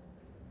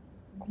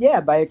yeah,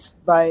 by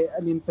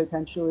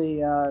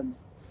potentially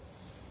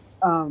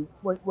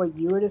what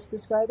you were just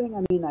describing.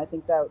 I mean, I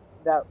think that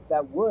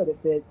would,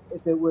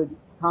 if it would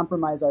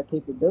compromise our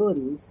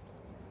capabilities.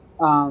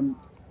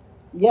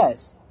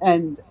 Yes,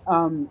 and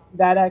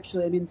that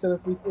actually, I mean, so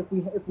if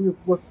we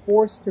were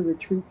forced to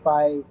retreat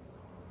by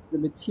the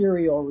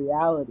material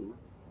reality,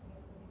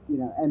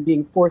 and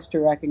being forced to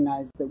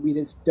recognize that we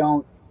just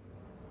don't,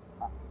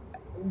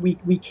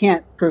 we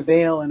can't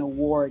prevail in a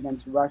war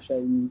against Russia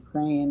and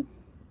Ukraine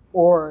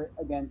or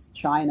against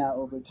China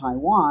over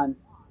Taiwan,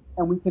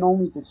 and we can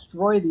only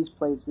destroy these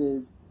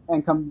places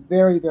and come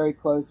very, very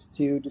close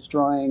to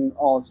destroying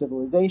all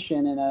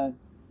civilization in a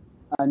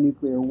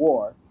nuclear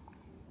war.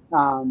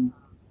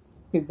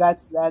 Because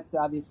that's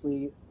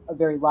obviously a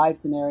very live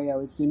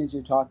scenario as soon as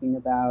you're talking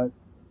about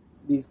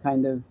these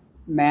kind of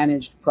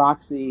managed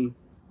proxy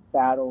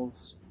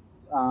battles,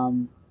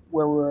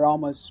 where we're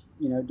almost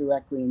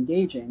directly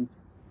engaging,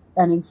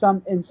 and in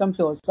some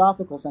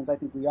philosophical sense, I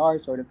think we are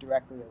sort of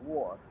directly at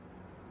war.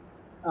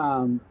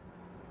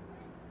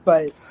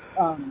 But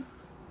I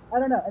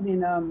don't know. I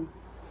mean,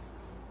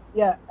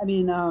 yeah. I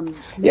mean,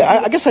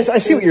 I guess I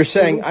see what you're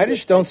saying. I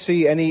just don't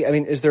see any. I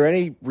mean, is there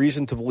any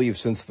reason to believe,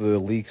 since the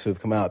leaks have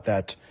come out,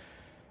 that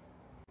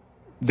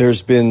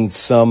there's been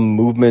some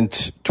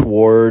movement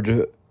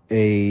toward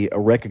a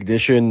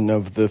recognition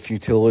of the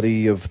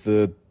futility of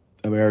the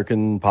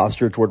American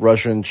posture toward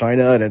Russia and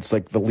China, and it's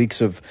like the leaks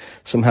have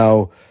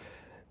somehow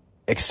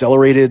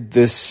accelerated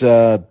this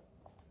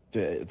detente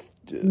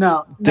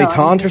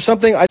or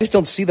something? I just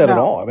don't see that at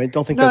all. I mean, I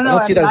don't see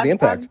that as the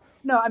impact.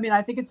 I mean,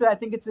 I think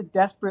it's a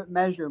desperate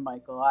measure,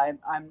 Michael.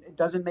 It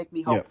doesn't make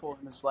me hopeful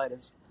in the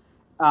slightest.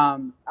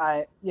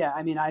 I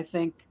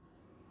think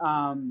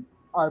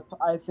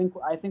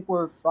I think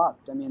we're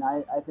fucked. I mean,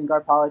 I think our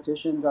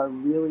politicians are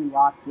really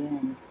locked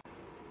in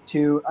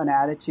to an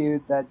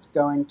attitude that's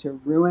going to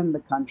ruin the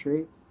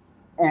country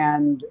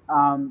and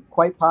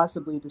quite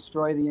possibly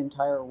destroy the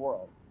entire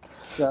world.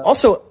 So,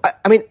 also,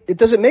 I mean,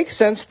 does it make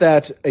sense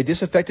that a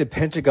disaffected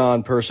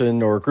Pentagon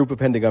person or a group of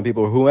Pentagon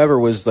people, or whoever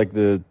was like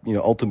the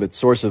ultimate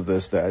source of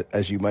this, that,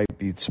 as you might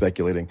be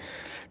speculating,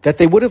 that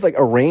they would have like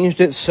arranged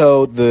it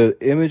so the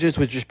images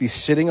would just be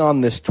sitting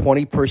on this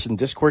 20-person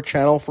Discord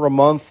channel for a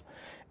month,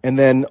 and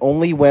then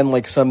only when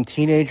like some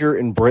teenager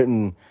in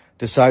Britain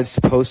decides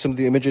to post some of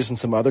the images in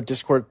some other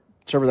Discord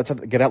server, that's how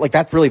they get out. Like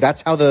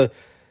that's how the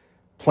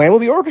plan will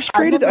be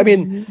orchestrated. I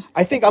mean,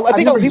 I think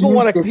people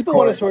want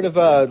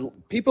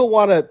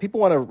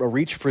to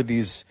reach for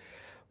these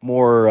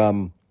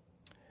more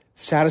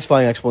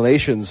satisfying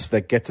explanations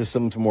that get to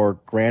some more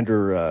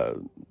grander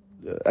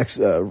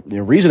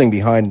reasoning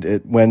behind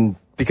it,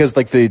 because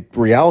like the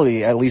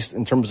reality, at least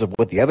in terms of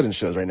what the evidence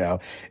shows right now,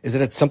 is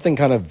that it's something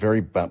kind of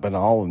very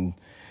banal and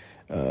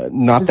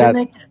not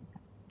that.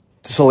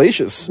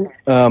 salacious.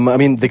 I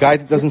mean, the guy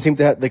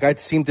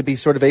seemed to be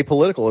sort of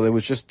apolitical, and it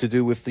was just to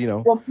do with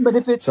Well,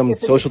 but some if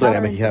it's social a counter,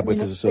 dynamic he had with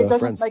his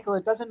friends. Michael,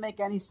 it doesn't make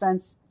any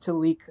sense to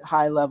leak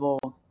high level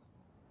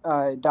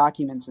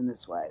documents in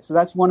this way. So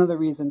that's one of the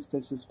reasons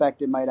to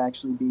suspect it might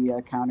actually be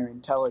a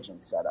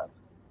counterintelligence setup,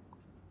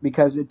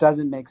 because it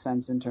doesn't make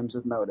sense in terms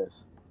of motive.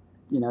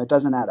 It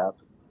doesn't add up.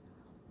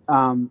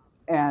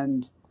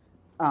 And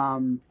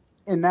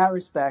in that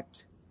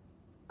respect,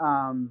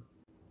 I've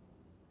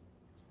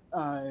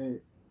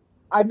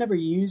never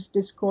used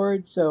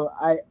Discord, so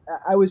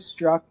I was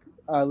struck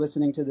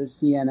listening to the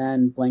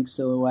CNN blank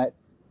silhouette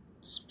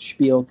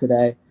spiel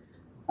today.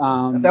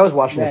 That was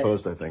Washington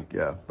Post, I think.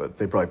 Yeah, but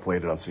they probably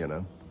played it on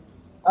CNN.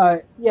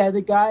 Yeah,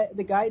 the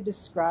guy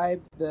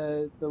described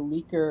the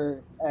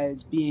leaker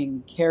as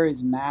being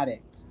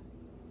charismatic.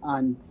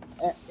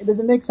 Does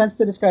it make sense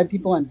to describe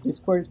people on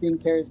Discord as being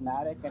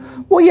charismatic? I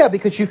mean, well, yeah,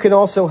 because you can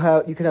also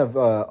have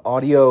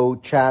audio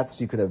chats,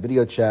 you can have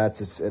video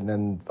chats, and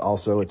then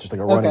also it's just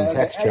like a running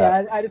text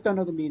chat. Yeah, I just don't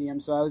know the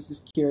medium, so I was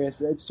just curious.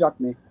 It struck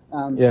me.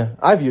 Yeah,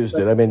 I've used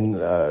it. I mean,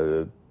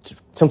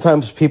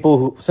 sometimes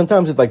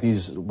it's like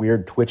these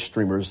weird Twitch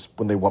streamers,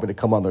 when they want me to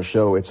come on their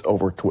show, it's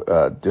over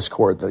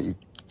Discord that you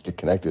get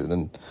connected,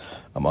 and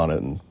I'm on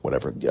it and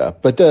whatever. Yeah,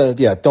 but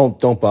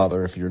don't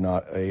bother if you're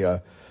not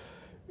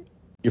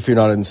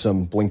in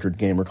some blinkered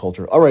gamer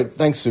culture. All right,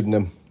 thanks,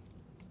 Pseudonym.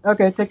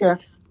 Okay, take care.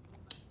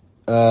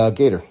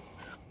 Gator.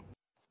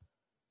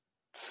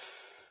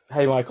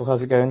 Hey, Michael,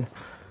 how's it going?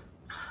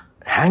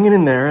 Hanging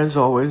in there, as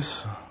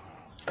always.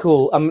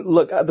 Cool.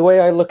 Look, the way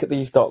I look at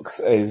these docs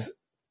is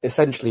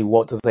essentially,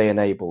 what do they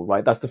enable,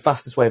 right? That's the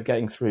fastest way of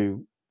getting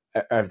through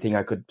everything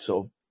I could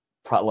sort of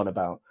prattle on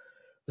about.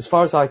 As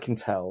far as I can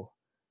tell,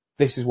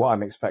 this is what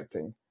I'm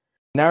expecting.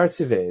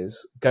 Narrative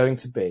is going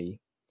to be,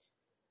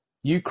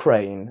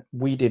 Ukraine,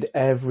 we did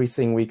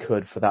everything we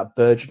could for that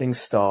burgeoning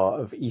star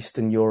of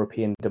Eastern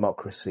European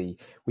democracy.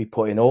 We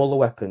put in all the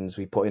weapons,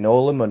 we put in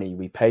all the money,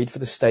 we paid for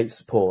the state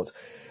support.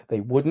 They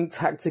wouldn't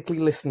tactically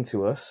listen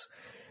to us.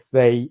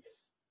 They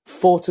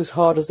fought as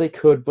hard as they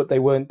could, but they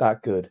weren't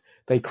that good.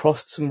 They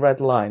crossed some red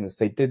lines.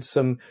 They did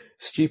some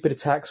stupid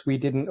attacks we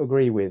didn't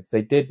agree with.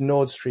 They did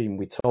Nord Stream.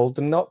 We told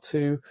them not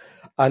to.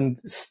 And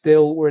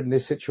still we're in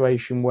this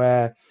situation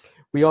where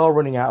we are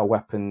running out of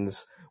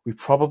weapons. We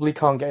probably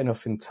can't get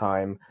enough in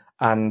time,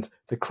 and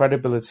the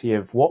credibility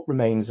of what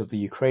remains of the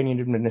Ukrainian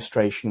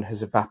administration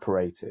has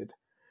evaporated.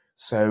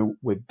 So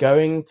we're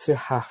going to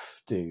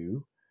have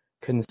to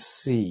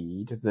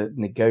concede that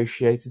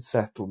negotiated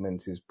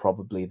settlement is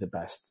probably the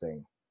best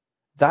thing.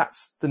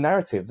 That's the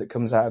narrative that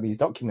comes out of these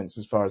documents,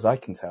 as far as I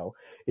can tell.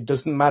 It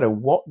doesn't matter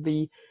what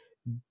the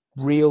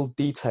real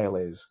detail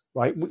is,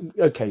 right?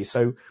 Okay,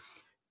 so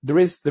there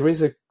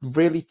is a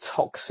really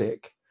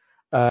toxic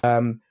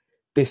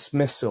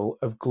dismissal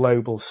of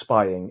global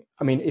spying.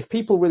 I mean, if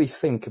people really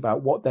think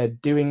about what they're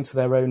doing to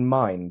their own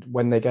mind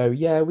when they go,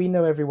 yeah, we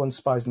know everyone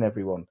spies on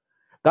everyone,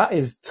 that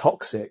is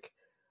toxic,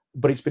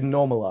 but it's been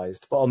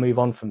normalized. But I'll move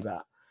on from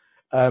that.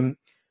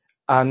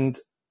 And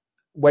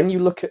when you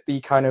look at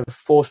the kind of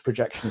force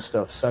projection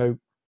stuff, so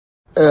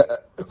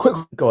quick,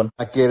 go on,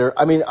 Gator.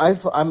 I mean,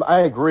 I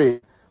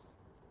agree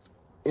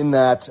in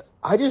that.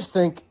 I just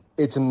think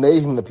it's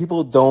amazing that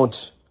people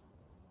don't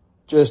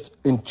just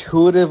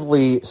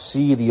intuitively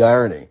see the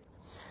irony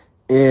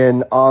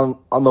in,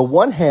 on the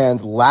one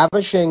hand,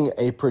 lavishing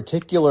a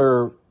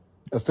particular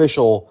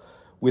official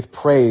with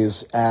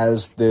praise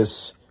as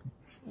this,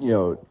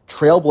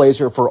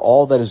 trailblazer for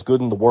all that is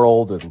good in the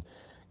world, and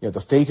the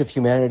fate of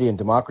humanity and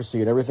democracy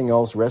and everything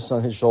else rests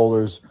on his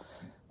shoulders,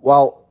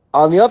 while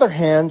on the other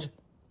hand,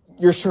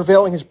 you're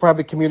surveilling his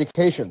private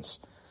communications.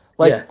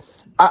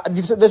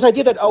 This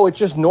idea that, it's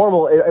just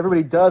normal,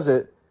 everybody does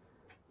it,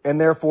 and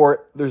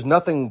therefore there's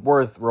nothing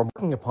worth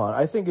remarking upon,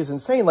 I think is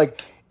insane.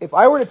 Like, if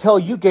I were to tell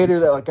you, Gator,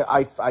 that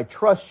I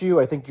trust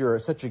you, I think you're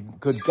such a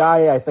good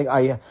guy, I think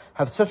I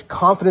have such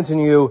confidence in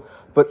you,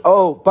 but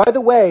by the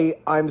way,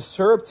 I'm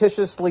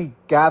surreptitiously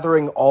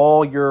gathering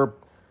all your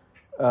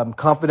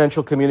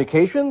confidential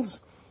communications,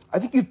 I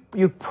think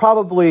you'd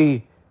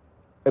probably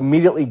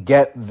immediately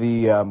get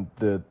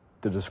the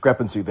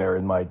discrepancy there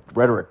in my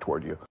rhetoric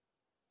toward you.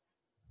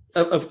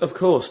 Of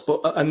course,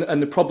 but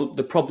and the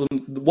problem,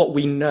 what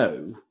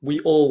we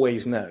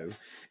always know,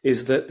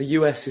 is that the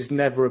US is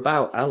never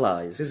about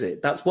allies, is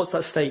it? What's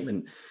that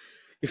statement?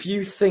 If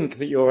you think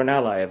that you're an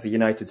ally of the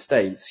United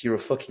States, you're a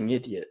fucking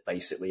idiot,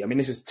 basically. I mean,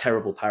 this is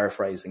terrible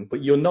paraphrasing,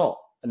 but you're not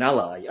an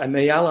ally, and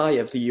the ally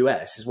of the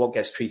US is what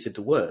gets treated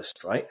the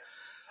worst, right?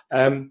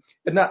 And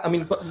that, I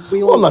mean, but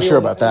I'm not sure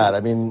about that.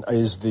 I mean,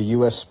 is the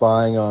US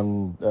spying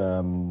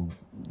on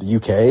the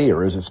UK,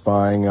 or is it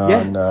spying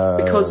on?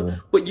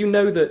 But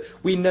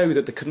we know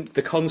that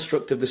the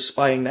construct of the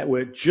spying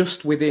network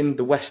just within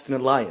the Western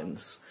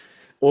alliance,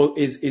 or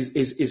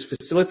is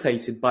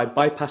facilitated by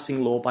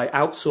bypassing law, by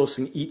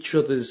outsourcing each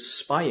other's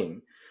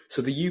spying.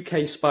 So the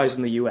UK spies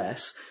on the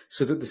US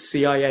so that the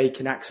CIA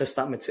can access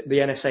that the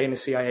NSA and the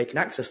CIA can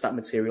access that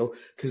material,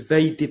 because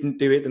they didn't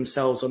do it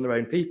themselves on their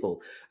own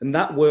people. And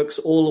that works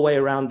all the way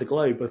around the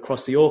globe,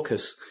 across the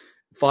AUKUS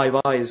Five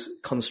Eyes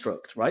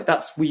construct, right?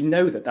 We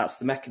know that's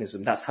the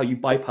mechanism. That's how you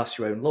bypass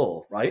your own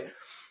law, right?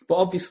 But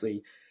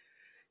obviously,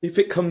 if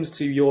it comes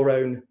to your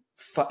own,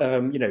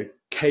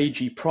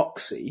 KG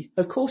proxy,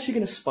 of course you're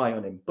going to spy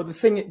on him. But the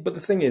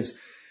thing is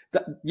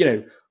that,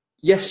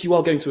 yes, you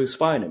are going to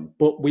spy on him,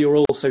 but we are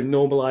also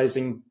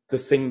normalizing the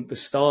thing the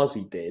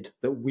Stasi did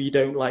that we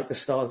don't like the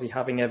Stasi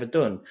having ever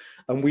done.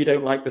 And we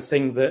don't like the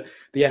thing that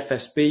the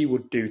FSB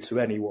would do to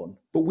anyone.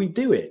 But we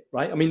do it,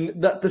 right? I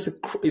mean,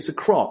 it's a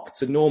crock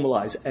to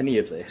normalize any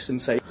of this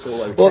and say it's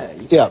all okay.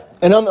 Well, yeah.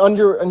 And on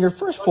your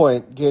first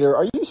point, Gator,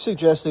 are you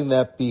suggesting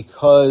that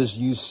because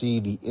you see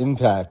the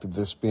impact of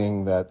this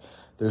being that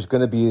there's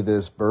going to be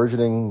this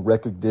burgeoning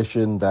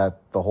recognition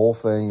that the whole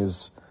thing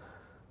is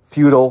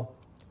futile,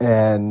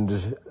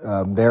 and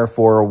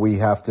therefore we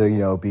have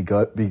to,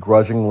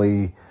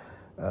 begrudgingly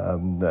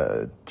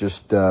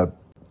just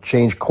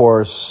change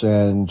course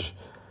and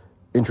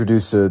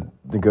introduce a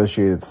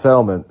negotiated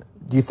settlement?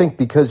 Do you think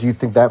because you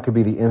think that could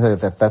be the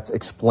impact that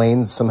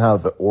explains somehow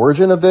the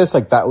origin of this?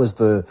 Like that was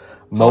the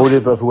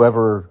motive of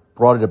whoever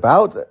brought it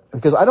about?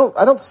 Because I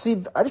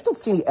just don't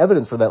see any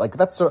evidence for that. Like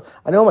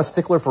I know I'm a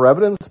stickler for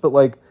evidence, but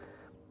like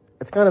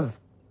it's kind of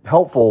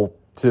helpful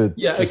to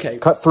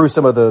cut through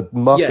some of the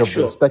muck of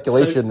the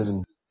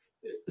speculation.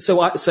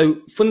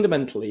 So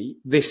fundamentally,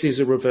 this is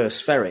a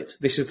reverse ferret.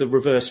 This is the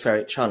reverse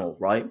ferret channel,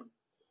 right?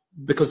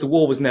 Because the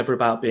war was never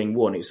about being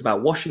won. It was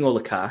about washing all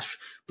the cash,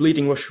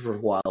 bleeding Russia for a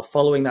while,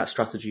 following that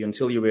strategy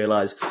until you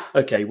realize,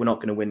 okay, we're not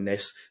going to win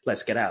this.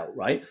 Let's get out,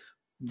 right?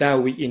 Now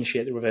we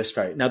initiate the reverse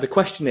ferret. Now the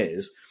question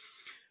is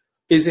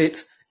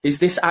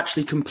this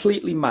actually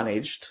completely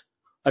managed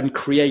and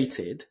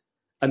created,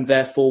 and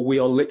therefore we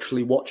are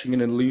literally watching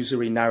an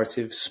illusory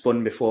narrative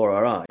spun before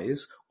our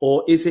eyes?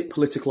 Or is it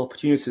political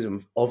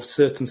opportunism of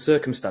certain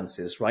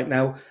circumstances? Right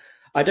now,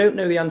 I don't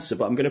know the answer,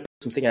 but I'm going to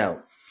put something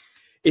out.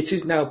 It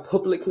is now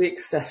publicly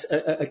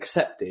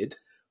accepted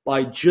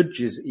by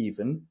judges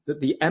even that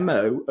the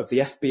MO of the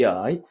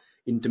FBI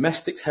in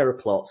domestic terror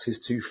plots is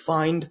to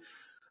find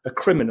a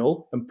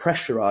criminal and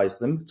pressurize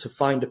them to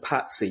find a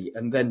patsy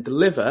and then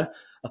deliver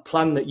a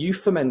plan that you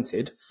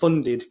fomented,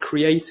 funded,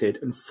 created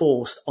and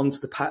forced onto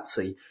the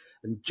patsy.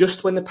 And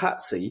just when the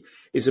patsy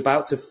is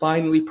about to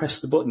finally press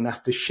the button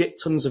after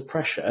shit tons of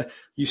pressure,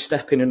 you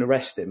step in and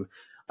arrest him.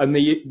 And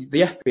the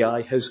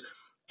FBI has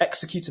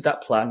executed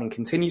that plan and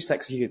continues to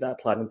execute that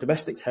plan in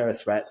domestic terror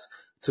threats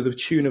to the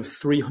tune of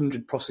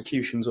 300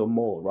 prosecutions or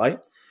more,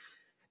 right?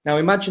 Now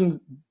imagine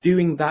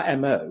doing that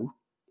MO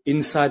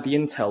inside the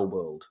intel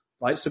world,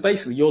 right? So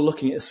basically you're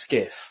looking at a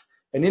skiff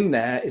and in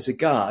there is a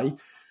guy,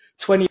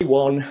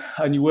 21,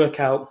 and you work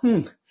out,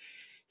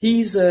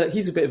 he's a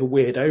bit of a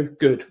weirdo.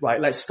 Good,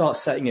 right? Let's start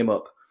setting him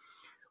up.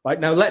 Right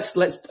now,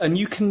 and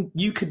you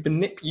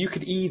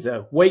could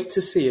either wait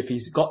to see if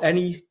he's got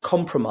any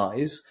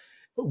compromise,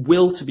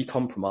 will to be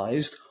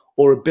compromised,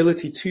 or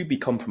ability to be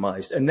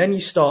compromised, and then you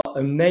start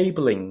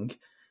enabling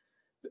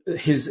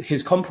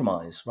his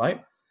compromise.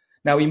 Right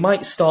now, he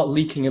might start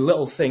leaking a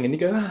little thing, and you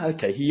go,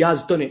 okay, he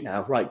has done it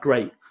now. Right,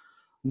 great.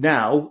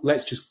 Now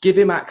let's just give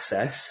him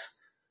access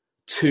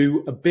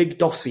to a big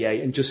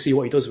dossier and just see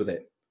what he does with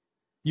it.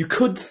 You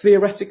could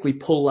theoretically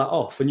pull that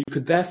off, and you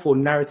could therefore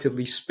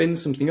narratively spin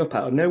something up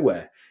out of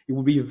nowhere. It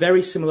would be a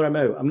very similar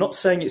MO. I'm not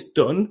saying it's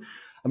done.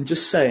 I'm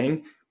just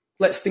saying,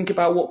 let's think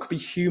about what could be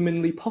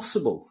humanly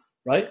possible,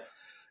 right?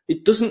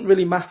 It doesn't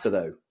really matter,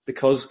 though,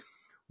 because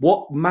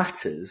what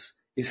matters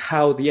is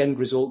how the end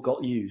result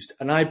got used.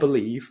 And I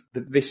believe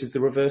that this is the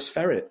reverse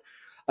ferret.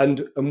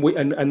 And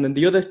then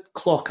the other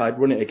clock I'd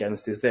run it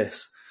against is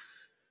this.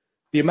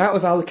 The amount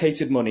of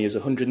allocated money is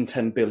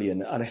 110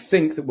 billion, and I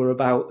think that we're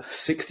about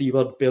 60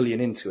 odd billion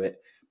into it,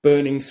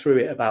 burning through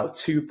it about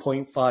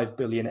 2.5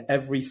 billion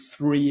every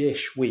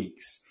 3-ish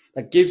weeks.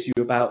 That gives you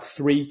about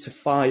 3 to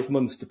 5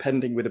 months,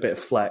 depending with a bit of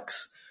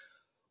flex,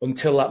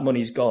 until that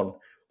money's gone,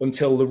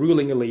 until the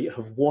ruling elite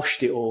have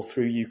washed it all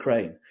through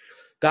Ukraine.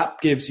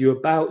 That gives you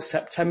about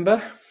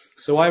September.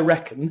 So I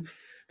reckon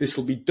this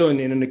will be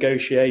done in a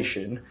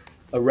negotiation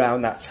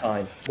around that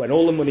time, when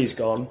all the money's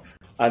gone,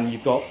 and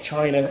you've got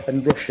China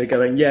and Russia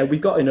going, yeah,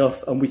 we've got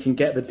enough and we can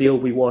get the deal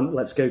we want.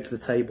 Let's go to the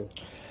table.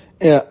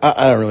 Yeah,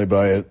 I don't really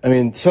buy it. I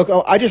mean,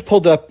 so I just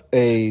pulled up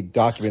a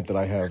document that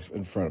I have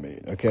in front of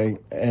me, okay?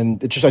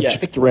 And it's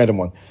just picked a random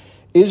one.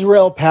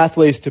 Israel,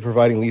 pathways to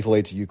providing lethal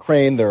aid to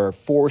Ukraine. There are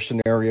 4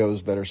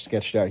 scenarios that are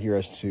sketched out here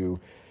as to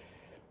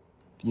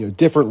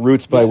different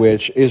routes by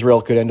which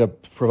Israel could end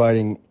up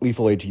providing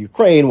lethal aid to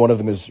Ukraine. One of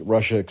them is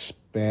Russia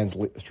expands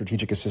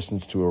strategic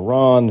assistance to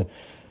Iran.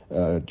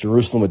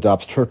 Jerusalem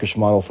adopts Turkish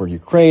model for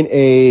Ukraine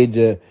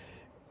aid.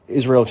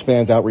 Israel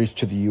expands outreach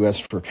to the U.S.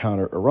 for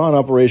counter-Iran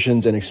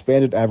operations and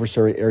expanded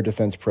adversary air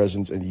defense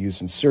presence and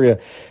use in Syria.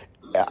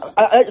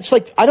 It's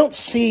like I don't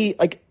see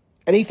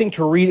anything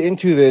to read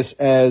into this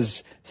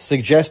as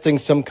suggesting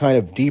some kind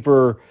of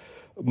deeper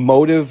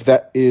motive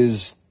that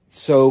is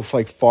so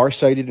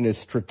far-sighted in its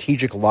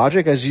strategic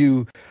logic as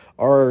you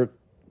are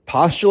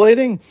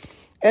postulating.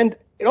 And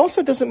it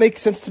also doesn't make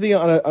sense to me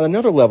on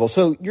another level.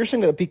 So you're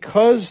saying that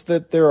because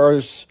that there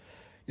are,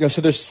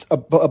 So there's a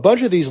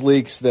bunch of these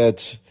leaks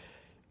that,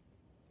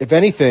 if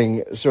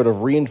anything, sort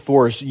of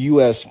reinforce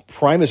U.S.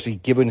 primacy,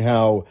 given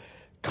how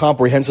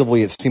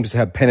comprehensively it seems to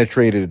have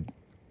penetrated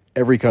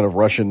every kind of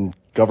Russian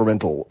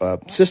governmental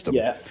system.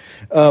 Yeah.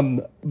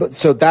 But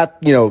so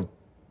that,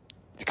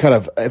 kind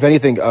of, if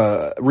anything,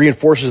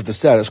 reinforces the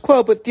status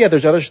quo. But yeah,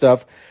 there's other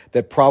stuff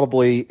that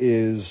probably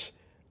is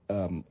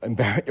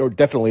or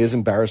definitely is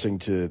embarrassing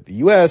to the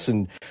U.S.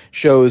 and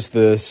shows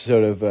the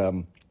sort of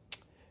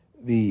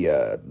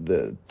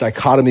the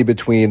dichotomy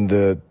between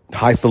the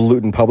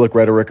highfalutin public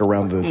rhetoric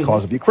around the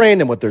cause of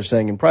Ukraine and what they're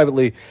saying in private.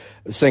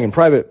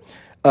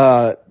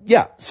 But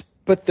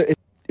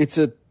it's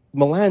a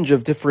melange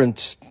of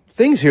different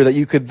things here that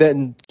you could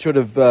then sort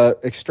of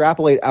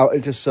extrapolate out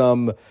into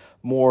some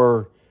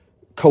more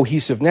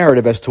cohesive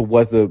narrative as to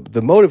what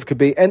the motive could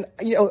be. And,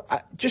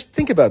 just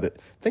think about it.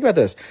 Think about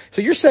this.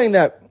 So you're saying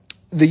that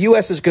the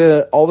U.S. is going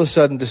to all of a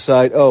sudden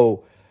decide,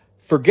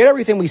 forget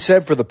everything we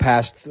said for the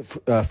past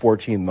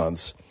 14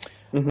 months.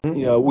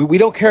 Mm-hmm. We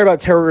don't care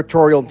about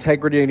territorial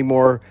integrity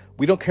anymore.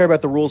 We don't care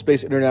about the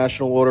rules-based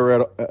international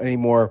order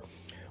anymore.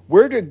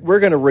 We're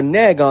going to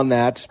renege on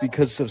that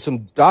because of some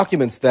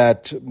documents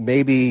that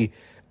maybe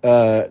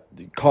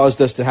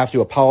caused us to have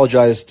to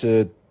apologize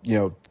to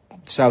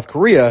South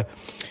Korea,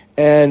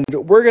 and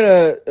we're going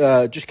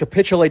to just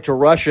capitulate to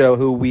Russia,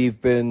 who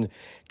we've been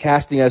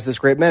casting as this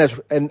great menace.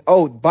 And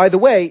by the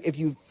way, if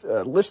you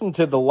listen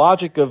to the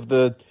logic of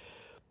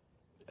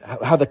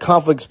how the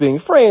conflict's being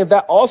framed,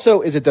 that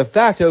also is a de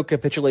facto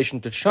capitulation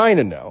to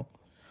China now.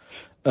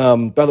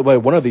 By the way,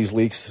 one of these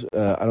leaks,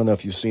 I don't know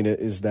if you've seen it,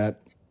 is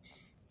that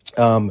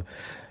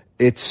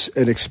it's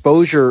an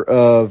exposure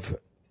of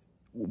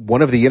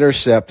one of the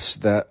intercepts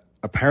that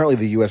apparently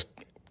the U.S.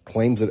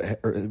 claims that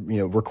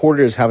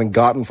recorded as having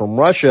gotten from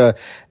Russia,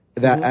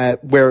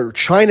 that where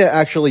China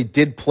actually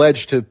did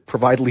pledge to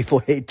provide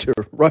lethal aid to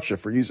Russia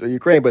for use of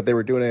Ukraine, but they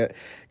were going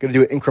to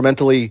do it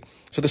incrementally.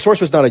 So the source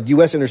was not a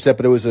U.S. intercept,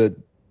 but it was a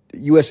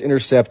U.S.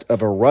 intercept of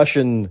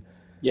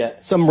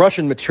some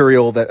Russian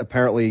material that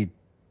apparently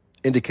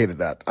indicated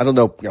that. I don't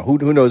know.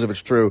 Who knows if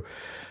it's true.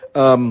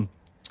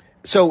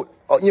 So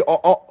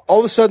all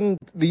of a sudden,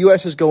 the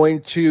U.S. is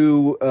going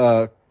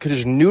to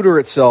just neuter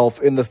itself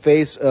in the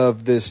face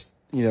of this,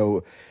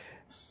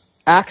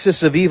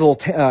 axis of evil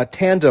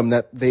tandem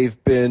that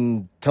they've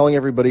been telling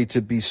everybody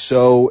to be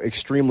so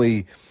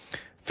extremely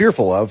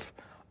fearful of,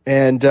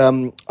 and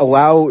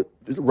allow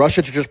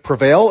Russia to just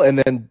prevail, and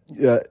then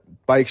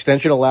by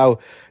extension allow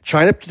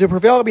China to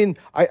prevail. I mean,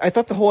 I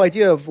thought the whole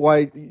idea of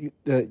why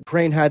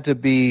Ukraine had to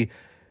be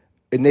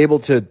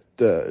enabled to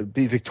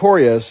be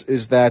victorious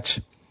is that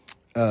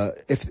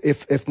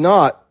if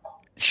not,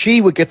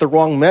 she would get the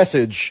wrong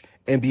message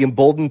and be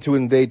emboldened to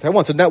invade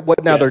Taiwan. So now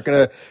they're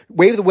going to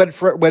wave the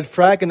red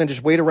flag and then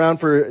just wait around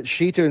for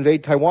Xi to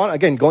invade Taiwan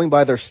again, going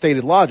by their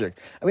stated logic.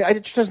 I mean,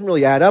 it just doesn't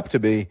really add up to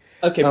me.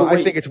 Okay,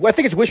 I think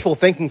it's wishful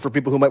thinking for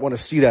people who might want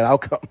to see that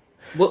outcome.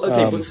 Well,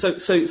 okay, but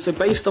so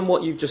based on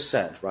what you've just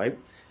said, right?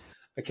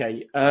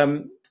 Okay,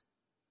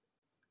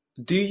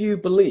 do you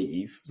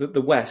believe that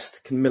the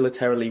West can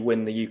militarily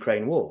win the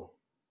Ukraine war?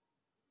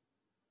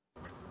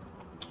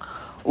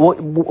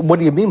 What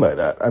do you mean by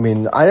that? I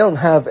mean, I don't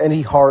have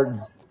any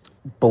hard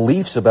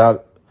beliefs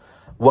about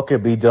what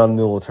could be done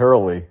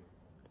militarily.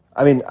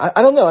 I mean,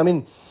 I don't know. I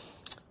mean,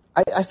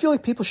 I feel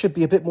like people should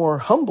be a bit more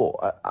humble.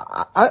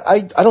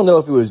 I don't know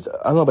if it was,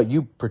 I don't know about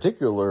you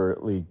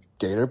particularly,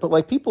 Gator, but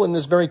like people in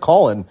this very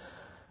call-in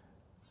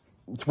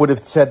would have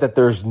said that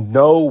there's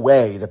no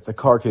way that the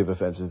Kharkiv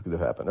offensive could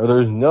have happened, or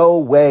there's no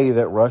way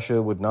that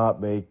Russia would not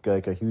make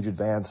like a huge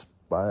advance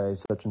by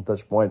such and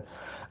such point.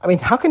 I mean,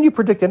 how can you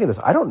predict any of this?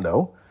 I don't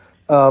know.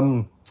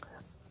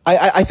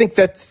 I think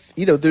that,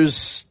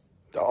 there's,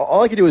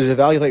 all I can do is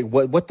evaluate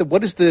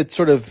what is the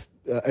sort of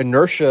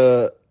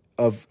inertia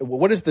of,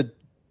 what is the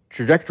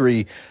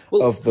trajectory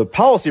of the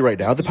policy right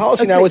now? The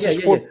policy now is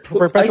just for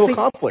perpetual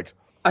conflict.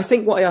 I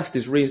think what I asked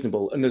is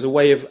reasonable, and there's a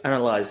way of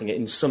analysing it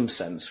in some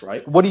sense,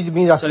 right? What do you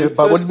mean? What do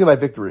you mean by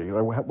victory?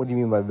 Or what do you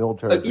mean by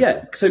military?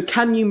 Yeah. So,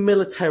 can you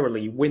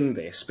militarily win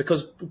this?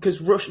 Because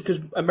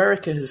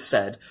America has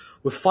said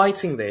we're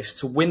fighting this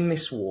to win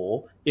this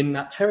war in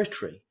that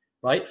territory,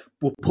 right?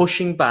 We're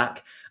pushing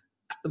back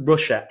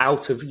Russia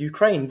out of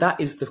Ukraine. That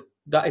is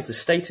the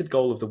stated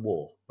goal of the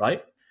war,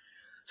 right?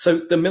 So,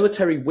 the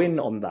military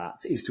win on that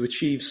is to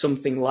achieve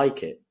something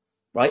like it,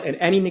 right? And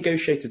any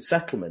negotiated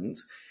settlement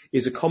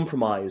is a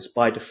compromise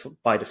by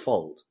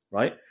default,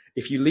 right?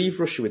 If you leave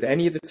Russia with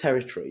any of the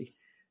territory,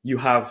 you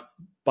have,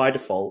 by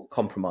default,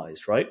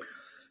 compromised, right?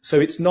 So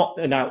it's not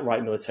an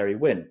outright military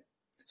win.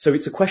 So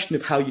it's a question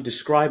of how you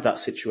describe that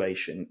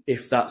situation,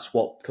 if that's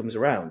what comes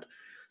around.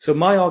 So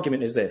my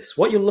argument is this.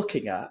 What you're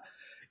looking at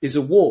is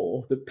a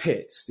war that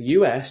pits the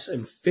US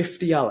and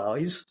 50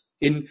 allies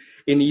in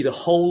either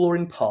whole or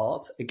in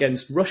part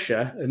against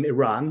Russia and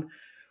Iran,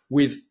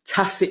 with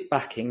tacit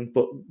backing,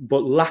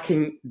 but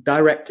lacking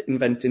direct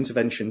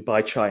intervention by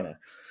China.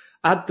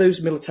 Add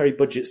those military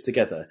budgets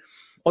together.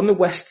 On the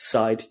West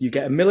side, you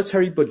get a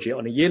military budget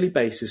on a yearly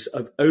basis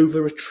of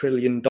over $1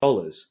 trillion.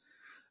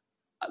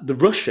 The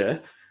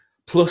Russia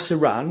plus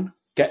Iran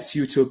gets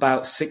you to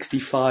about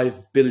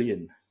 65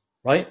 billion,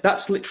 right?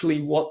 That's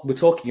literally what we're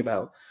talking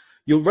about.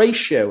 You're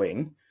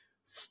ratioing,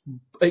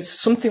 it's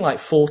something like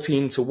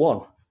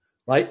 14-1,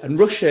 right? And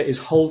Russia is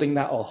holding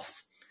that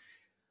off.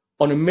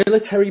 On a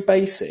military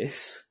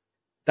basis,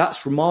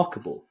 that's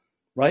remarkable,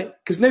 right?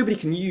 Because nobody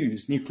can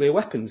use nuclear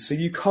weapons. So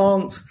you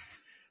can't,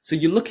 so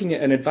you're looking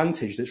at an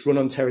advantage that's run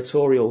on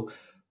territorial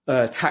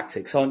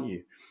tactics, aren't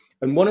you?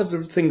 And one of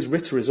the things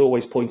Ritter has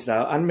always pointed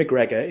out, and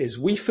McGregor, is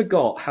we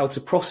forgot how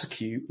to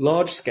prosecute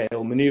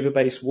large-scale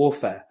maneuver-based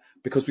warfare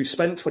because we've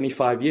spent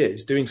 25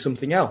 years doing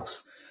something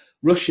else.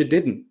 Russia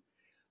didn't.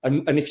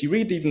 And if you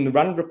read even the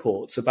RAND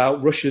reports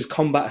about Russia's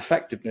combat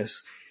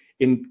effectiveness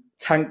in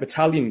tank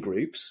battalion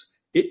groups,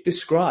 it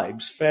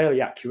describes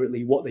fairly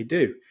accurately what they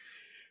do.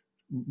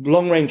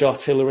 Long-range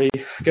artillery,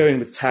 go in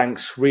with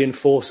tanks,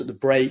 reinforce at the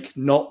break,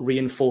 not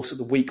reinforce at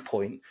the weak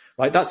point,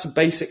 right? That's a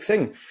basic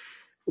thing.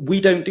 We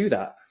don't do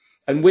that.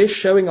 And we're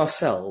showing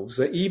ourselves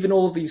that even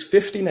all of these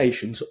 50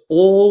 nations,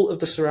 all of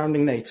the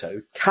surrounding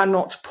NATO,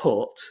 cannot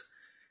put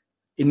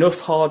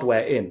enough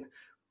hardware in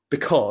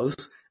because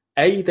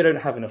A, they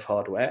don't have enough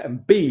hardware,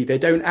 and B, they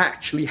don't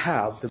actually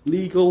have the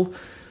legal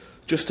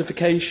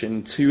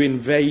justification to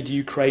invade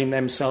Ukraine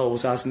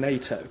themselves as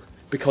NATO.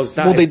 Because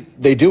that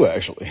they do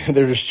actually.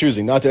 They're just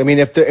choosing not to. I mean,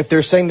 if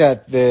they're saying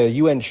that the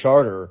UN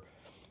Charter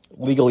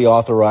legally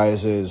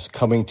authorizes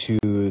coming to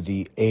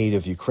the aid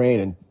of Ukraine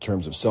in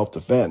terms of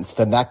self-defense,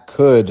 then that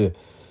could,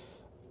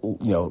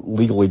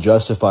 legally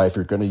justify, if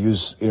you're going to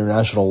use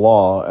international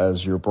law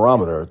as your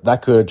barometer,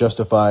 that could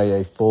justify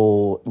a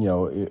full,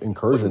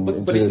 incursion.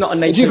 But it's not a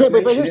NATO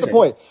nation, but here's the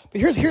point.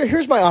 But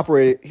here's my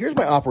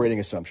operating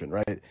assumption,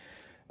 right?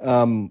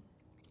 Number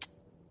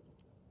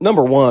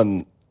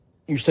one,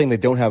 you're saying they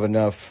don't have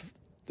enough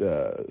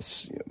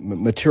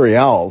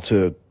material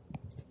to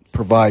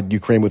provide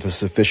Ukraine with a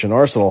sufficient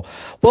arsenal.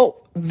 Well,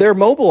 they're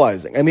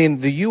mobilizing. I mean,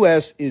 the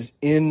U.S. is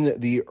in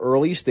the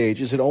early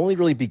stages. It only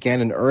really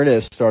began in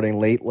earnest starting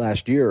late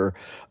last year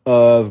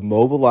of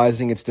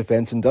mobilizing its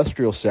defense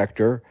industrial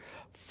sector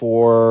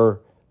for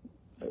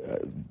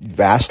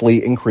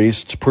vastly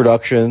increased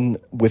production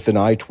with an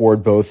eye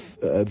toward both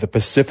the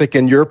Pacific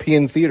and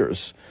European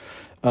theaters.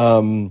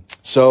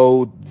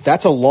 So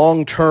that's a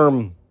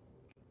long-term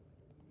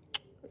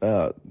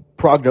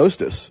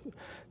prognosis.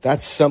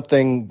 That's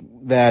something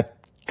that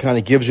kind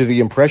of gives you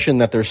the impression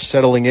that they're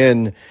settling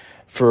in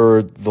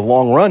for the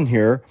long run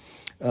here,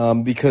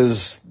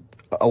 because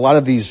a lot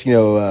of these,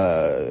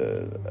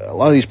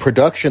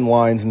 production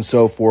lines and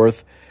so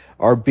forth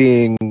are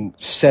being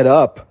set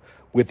up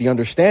with the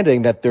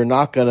understanding that they're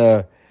not going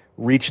to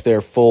reach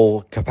their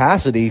full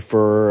capacity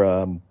for,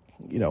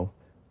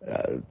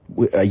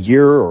 a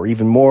year or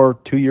even more,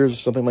 2 years,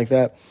 something like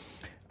that.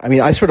 I mean,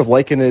 I sort of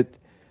liken it.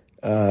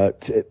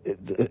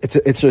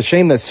 It's a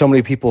shame that so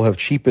many people have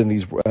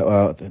cheapened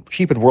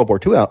World War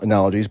II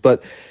analogies,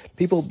 but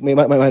people might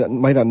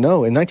not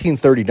know. In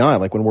 1939,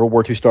 like when World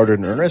War II started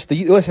in earnest, the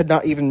U.S. had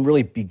not even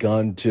really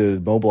begun to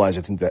mobilize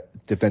its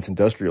defense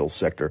industrial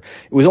sector.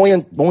 It was only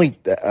in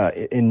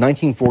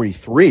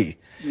 1943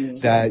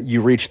 that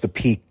you reached the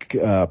peak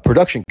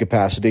production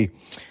capacity,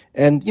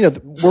 and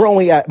we're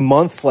only at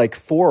month like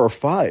 4 or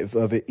 5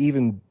 of it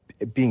even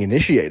being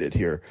initiated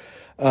here.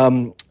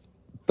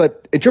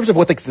 But in terms of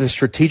what the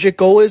strategic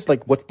goal is,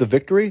 like what's the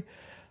victory,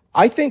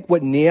 I think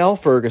what Niall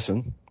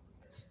Ferguson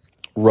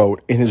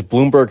wrote in his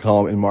Bloomberg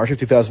column in March of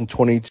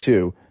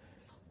 2022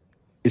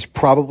 is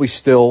probably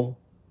still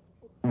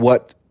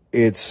what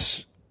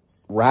it's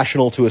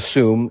rational to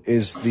assume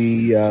is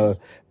the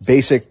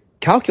basic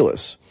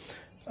calculus.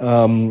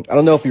 I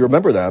don't know if you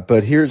remember that,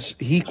 but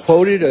he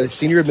quoted a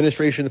senior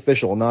administration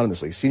official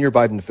anonymously, senior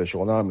Biden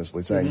official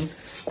anonymously saying,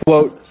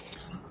 quote,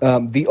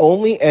 the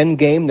only end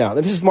game now, and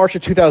this is March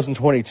of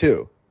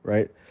 2022,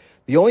 right?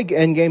 The only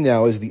end game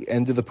now is the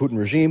end of the Putin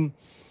regime.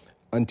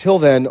 Until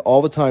then,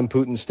 all the time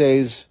Putin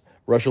stays,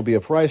 Russia will be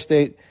a pariah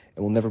state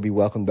and will never be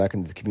welcomed back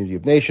into the community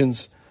of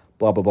nations,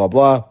 blah, blah, blah,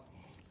 blah.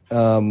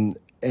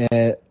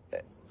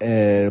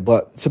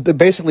 But so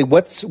basically,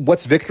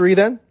 what's victory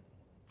then?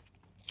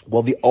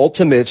 Well, the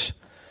ultimate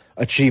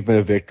achievement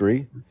of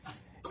victory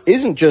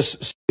isn't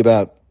just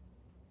about,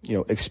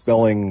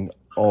 expelling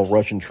all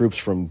Russian troops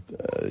from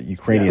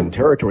Ukrainian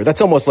territory. That's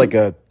almost like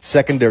a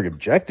secondary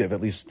objective, at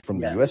least from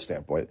the U.S.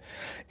 standpoint.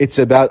 It's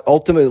about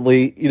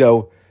ultimately,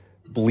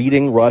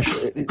 bleeding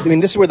Russia. I mean,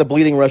 this is where the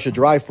bleeding Russia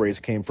dry phrase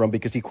came from,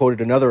 because he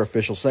quoted another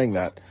official saying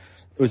that.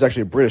 It was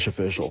actually a British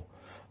official.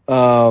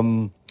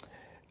 In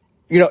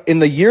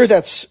the year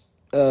that's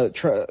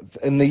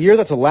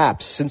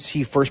elapsed since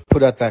he first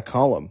put out that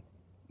column,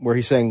 where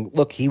he's saying,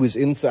 look, he was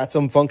at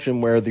some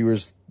function where there were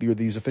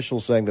these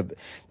officials saying that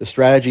the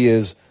strategy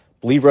is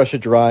bleed Russia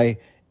dry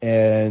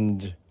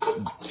and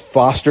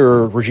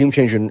foster regime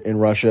change in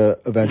Russia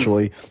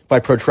eventually by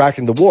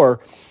protracting the war.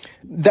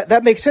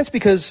 That makes sense,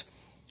 because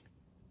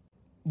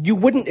you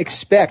wouldn't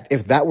expect,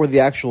 if that were the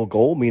actual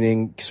goal,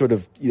 meaning sort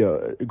of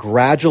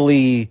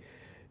gradually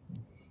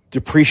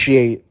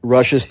depreciate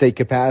Russia's state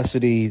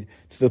capacity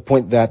to the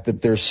point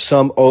that there's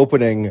some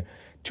opening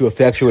to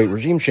effectuate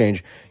regime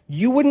change,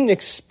 you wouldn't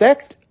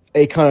expect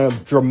a kind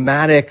of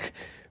dramatic,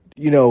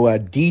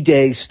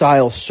 D-Day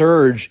style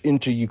surge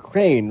into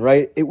Ukraine,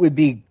 right? It would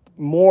be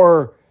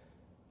more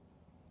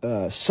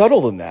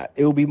subtle than that.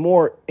 It would be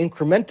more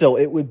incremental.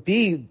 It would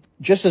be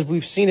just as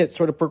we've seen it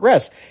sort of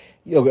progress.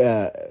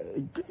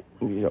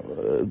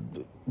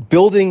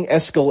 Building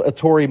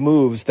escalatory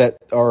moves that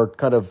are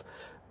kind of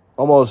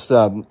almost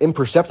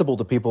imperceptible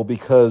to people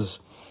because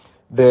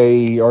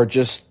they are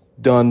just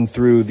done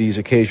through these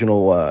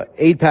occasional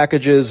aid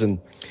packages, and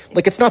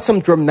it's not some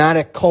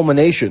dramatic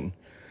culmination.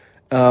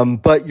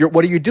 But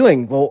what are you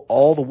doing? Well,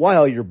 all the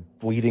while you're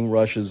bleeding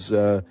Russia's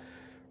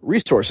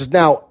resources.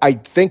 Now, I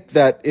think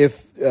that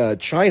if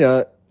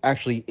China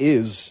actually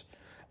is,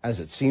 as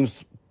it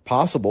seems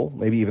possible,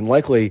 maybe even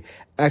likely,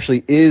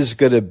 actually is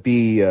going to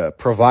be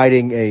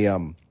providing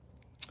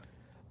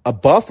a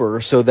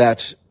buffer so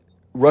that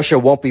Russia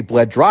won't be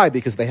bled dry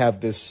because they have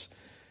this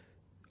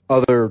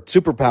other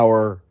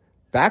superpower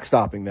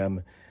backstopping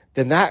them,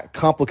 then that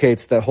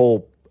complicates that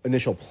whole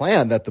initial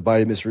plan that the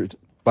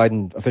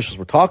Biden officials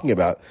were talking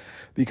about,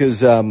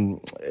 because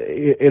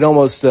it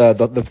almost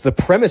the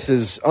premise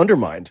is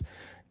undermined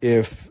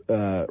if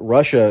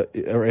Russia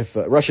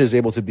is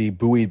able to be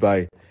buoyed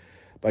by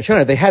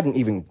China. They hadn't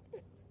even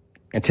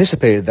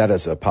anticipated that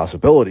as a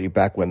possibility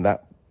back when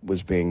that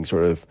was being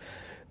sort of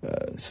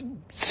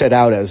set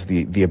out as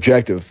the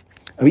objective.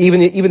 I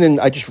mean, even in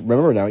I just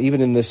remember now, even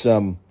in this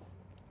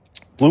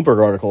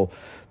Bloomberg article,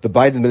 the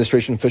Biden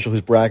administration official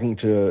who's bragging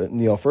to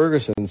Neil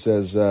Ferguson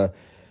says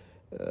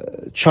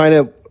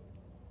China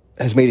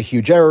has made a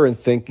huge error in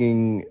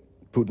thinking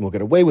Putin will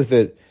get away with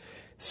it.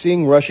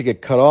 Seeing Russia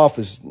get cut off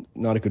is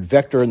not a good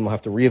vector, and they'll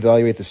have to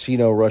reevaluate the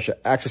Sino-Russia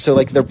axis. So,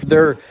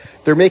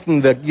 they're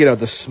making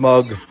the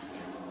smug,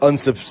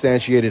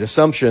 unsubstantiated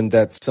assumption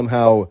that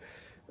somehow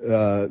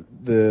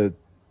the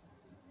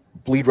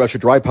bleed Russia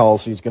dry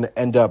policy is going to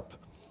end up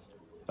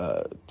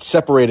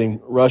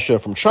separating Russia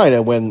from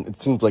China, when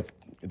it seems like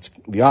it's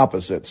the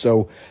opposite.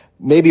 So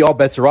maybe all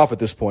bets are off at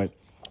this point.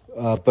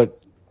 But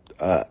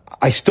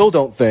I still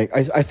don't think.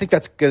 I think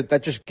that's good.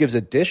 That just gives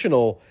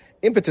additional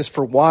impetus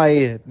for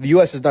why the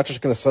U.S. is not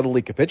just going to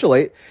subtly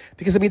capitulate,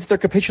 because it means they're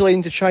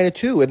capitulating to China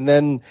too, and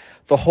then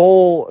the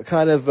whole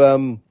kind of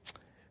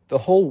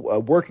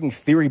working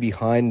theory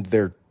behind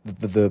their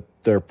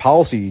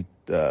policy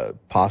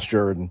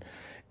posture and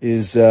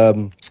is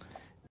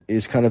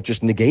kind of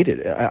just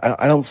negated.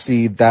 I don't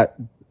see that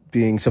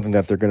being something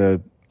that they're going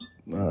to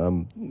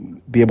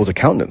be able to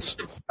countenance.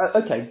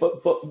 Okay,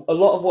 but a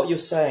lot of what you're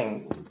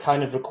saying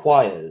kind of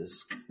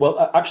requires...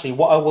 Well, actually,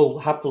 what I will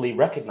happily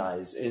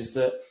recognise is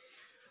that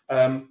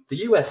the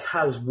US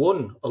has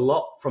won a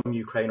lot from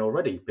Ukraine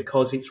already,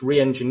 because it's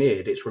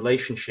re-engineered its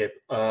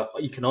relationship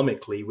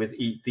economically with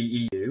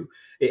the EU.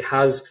 It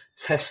has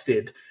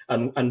tested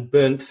and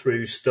burnt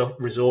through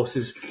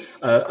resources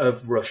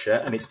of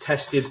Russia, and it's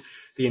tested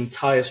the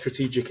entire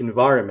strategic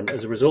environment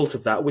as a result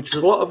of that, which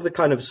is a lot of the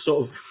kind of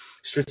sort of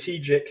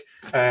strategic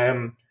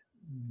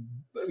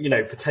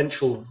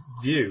potential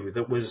view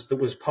that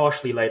was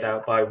partially laid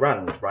out by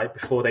Rand, right,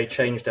 before they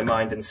changed their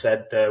mind and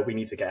said we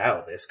need to get out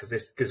of this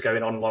because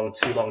going on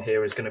too long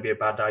here is going to be a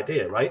bad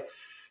idea, right?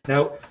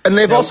 Now, and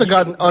they've also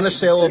got an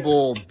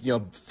unassailable,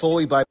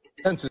 fully by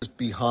consensus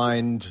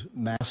behind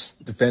mass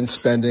defense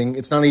spending.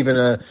 It's not even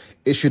a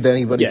issue that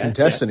anybody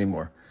contests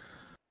anymore.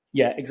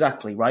 Yeah,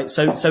 exactly, right.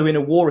 So in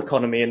a war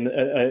economy and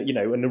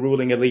and the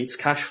ruling elite's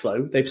cash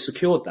flow, they've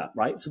secured that,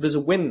 right? So there's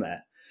a win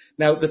there.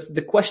 Now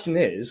the question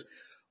is,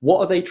 what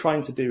are they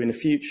trying to do in the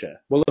future?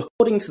 Well,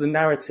 according to the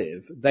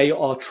narrative, they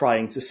are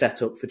trying to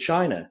set up for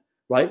China,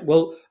 right?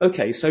 Well,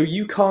 okay, so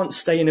you can't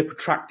stay in a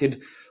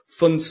protracted,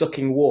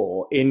 fun-sucking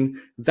war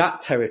in that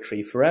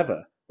territory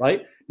forever,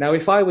 right? Now,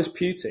 if I was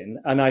Putin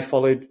and I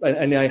followed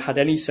and I had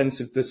any sense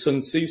of the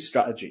Sun Tzu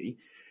strategy,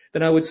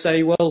 then I would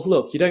say, well,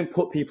 look, you don't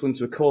put people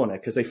into a corner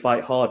because they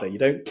fight harder. You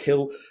don't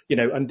kill,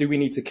 and do we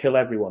need to kill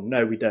everyone?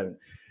 No, we don't.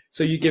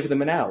 So you give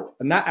them an out,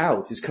 and that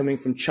out is coming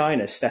from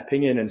China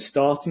stepping in and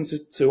starting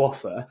to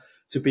offer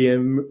to be a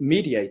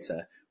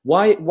mediator.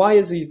 Why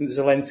has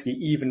Zelensky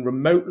even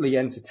remotely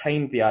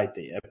entertained the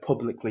idea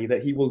publicly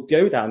that he will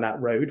go down that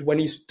road when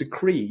he's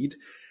decreed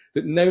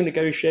that no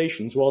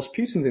negotiations whilst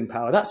Putin's in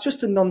power? That's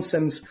just a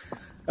nonsense.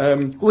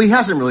 Well, he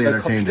hasn't really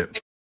entertained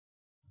it.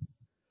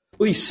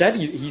 Well, he said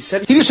he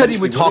just said he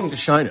would talk to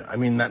China. I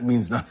mean, that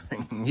means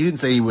nothing. He didn't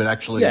say he would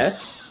actually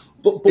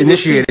but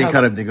initiate any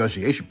kind of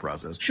negotiation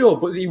process. Sure,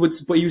 but he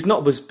was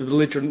not as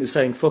belligerent as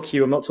saying "fuck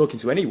you, I'm not talking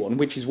to anyone,"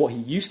 which is what he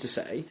used to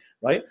say,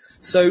 right?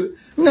 So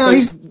no,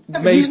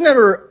 he's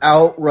never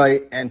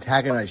outright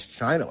antagonized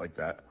China like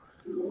that.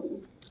 I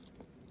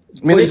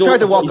mean, they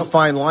tried to walk a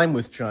fine line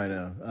with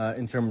China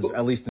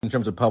at least in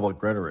terms of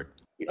public rhetoric.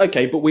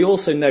 Okay, but we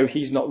also know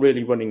he's not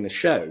really running the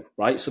show,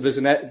 right? So there's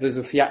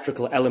a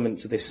theatrical element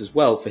to this as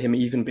well, for him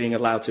even being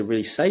allowed to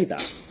really say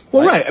that.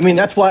 Well, right. I mean,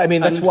 that's why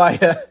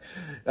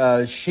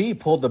Xi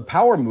pulled the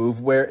power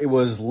move, where it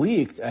was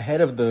leaked ahead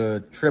of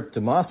the trip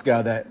to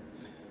Moscow that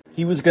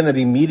he was going to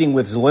be meeting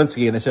with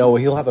Zelensky, and they said, "Oh,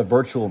 well, he'll have a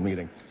virtual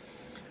meeting."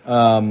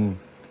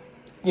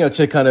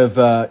 to kind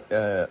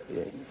of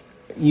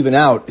even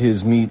out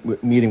his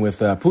meeting with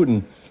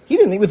Putin, he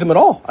didn't meet with him at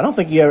all. I don't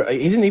think he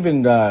didn't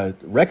even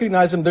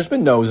recognize him. There's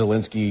been no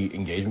Zelensky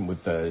engagement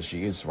with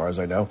Xi, as far as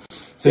I know.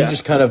 So he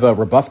just kind of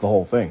rebuffed the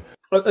whole thing.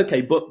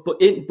 Okay, but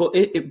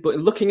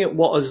looking at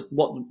what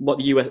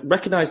the US,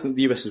 recognizing that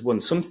the US has won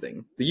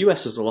something, the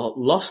US has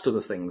lost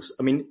other things.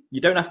 I mean,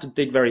 you don't have to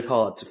dig very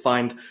hard to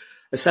find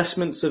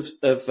assessments of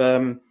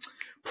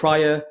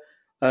prior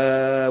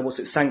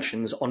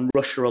sanctions on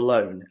Russia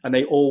alone, and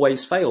they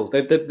always fail.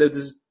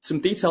 There's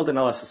some detailed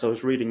analysis I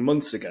was reading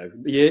months ago,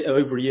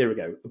 over a year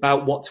ago,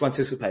 about what to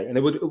anticipate, and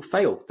they would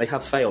fail. They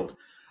have failed,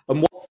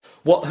 and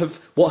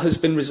what has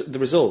been the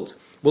result?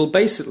 Well,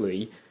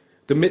 basically,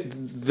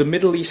 the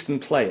Middle Eastern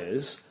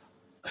players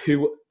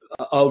who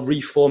are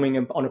reforming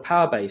on a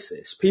power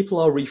basis, people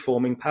are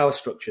reforming power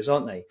structures,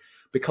 aren't they?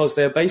 Because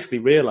they're basically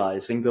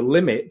realizing the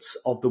limits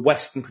of the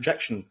Western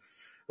projection,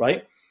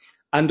 right?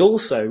 And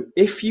also,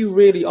 if you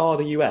really are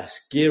the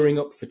US gearing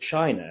up for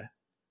China,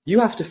 you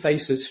have to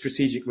face a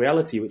strategic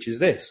reality, which is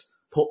this: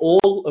 put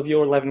all of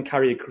your 11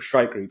 carrier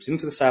strike groups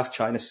into the South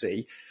China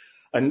Sea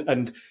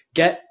and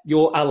get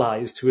your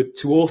allies to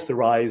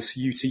authorize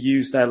you to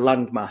use their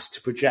landmass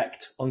to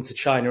project onto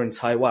China and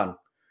Taiwan.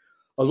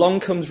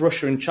 Along comes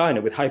Russia and China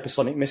with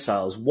hypersonic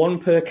missiles, one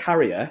per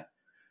carrier,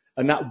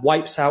 and that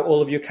wipes out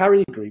all of your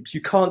carrier groups.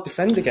 You can't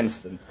defend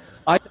against them.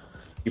 I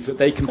believe that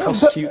they can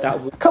prosecute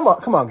that. Come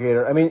on,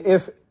 Gator. I mean,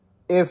 if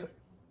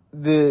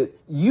the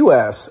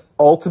U.S.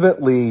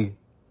 ultimately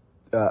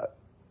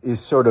is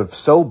sort of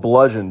so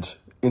bludgeoned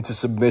into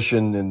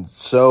submission and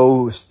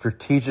so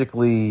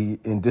strategically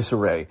in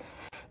disarray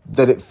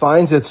that it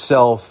finds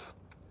itself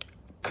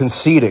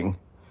conceding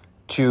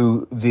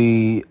to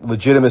the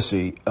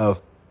legitimacy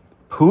of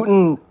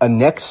Putin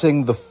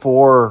annexing the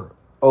 4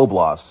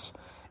 oblasts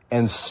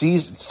and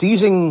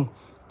seizing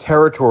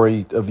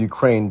territory of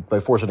Ukraine by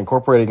force and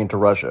incorporating into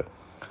Russia,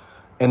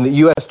 and the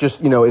U.S.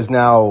 just is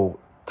now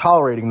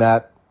tolerating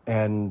that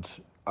and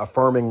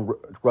affirming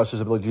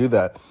Russia's ability to do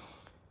that.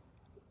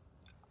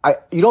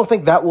 You don't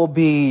think that will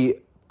be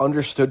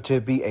understood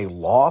to be a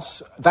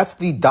loss? That's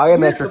the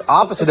diametric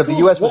opposite of the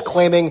U.S. was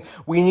claiming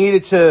we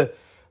needed to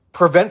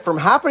prevent from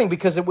happening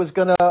because it was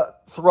going to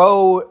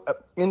throw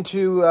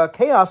into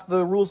chaos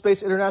the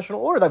rules-based international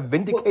order that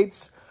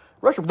vindicates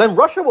Russia. Then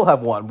Russia will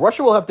have won.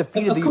 Russia will have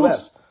defeated the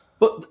U.S.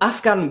 But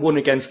Afghan won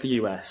against the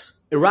U.S.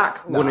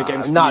 Iraq won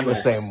against the U.S.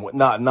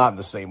 Not in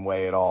the same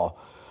way at all.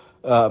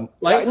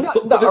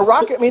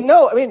 Iraq.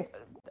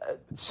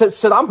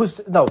 Saddam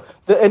Hussein. No,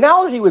 the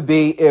analogy would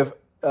be if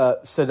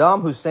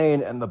Saddam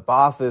Hussein and the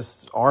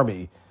Ba'athist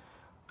army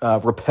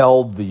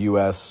repelled the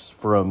U.S.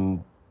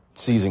 from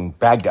seizing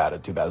Baghdad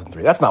in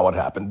 2003. That's not what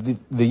happened.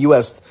 The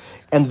U.S.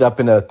 ended up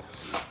in a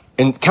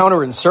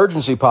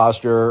counterinsurgency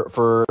posture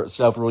for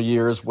several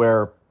years,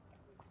 where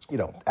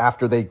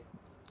after they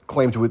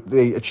claimed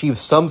they achieved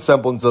some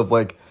semblance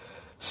of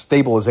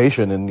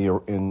stabilization in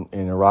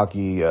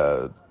Iraqi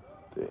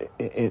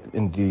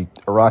in the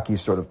Iraqi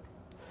sort of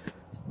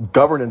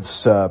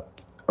governance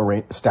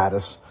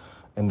status,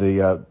 and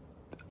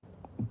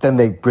then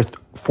they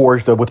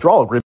forged a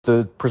withdrawal agreement with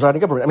the presiding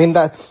government. I mean,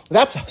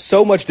 that's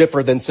so much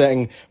different than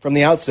saying from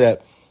the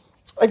outset,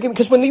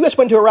 because when the U.S.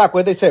 went to Iraq,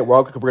 what did they say?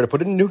 Well, we're going to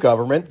put in a new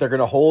government. They're going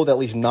to hold at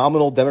least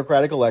nominal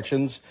democratic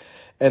elections,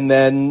 and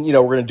then we're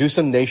going to do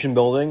some nation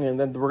building, and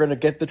then we're going to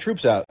get the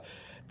troops out.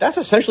 That's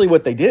essentially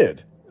what they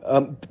did.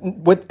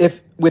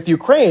 With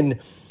Ukraine,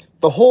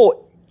 the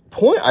whole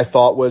point, I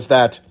thought, was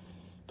that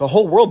the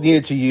whole world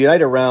needed to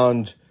unite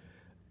around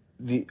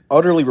the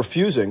utterly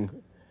refusing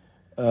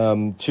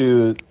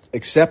to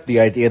accept the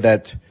idea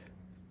that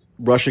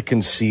Russia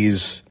can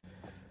seize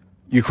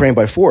Ukraine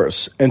by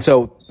force. And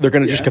so they're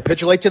going to just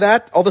capitulate to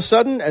that all of a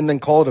sudden and then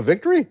call it a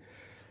victory?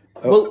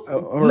 Well,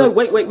 no,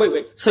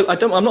 wait. So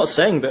I'm not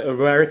saying that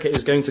America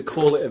is going to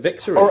call it a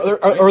victory.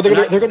 Or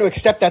they're going to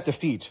accept that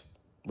defeat,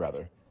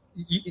 rather.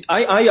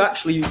 I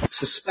actually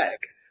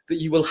suspect that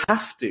you will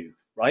have to,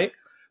 right?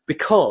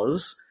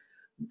 Because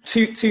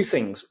two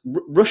things.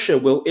 Russia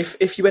will,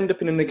 if you end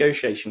up in a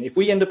negotiation, if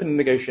we end up in a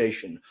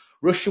negotiation,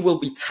 Russia will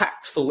be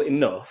tactful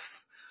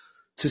enough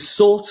to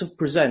sort of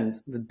present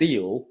the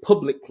deal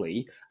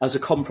publicly as a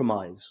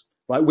compromise,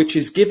 right? Which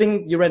is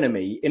giving your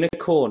enemy in a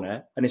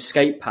corner an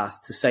escape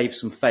path to save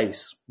some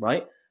face,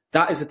 right?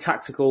 That is a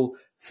tactical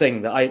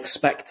thing that I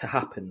expect to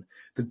happen.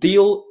 The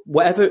deal,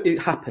 whatever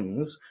it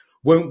happens,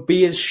 won't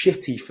be as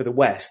shitty for the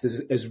West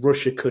as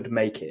Russia could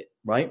make it,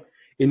 right?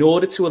 In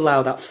order to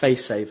allow that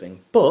face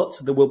saving. But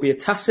there will be a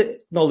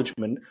tacit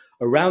acknowledgement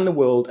around the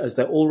world, as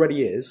there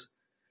already is,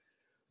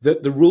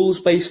 that the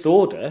rules-based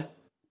order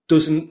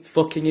doesn't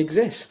fucking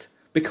exist.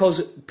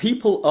 Because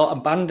people are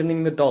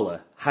abandoning the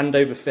dollar hand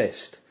over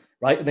fist,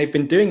 right? And they've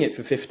been doing it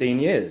for 15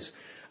 years.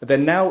 They're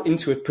now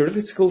into a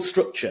political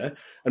structure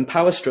and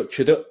power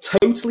structure that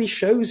totally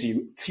shows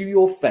you to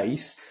your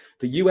face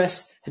the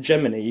US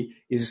hegemony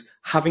is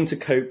having to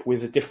cope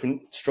with a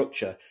different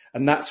structure.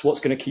 And that's what's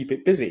going to keep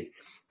it busy.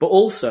 But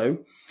also,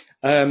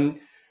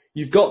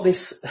 you've got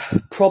this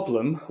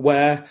problem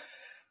where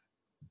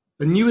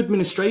a new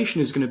administration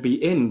is going to be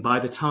in by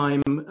the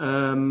time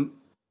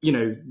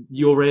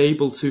you're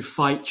able to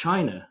fight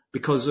China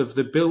because of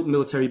the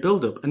military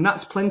buildup, and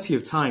that's plenty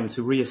of time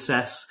to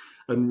reassess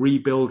and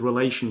rebuild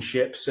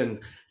relationships, and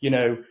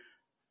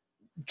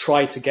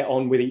try to get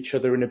on with each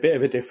other in a bit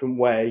of a different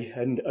way,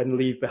 and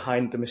leave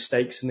behind the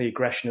mistakes and the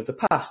aggression of the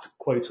past,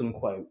 quote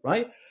unquote.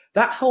 Right?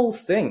 That whole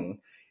thing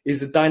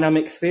is a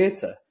dynamic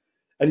theatre.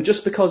 And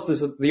just because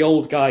there's the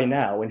old guy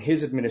now and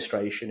his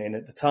administration in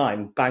at the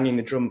time banging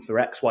the drum for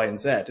X, Y, and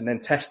Z, and then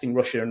testing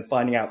Russia and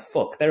finding out,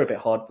 fuck, they're a bit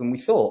harder than we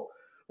thought,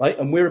 right?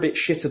 And we're a bit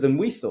shitter than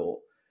we thought.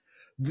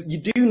 You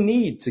do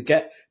need to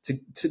get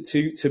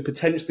to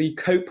potentially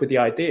cope with the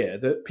idea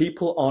that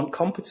people aren't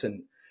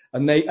competent,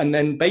 and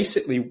then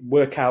basically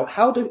work out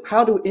how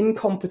do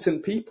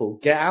incompetent people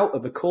get out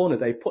of the corner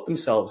they've put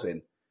themselves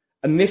in,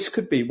 and this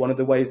could be one of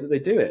the ways that they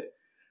do it,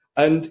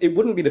 and it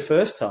wouldn't be the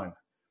first time.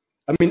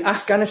 I mean,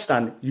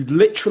 Afghanistan, you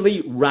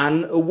literally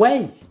ran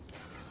away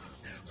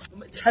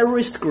from a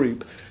terrorist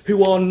group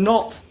who are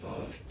not,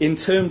 in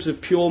terms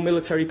of pure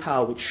military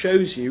power, which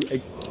shows you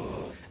a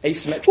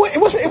asymmetric. Well, it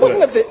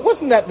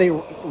wasn't that they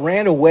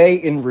ran away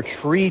in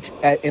retreat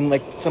in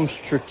like some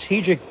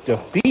strategic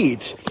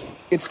defeat.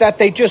 It's that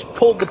they just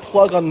pulled the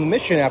plug on the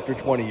mission after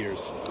 20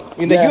 years. I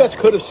mean, the U.S.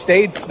 could have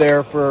stayed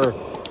there for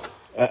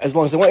as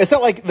long as they wanted. It's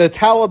not like the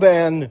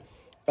Taliban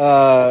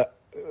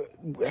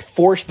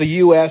forced the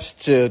U.S.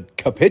 to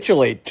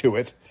capitulate to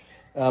it.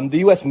 The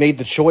U.S. made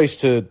the choice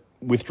to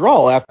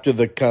withdraw after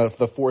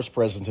the forced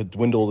presence had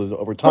dwindled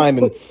over time,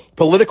 and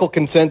political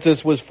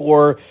consensus was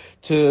for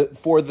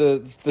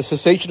the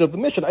cessation of the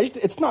mission.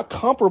 It's not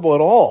comparable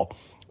at all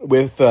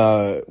with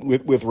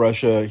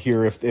Russia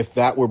here. If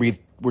that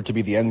were to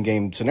be the end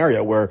game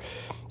scenario, where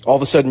all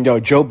of a sudden,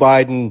 Joe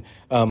Biden,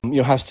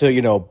 has to,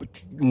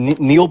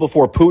 kneel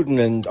before Putin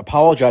and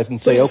apologize and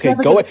say, okay,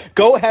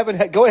 go ahead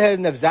and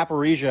have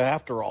Zaporizhia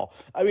after all.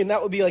 I mean,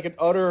 that would be like an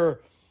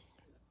utter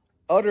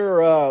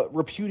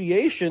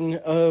repudiation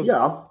of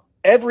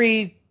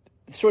every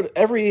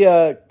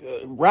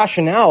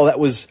rationale that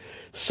was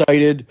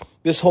cited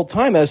this whole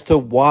time as to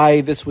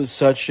why this was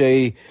such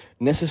a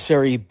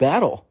necessary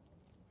battle.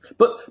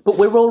 But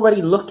we're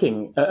already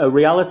looking at a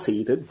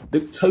reality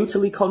that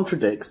totally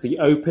contradicts the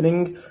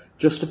opening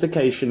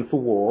justification for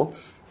war,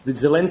 the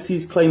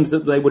Zelensky's claims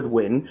that they would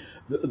win,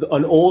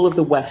 and all of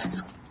the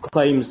West's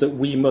claims that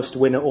we must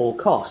win at all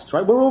costs,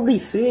 right? We're already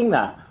seeing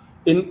that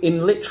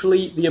in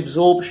literally the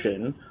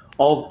absorption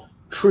of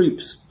troop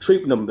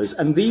numbers.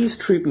 And these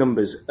troop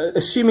numbers,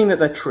 assuming that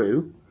they're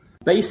true,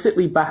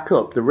 basically back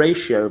up the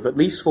ratio of at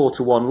least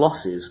 4-to-1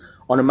 losses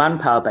on a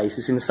manpower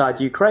basis inside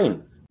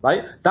Ukraine.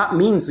 Right? That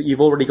means that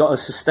you've already got a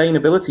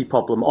sustainability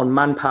problem on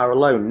manpower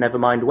alone, never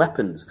mind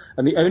weapons.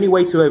 And the only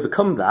way to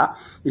overcome that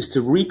is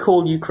to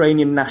recall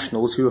Ukrainian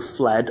nationals who have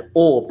fled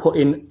or put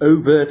in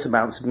overt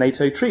amounts of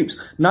NATO troops.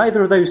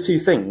 Neither of those two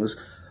things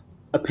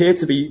appear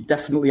to be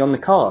definitely on the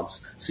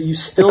cards. So you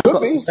still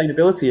got a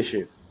sustainability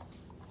issue.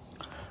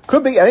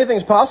 Could be.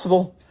 Anything's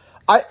possible.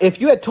 If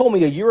you had told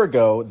me a year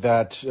ago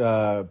that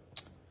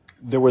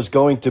there was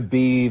going to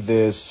be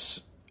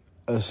this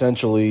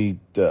essentially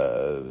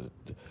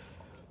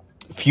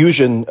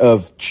fusion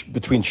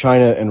between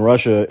China and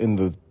Russia at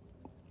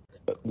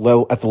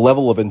the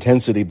level of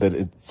intensity that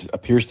it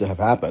appears to have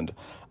happened,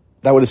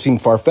 that would have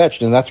seemed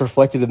far-fetched, and that's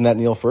reflected in that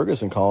Neil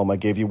Ferguson column I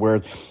gave you,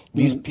 where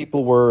these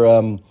people were,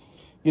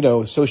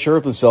 so sure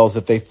of themselves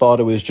that they thought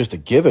it was just a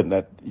given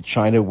that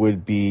China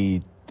would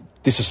be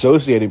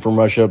disassociating from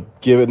Russia,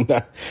 given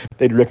that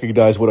they'd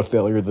recognize what a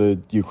failure the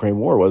Ukraine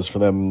war was for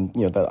them.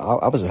 That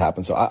opposite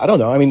happened. So I don't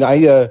know. I mean,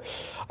 I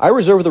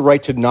reserve the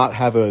right to not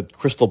have a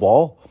crystal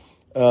ball.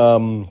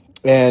 What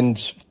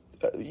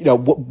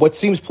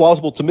seems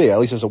plausible to me, at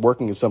least as a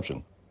working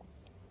assumption,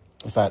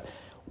 is that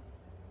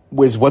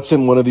what's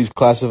in one of these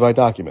classified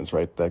documents,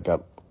 right, that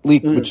got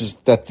leaked, which is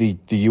that the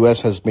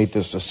U.S. has made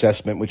this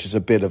assessment, which is a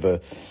bit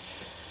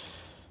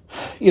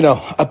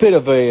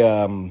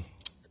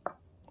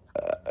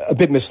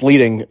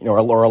misleading, or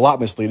a lot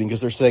misleading, because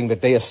they're saying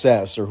that they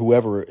assess, or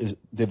whoever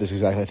did this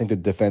exactly, I think the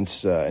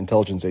Defense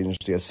Intelligence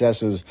Agency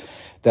assesses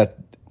that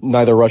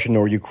neither Russia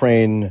nor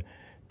Ukraine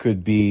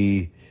could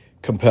be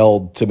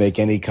compelled to make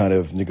any kind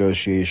of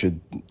negotiation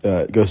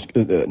for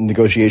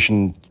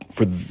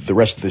the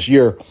rest of this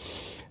year.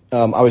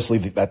 Obviously,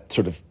 that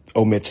sort of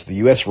omits the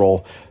U.S.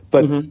 role.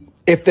 But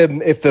if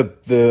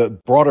the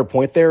broader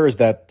point there is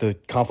that the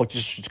conflict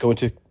is just going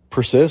to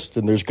persist,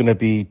 and there's going to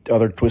be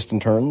other twists and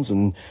turns,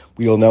 and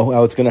we don't know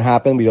how it's going to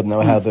happen. We don't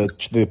know how the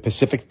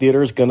Pacific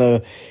theater is going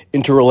to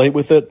interrelate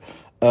with it.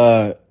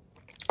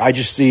 I'm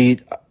just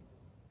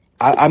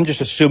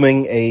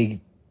assuming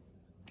a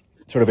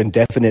sort of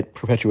indefinite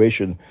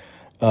perpetuation,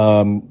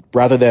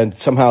 rather than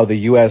somehow the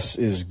U.S.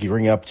 is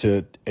gearing up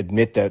to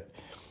admit that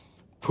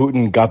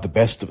Putin got the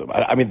best of them.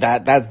 I mean,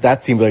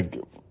 that seems like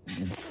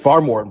far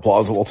more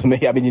implausible to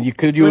me. I mean,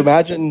 could you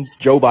imagine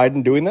Joe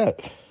Biden doing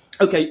that?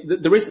 Okay,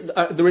 there is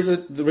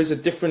a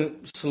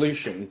different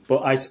solution,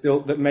 but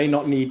that may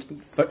not need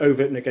for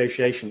overt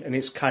negotiation, and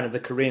it's kind of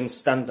the Korean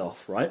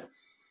standoff, right?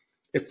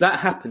 If that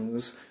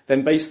happens,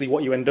 then basically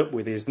what you end up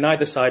with is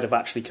neither side have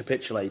actually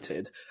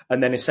capitulated,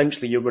 and then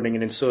essentially you're running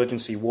an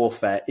insurgency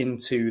warfare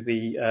into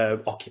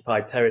the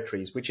occupied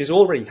territories, which is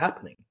already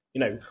happening.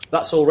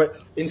 That's already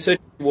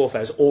insurgency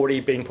warfare is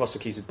already being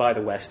prosecuted by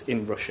the West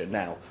in Russia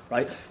now,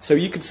 right? So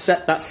you could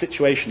set that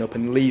situation up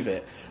and leave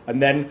it,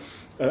 and then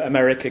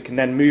America can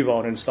then move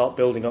on and start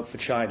building up for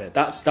China.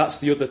 That's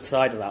the other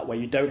side of that, where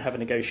you don't have a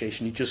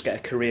negotiation, you just get a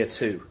Korea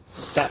too.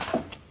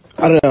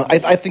 I don't know.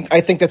 I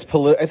think it's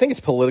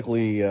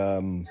politically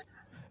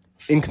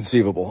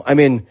inconceivable. I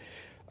mean,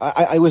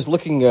 I was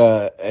looking,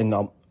 and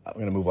I'm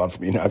going to move on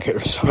from you now,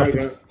 Gator. Sorry.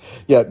 Okay.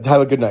 Yeah.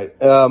 Have a good night.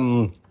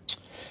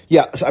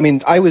 Yeah. I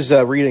mean, I've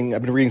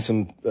been reading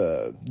some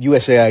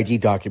USAID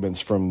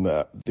documents from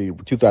the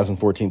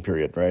 2014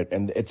 period, right?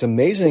 And it's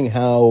amazing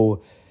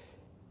how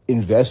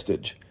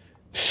invested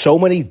so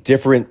many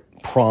different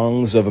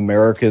prongs of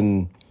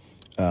American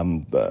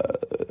kind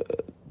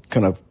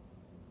of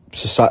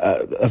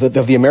society,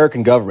 of the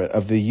American government,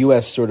 of the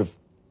U.S. sort of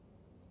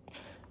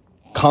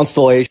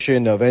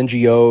constellation of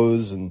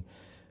NGOs and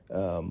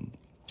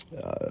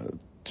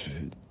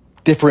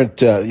different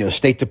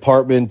State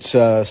Department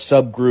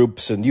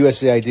subgroups and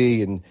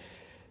USAID, and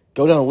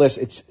go down the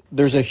list.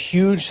 There's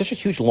such a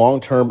huge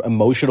long-term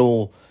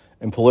emotional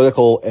and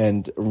political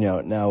and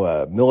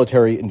now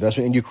military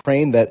investment in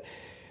Ukraine that,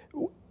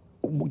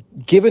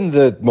 given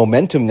the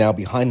momentum now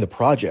behind the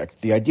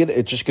project, the idea that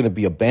it's just going to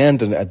be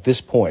abandoned at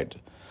this point,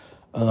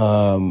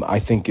 I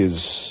think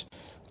is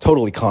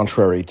totally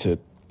contrary to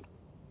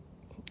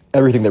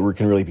everything that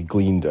can really be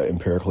gleaned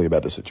empirically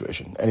about the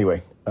situation.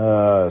 Anyway,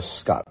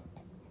 Scott,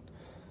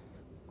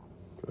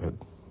 go ahead.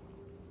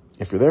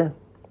 If you're there.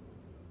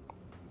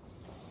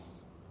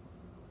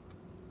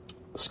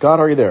 Scott,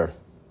 are you there?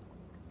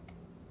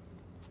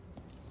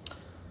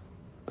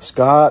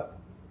 Scott,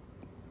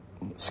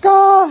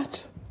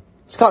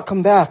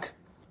 come back.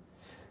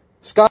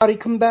 Scotty,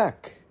 come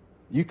back.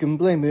 You can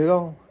blame it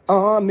all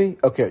on me.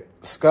 Okay,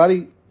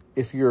 Scotty,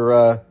 if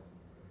you're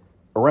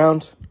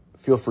around,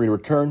 feel free to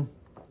return.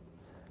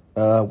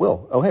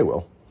 Will. Oh, hey,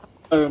 Will.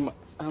 Hello.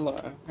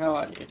 How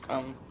are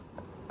you?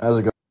 How's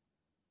it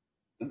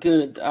going?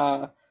 Good.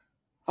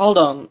 Hold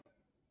on.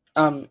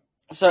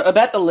 So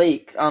about the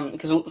leak,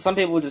 because some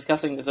people were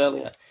discussing this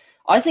earlier,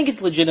 I think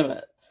it's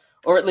legitimate,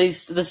 or at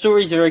least the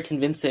story is very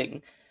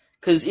convincing,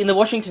 because in the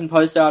Washington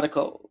Post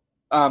article,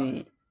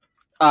 the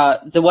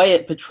way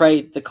it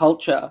portrayed the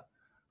culture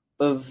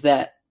of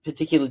that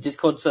particular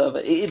Discord server,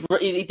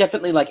 it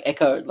definitely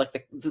echoed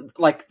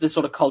the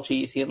sort of culture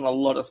you see in a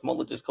lot of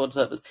smaller Discord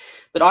servers.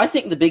 But I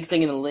think the big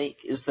thing in the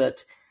leak is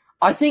that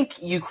I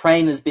think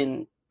Ukraine has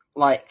been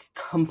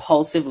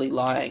compulsively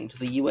lying to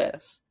the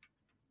US,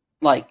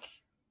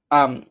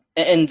 and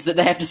that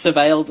they have to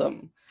surveil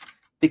them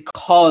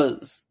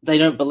because they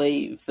don't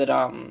believe that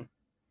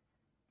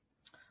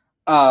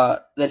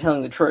they're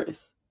telling the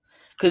truth.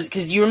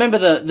 Because you remember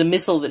the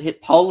missile that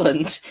hit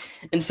Poland,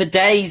 and for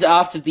days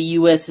after the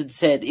US had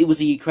said it was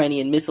a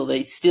Ukrainian missile,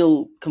 they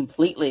still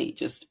completely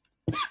just...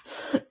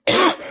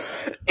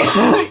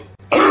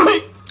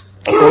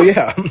 Oh,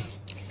 yeah.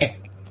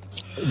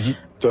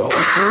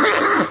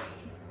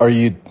 Are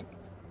you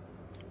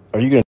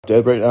going to be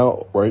dead right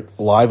now, right?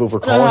 Live over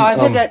calling? No, I've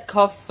had that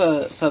cough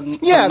for months. I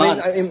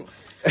mean,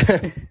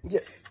 yeah.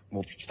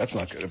 Well, that's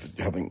not good if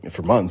it's having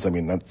for months. I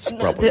mean, that's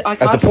probably I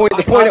at the point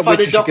at find which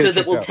a you doctor should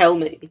that will out. tell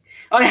me.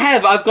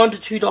 I've gone to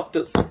 2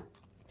 doctors. What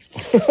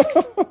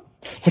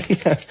do you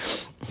have?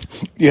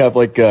 You have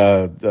what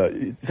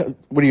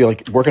do you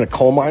work in a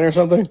coal mine or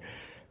something?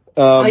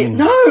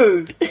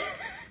 No.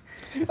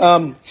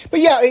 But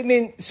yeah, I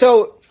mean,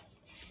 so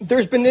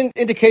there's been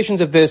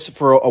indications of this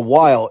for a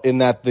while, in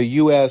that the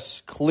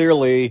U.S.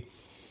 clearly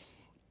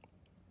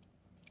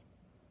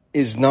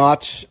is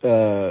not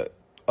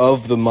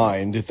of the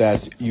mind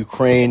that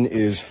Ukraine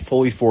is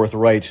fully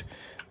forthright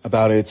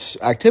about its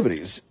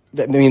activities.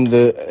 I mean,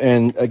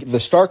 the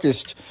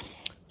starkest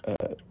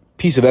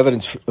piece of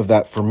evidence of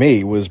that for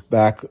me was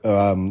back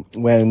when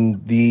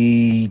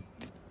somebody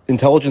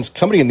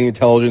in the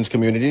intelligence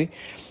community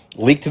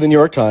leaked to the New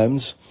York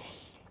Times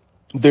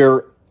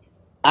their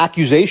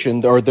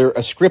accusation or their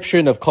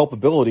ascription of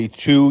culpability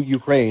to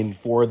Ukraine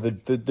for the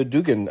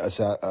Dugin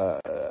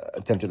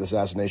attempted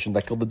assassination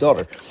that killed the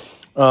daughter.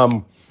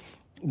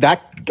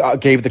 That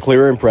gave the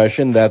clear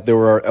impression that there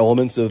were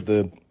elements of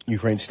the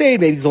Ukraine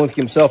state, maybe Zelensky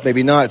himself,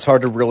 maybe not. It's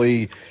hard to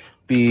really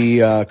be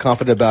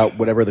confident about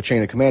whatever the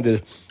chain of command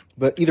is.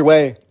 But either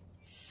way,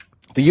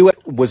 the U.S.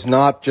 was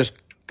not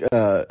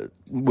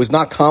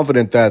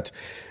confident that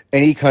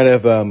any kind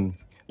of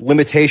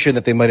limitation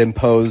that they might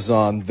impose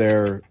on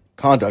their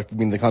conduct, I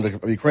mean the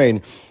conduct of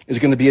Ukraine, is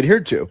going to be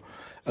adhered to.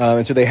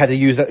 And so they had to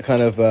use that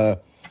kind of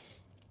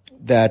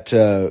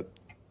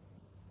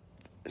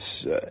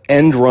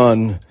end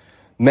run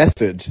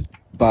method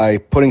by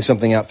putting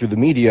something out through the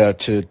media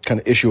to kind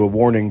of issue a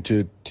warning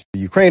to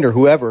Ukraine or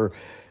whoever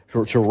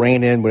to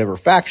rein in whatever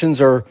factions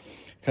are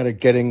kind of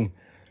getting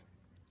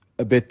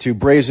a bit too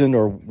brazen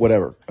or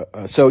whatever.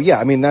 So yeah,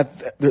 I mean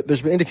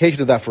there's been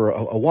indication of that for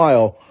a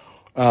while.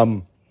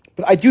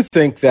 But I do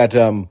think that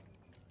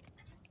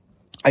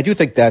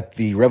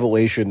the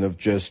revelation of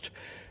just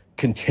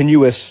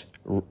continuous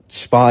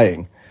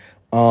spying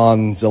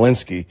on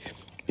Zelensky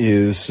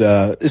is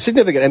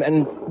significant,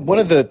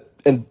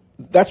 and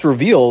that's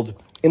revealed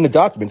in the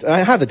documents. And I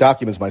have the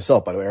documents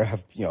myself, by the way. I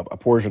have a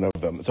portion of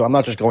them, so I'm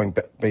not just going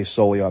based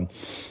solely on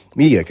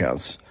media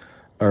accounts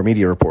or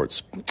media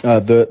reports. I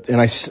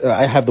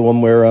have the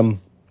one where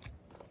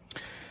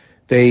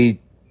they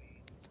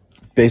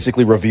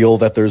basically reveal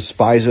that there's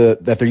FISA,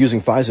 that they're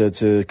using FISA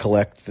to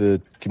collect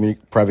the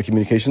private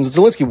communications of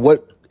Zelensky.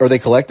 What are they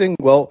collecting?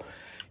 Well,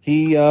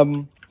 he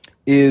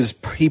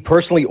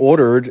personally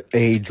ordered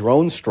a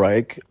drone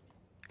strike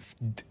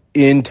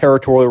in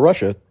territorial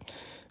Russia,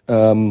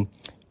 and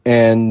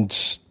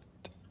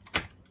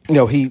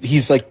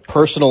he's like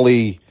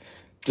personally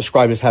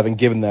described as having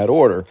given that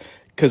order,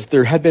 because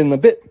there had been a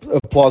bit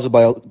of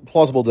plausible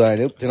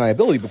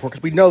deniability before,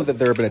 because we know that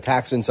there have been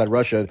attacks inside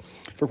Russia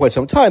for quite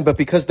some time, but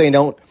because they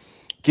don't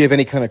give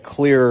any kind of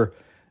clear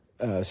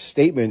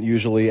statement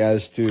usually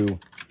as to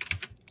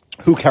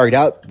who carried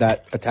out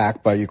that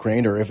attack by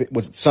Ukraine, or if it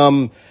was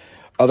some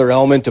other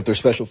element of their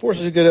special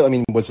forces who did it. I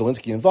mean, was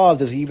Zelensky involved?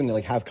 Does he even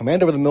have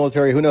command over the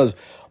military? Who knows?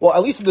 Well,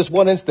 at least in this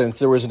one instance,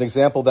 there was an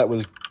example that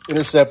was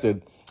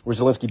intercepted where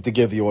Zelensky did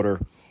give the order,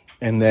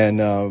 and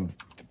then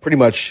pretty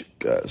much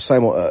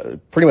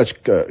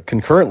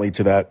concurrently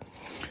to that,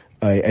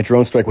 a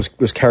drone strike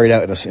was carried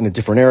out in a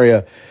different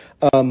area,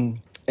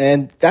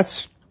 and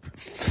that's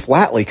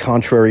flatly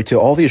contrary to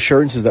all the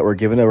assurances that were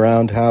given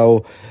around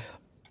how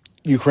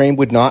Ukraine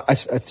would not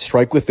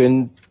strike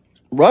within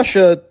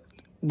Russia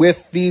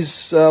with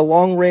these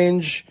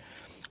long-range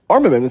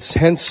armaments.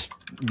 Hence,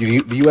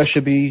 the U.S.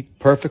 should be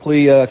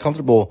perfectly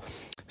comfortable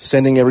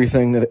sending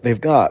everything that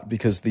they've got,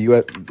 because the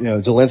U.S.,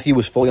 Zelensky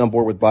was fully on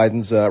board with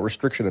Biden's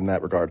restriction in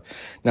that regard.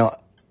 Now,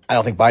 I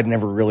don't think Biden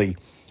ever really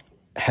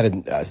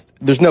had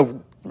there's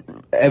no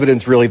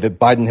evidence really that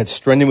Biden had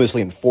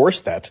strenuously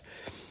enforced that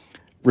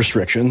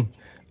restriction,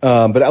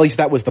 but at least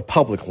that was the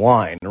public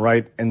line,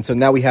 right? And so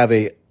now we have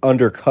a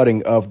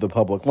undercutting of the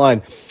public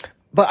line.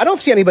 But I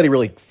don't see anybody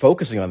really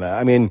focusing on that.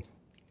 I mean,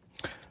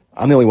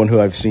 I'm the only one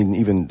who I've seen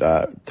even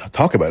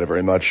talk about it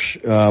very much,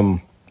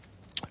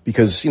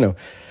 because,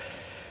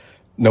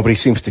 nobody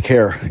seems to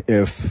care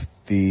if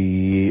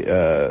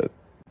the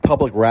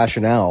public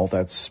rationale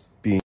that's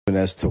being given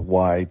as to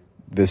why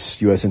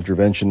this U.S.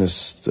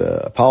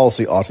 interventionist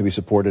policy ought to be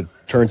supported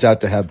turns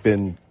out to have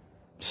been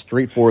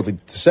straightforwardly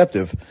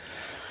deceptive.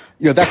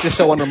 That's just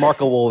so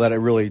unremarkable that it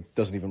really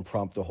doesn't even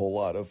prompt a whole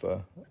lot of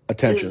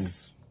attention.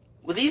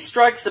 Were these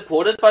strikes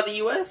supported by the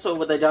US, or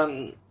were they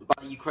done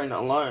by Ukraine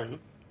alone?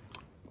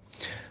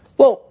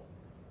 Well,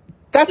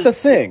 that's the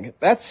thing.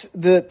 That's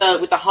with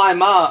the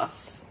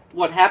HIMARS.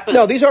 What happened?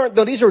 No, these are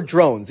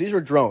drones. These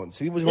are drones.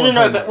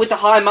 No, but with the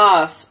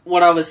HIMARS,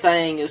 what I was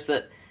saying is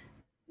that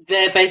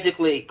they're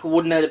basically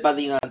coordinated by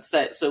the United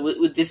States. So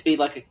would this be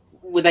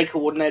were they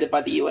coordinated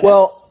by the US?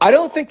 Well, I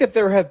don't think that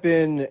there have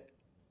been,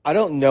 I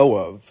don't know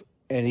of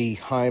any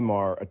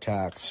HIMARS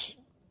attacks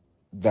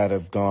that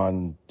have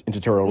gone into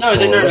territorial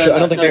Russia. I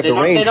don't think they have the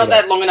range. They're not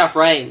that long enough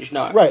range.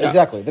 No, right,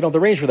 exactly. They don't have the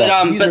range for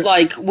that.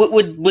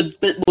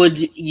 Would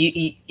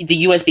the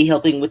US be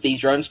helping with these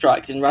drone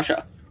strikes in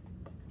Russia?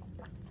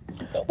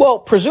 Well,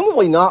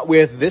 presumably not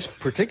with this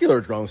particular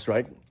drone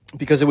strike,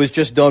 because it was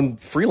just done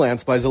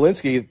freelance by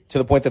Zelensky to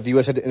the point that the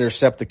U.S. had to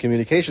intercept the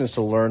communications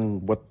to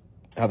learn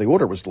how the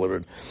order was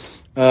delivered.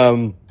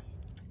 But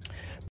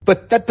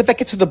that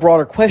gets to the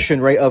broader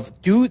question, right? Of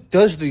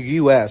does the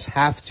U.S.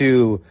 have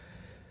to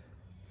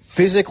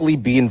physically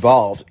be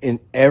involved in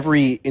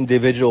every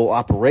individual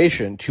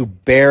operation to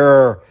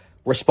bear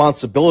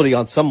responsibility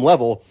on some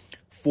level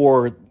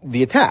for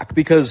the attack?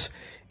 Because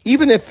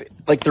even if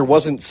there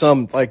wasn't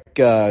some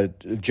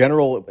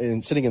general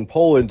sitting in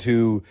Poland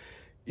who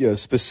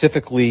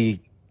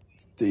specifically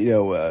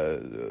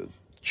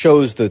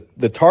chose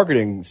the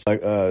targeting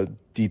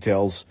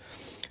details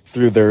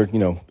through their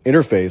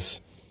interface,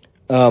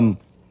 the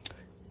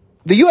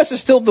U.S. is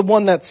still the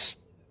one that's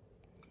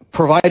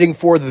providing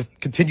for the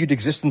continued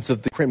existence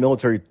of the Ukraine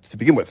military to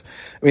begin with.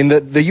 I mean,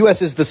 the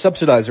U.S. is the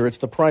subsidizer, it's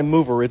the prime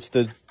mover, it's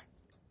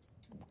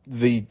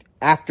the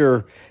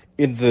actor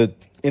in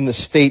the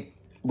state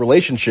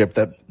relationship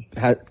that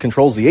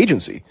controls the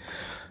agency.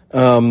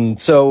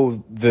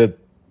 So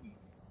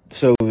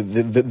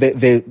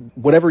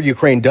whatever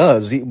Ukraine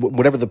does,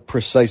 whatever the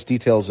precise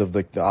details of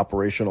the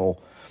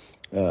operational,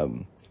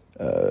 the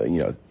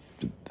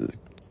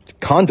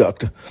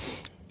conduct,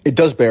 it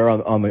does bear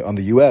on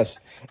the U.S.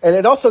 And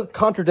it also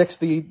contradicts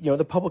the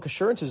public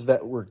assurances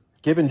that were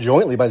given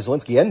jointly by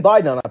Zelensky and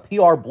Biden on a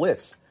PR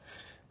blitz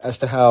as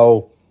to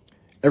how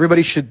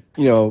everybody should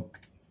not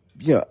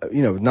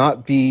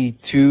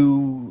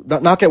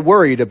get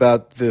worried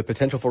about the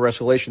potential for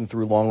escalation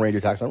through long-range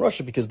attacks on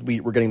Russia, because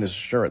we're getting this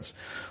assurance.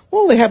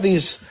 Well, they have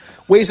these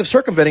ways of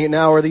circumventing it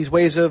now, or these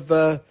ways of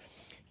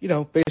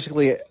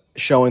basically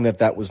showing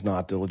that was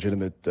not a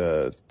legitimate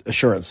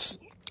assurance.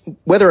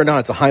 Whether or not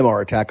it's a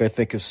HIMARS attack, I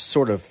think, is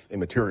sort of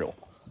immaterial.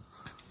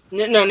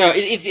 No. No.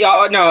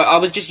 I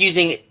was just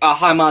using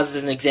HIMARS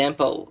as an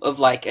example of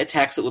like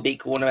attacks that would be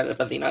coordinated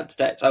by the United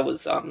States.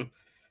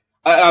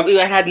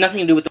 It had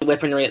nothing to do with the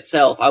weaponry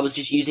itself. I was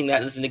just using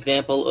that as an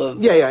example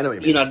of Yeah, I know what you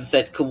the mean. United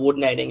States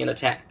coordinating an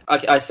attack.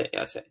 I see.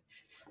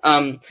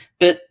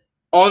 But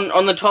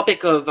on the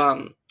topic of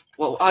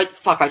I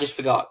just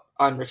forgot.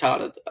 I'm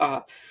retarded.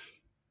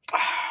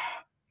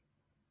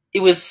 It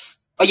was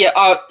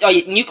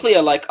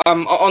nuclear. Like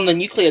on the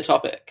nuclear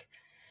topic,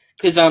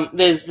 because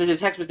there's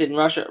attacks within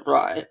Russia,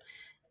 right?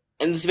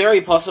 And it's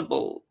very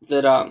possible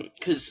that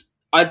because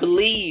I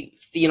believe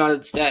the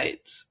United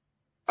States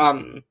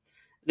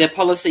their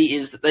policy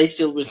is that they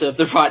still reserve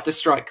the right to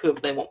strike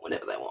whoever they want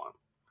whenever they want.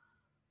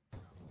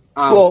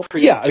 Well,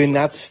 yeah, I mean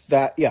that's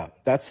the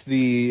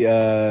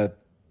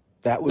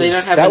that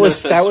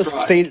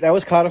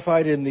was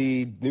codified in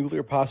the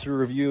Nuclear Posture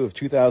Review of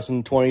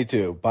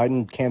 2022.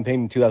 Biden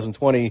campaigned in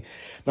 2020.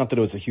 Not that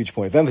it was a huge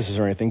point of emphasis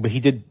or anything, but he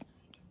did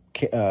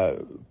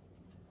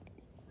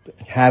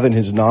have in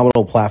his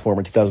nominal platform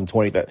in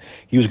 2020 that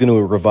he was going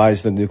to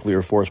revise the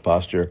nuclear force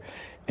posture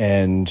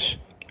and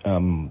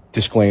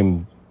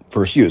disclaim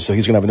first use. So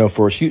he's going to have a no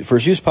first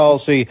use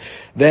policy.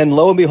 Then,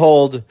 lo and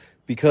behold,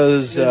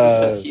 because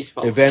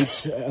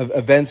events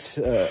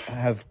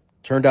have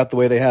turned out the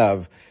way they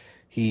have,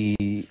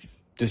 he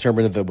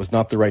determined that it was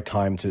not the right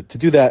time to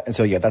do that. And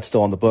so, yeah, that's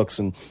still on the books.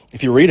 And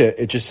if you read it,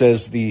 it just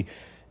says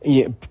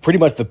pretty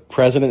much the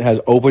president has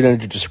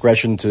open-ended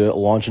discretion to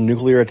launch a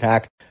nuclear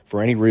attack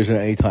for any reason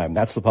at any time.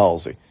 That's the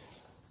policy.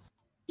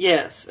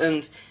 Yes,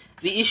 and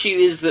the issue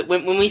is that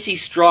when we see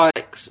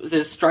strikes,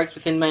 there's strikes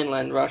within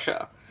mainland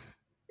Russia,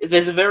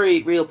 there's a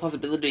very real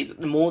possibility that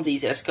the more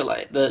these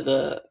escalate,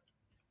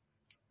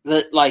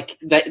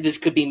 this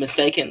could be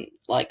mistaken,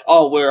 like,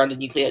 oh, we're under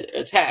nuclear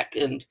attack.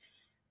 And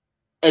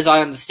as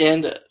I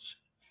understand it,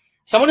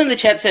 someone in the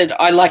chat said,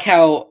 I like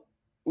how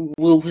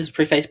Will has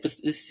prefaced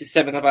this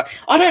 7 about,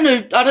 I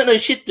don't know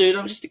shit, dude,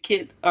 I'm just a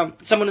kid.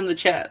 Someone in the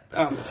chat.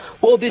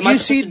 Well, did you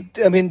see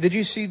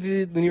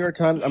the New York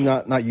Times? I'm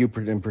not you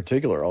in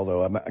particular,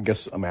 although I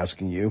guess I'm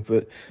asking you,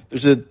 but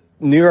there's a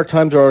New York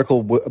Times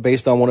article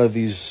based on one of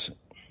these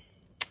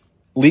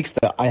leaks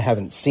that I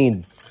haven't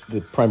seen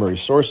the primary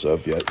source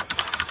of yet.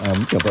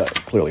 But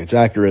clearly it's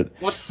accurate.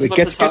 It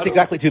gets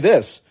exactly to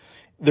this.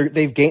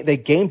 They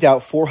gamed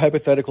out 4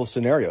 hypothetical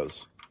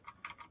scenarios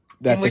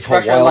that in which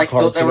Russia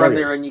thought they were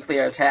under a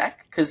nuclear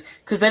attack, because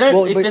they don't.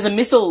 Well, if there's a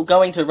missile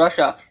going to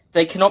Russia,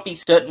 they cannot be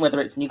certain whether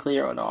it's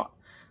nuclear or not.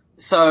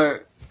 So,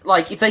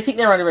 if they think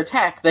they're under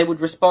attack, they would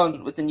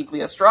respond with a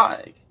nuclear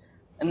strike,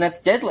 and that's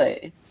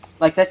deadly.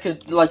 That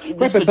could let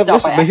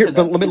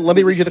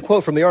me read you the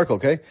quote from the article,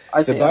 okay?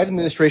 The Biden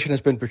administration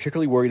has been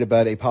particularly worried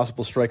about a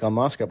possible strike on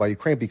Moscow by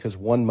Ukraine because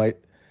one might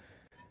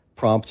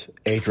prompt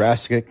a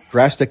drastic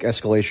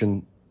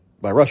escalation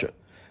by Russia.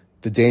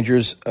 The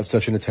dangers of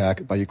such an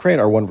attack by Ukraine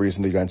are one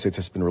reason the United States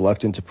has been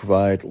reluctant to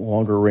provide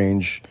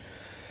longer-range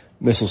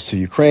missiles to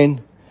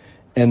Ukraine.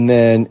 And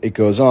then it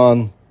goes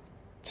on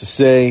to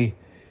say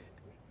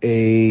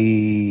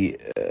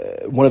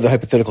one of the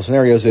hypothetical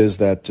scenarios is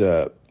that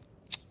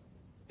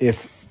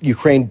if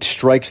Ukraine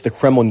strikes the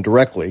Kremlin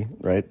directly,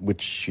 right,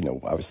 which,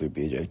 obviously would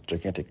be a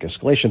gigantic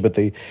escalation, but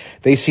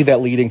they see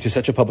that leading to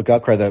such a public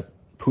outcry that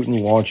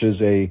Putin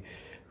launches a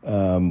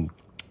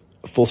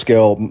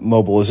full-scale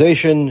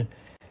mobilization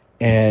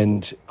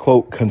and,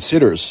 quote,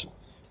 considers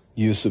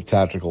use of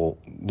tactical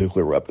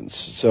nuclear weapons.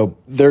 So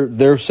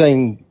they're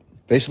saying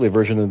basically a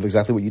version of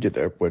exactly what you did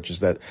there, which is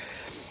that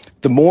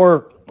the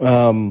more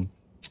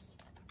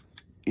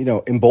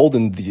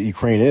emboldened the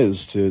Ukraine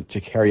is to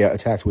carry out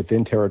attacks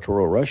within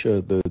territorial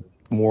Russia, the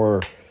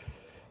more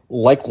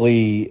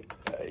likely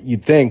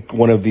you'd think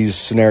one of these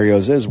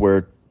scenarios is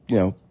where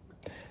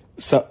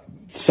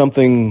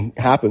something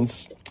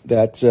happens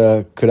that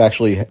could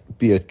actually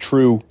be a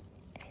true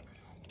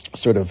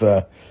sort of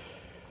a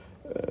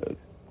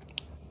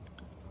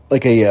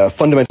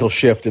fundamental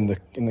shift in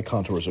the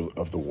contours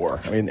of the war.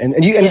 I mean,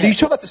 and you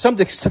saw that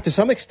to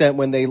some extent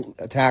when they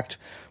attacked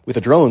with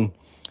a drone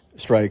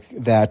strike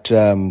that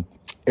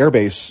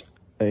airbase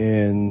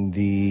in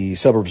the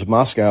suburbs of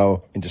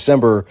Moscow in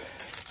December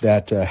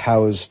that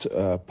housed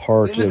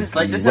part of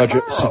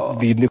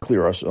the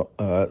nuclear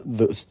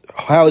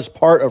housed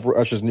part of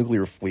Russia's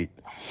nuclear fleet.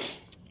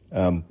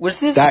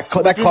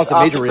 That caused a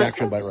major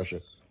reaction by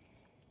Russia.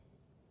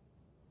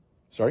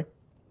 Sorry?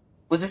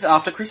 Was this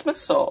after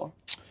Christmas or?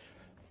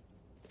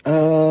 I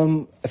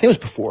think it was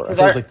before. I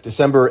think it was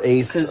December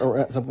 8th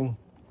or something.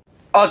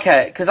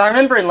 Okay, because I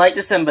remember in late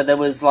December there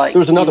was there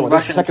was another one.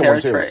 Russian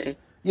territory. One too.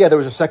 Yeah, there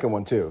was a second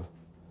one too.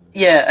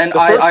 Yeah, and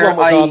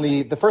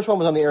the first one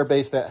was on the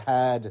airbase that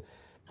had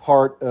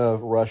part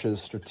of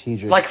Russia's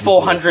strategic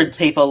 400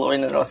 people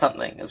in it or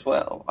something as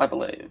well, I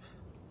believe.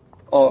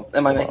 Or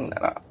am I making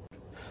that up?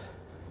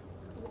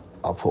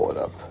 I'll pull it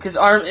up. Because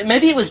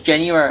maybe it was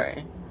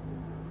January.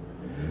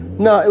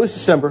 No, it was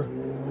December.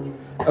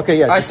 Okay,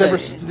 yeah, December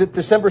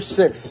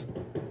 6th.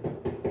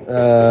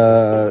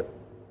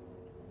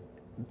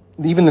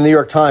 Even the New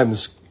York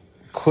Times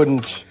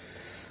couldn't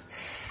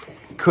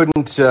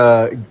couldn't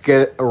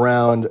get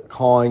around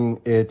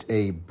calling it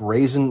a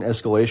brazen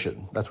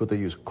escalation. That's what they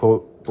use,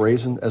 quote,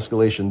 brazen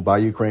escalation by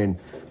Ukraine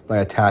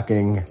by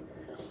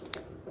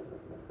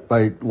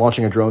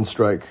launching a drone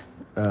strike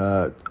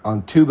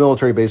on 2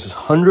 military bases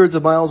hundreds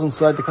of miles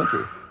inside the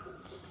country.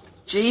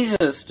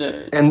 Jesus,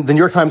 dude. And the New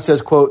York Times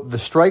says, quote, the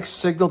strike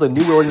signaled a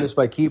new willingness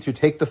by Kyiv to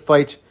take the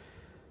fight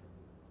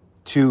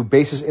to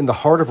bases in the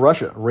heart of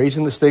Russia,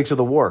 raising the stakes of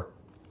the war,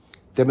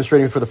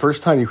 demonstrating for the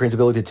first time Ukraine's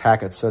ability to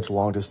attack at such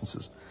long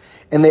distances.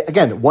 And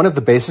again, one of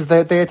the bases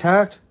that they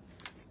attacked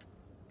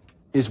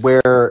is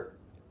where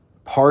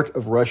part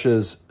of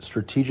Russia's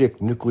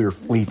strategic nuclear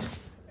fleet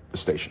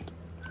is stationed.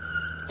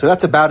 So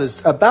that's about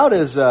as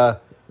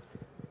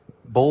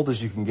bold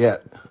as you can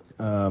get.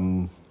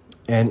 And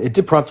it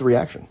did prompt a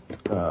reaction.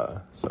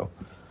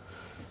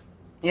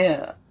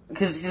 Yeah,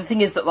 because the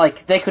thing is that,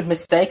 like, they could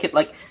mistake it,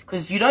 like,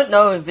 because you don't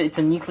know if it's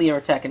a nuclear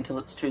attack until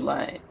it's too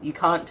late. You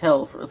can't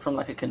tell from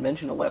like, a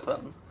conventional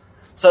weapon.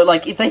 So,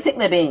 like, if they think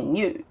they're being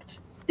nuked,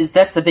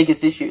 that's the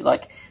biggest issue.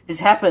 Like, this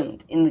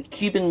happened in the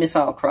Cuban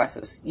Missile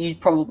Crisis. You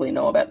probably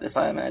know about this,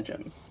 I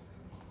imagine.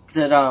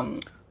 That,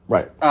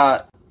 right.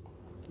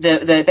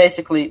 They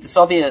basically, the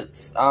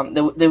Soviets,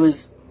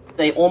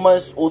 they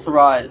almost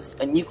authorized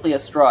a nuclear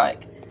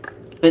strike,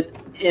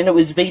 and it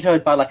was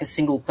vetoed by, like, a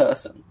single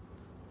person.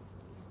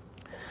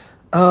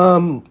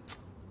 I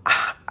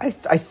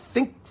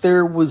think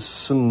there was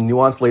some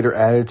nuance later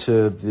added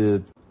to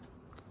the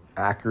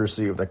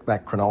accuracy of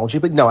that chronology,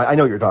 but no, I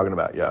know what you're talking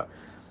about, yeah.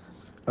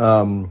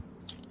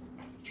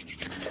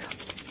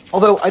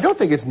 Although I don't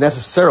think it's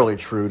necessarily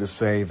true to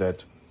say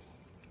that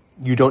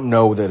you don't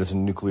know that it's a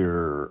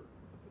nuclear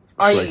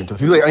strike until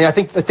too late. I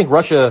think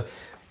Russia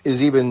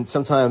is even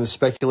sometimes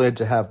speculated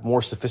to have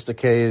more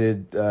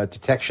sophisticated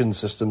detection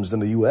systems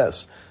than the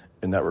U.S.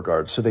 in that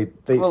regard. So I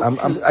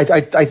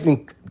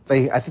think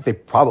they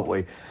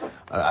probably,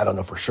 I don't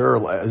know for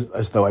sure,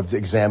 as though I've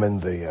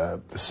examined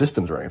the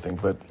systems or anything,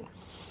 but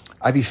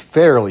I'd be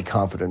fairly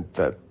confident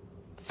that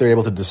they're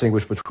able to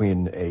distinguish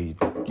between a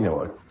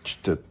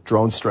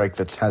drone strike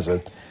that has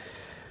a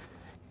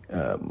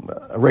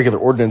regular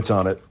ordnance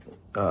on it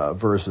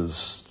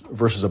versus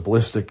a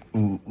ballistic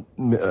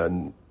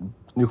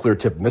nuclear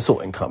tipped missile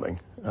incoming.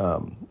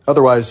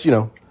 Otherwise,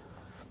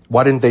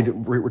 why didn't they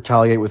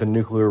retaliate with a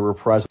nuclear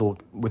reprisal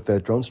with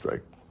that drone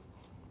strike?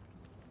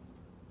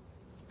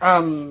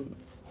 Well,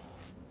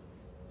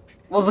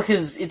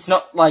 because it's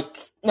not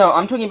like... No,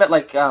 I'm talking about,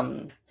 like,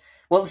 some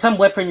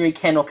weaponry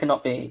can or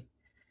cannot be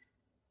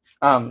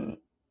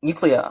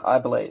nuclear, I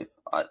believe.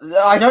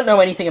 I don't know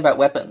anything about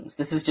weapons.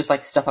 This is just,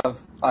 like, stuff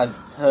I've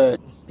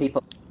heard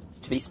people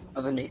to be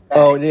underneath.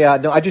 Oh, yeah,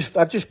 no, I've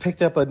just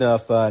picked up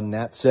enough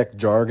NatSec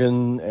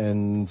jargon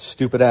and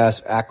stupid-ass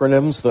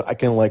acronyms that I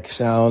can, like,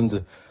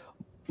 sound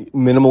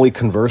minimally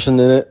conversant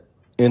in it,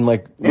 in,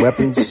 like,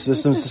 weapons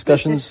systems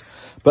discussions.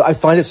 But I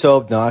find it so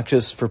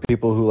obnoxious for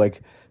people who,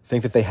 like,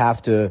 think that they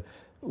have to,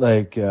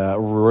 like,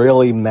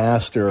 really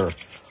master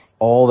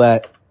all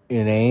that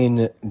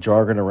inane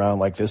jargon around,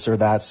 like, this or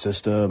that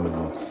system.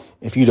 And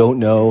if you don't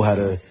know how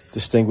to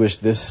distinguish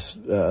this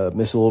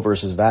missile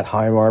versus that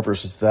HIMARS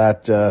versus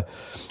that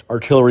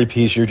artillery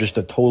piece, you're just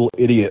a total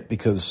idiot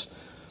because,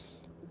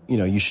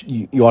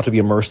 you ought to be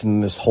immersed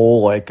in this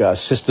whole, like,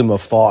 system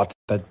of thought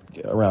that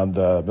around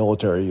the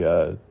military,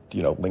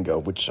 lingo,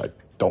 which I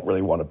don't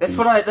really want to be.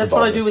 That's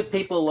what I do with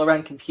people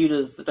around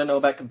computers that don't know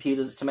about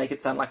computers to make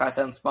it sound like I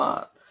sound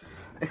smart.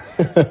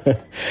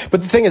 But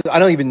the thing is, I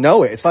don't even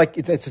know it. It's like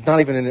it's not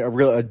even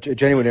a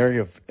genuine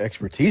area of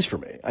expertise for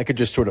me. I could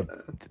just sort of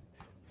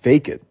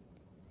fake it.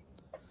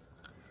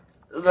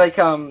 Like,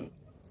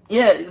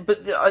 yeah,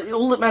 but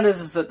all that matters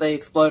is that they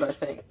explode, I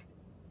think.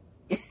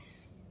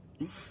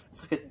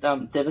 It's like a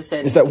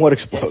devastating... Is that what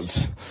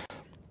explodes?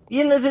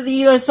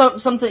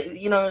 Something,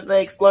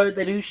 they explode,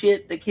 they do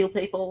shit, they kill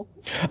people.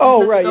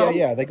 Oh, right,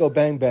 yeah. They go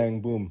bang, bang,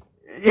 boom.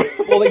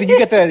 Well, you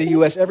get that in the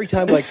U.S. every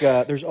time, like,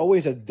 there's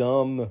always a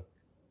dumb...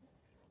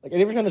 Like,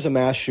 every time there's a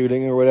mass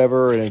shooting or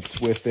whatever, and it's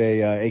with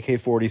a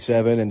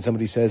AK-47, and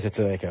somebody says it's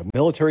like a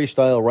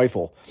military-style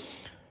rifle,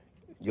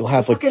 you'll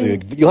have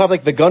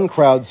the gun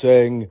crowd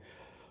saying,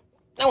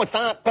 "No, it's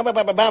not." Bam, bam,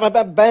 bam, bam,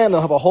 bam, bam.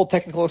 They'll have a whole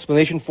technical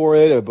explanation for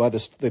it about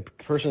the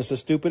person is so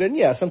stupid. And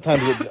yeah,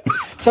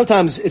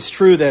 sometimes it's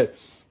true that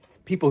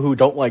people who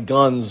don't like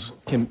guns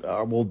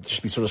will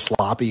just be sort of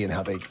sloppy in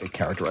how they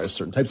characterize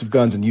certain types of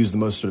guns and use the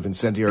most sort of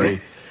incendiary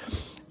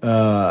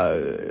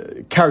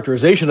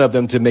characterization of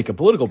them to make a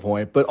political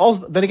point. But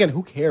then again,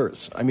 who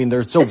cares? I mean,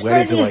 they're so wedded to,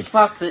 like... It's crazy as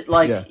fuck that,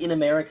 like, in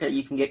America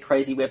you can get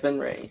crazy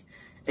weaponry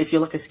if you're,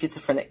 like, a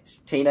schizophrenic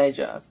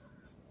teenager.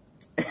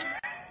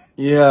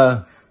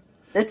 Yeah.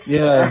 It's...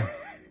 Yeah.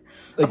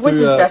 I've always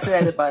been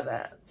fascinated by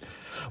that.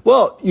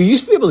 Well, you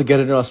used to be able to get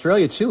it in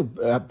Australia, too,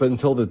 but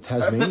until the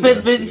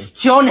Tasmania... But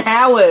John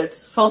Howard,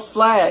 false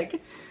flag.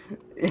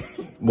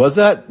 Was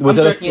that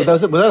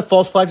a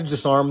false flag to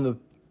disarm the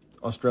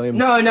Australian...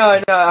 No.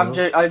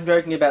 I'm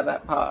joking about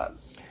that part.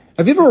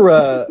 Have you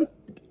ever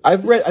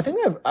I've read. I think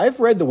I've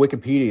read the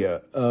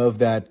Wikipedia of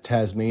that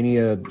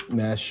Tasmania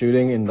mass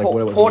shooting in like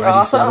what it was, Port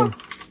 '97. Arthur?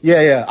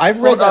 Yeah.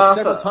 I've read Port that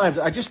several Arthur. times.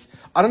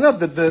 I don't know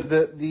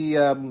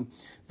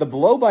the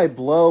blow by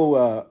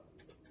blow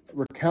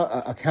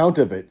account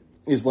of it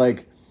is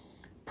like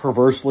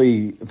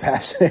perversely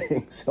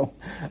fascinating. So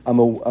I'm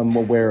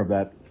aware of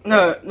that.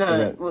 No,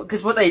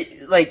 because what they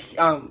like,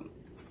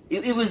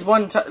 it was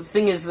one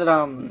thing is that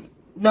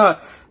no,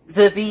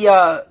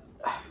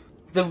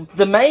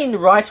 the main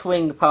right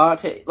wing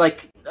party,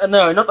 like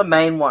no, not the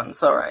main one,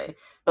 sorry,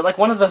 but like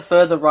one of the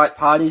further right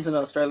parties in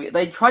Australia,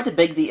 they tried to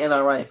beg the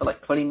NRA for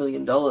like $20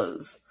 million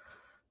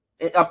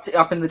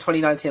up in the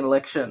 2019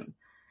 election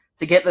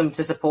to get them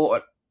to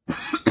support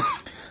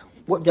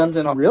What guns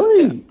in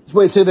Australia. really?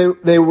 Wait, so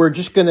they were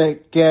just gonna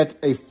get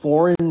a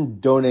foreign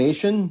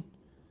donation?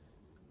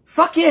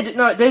 Fuck yeah!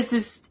 No, there's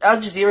this Al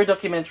Jazeera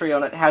documentary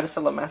on it, How to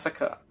Sell a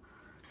Massacre.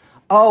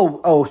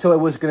 Oh, so it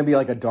was going to be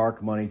like a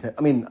dark money type.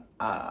 I mean,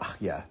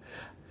 yeah.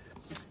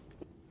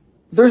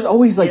 There's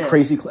always like Yeah.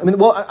 crazy. I mean,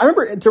 well, I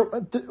remember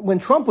when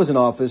Trump was in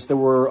office, there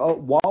were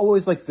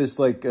always like this,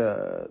 like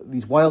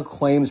these wild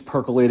claims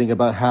percolating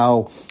about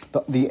how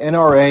the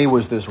NRA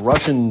was this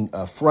Russian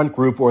front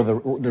group, or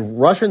the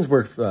Russians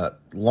were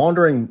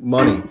laundering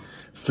money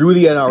through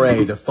the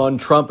NRA to fund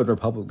Trump and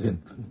Republicans.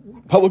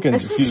 That's the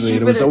Excuse me.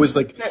 And it was stupid- always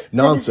like that is-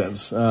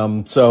 nonsense. So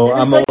There's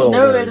I'm like a little no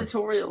worried.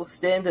 editorial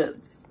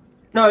standards.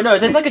 No,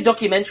 there's like a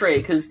documentary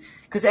because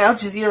Al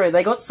Jazeera,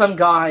 they got some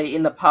guy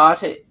in the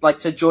party, like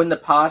to join the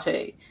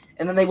party,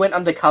 and then they went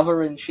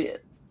undercover and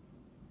shit.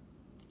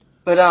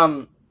 But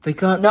They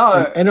got No.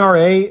 an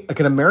NRA,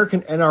 like an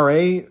American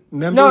NRA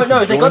member. No,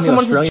 to they join got the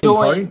someone to Australian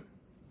join. Party?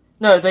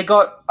 No, they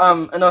got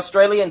an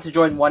Australian to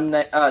join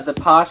the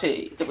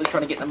party that was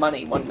trying to get the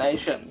money, One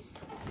Nation,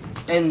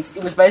 and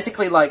it was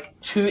basically like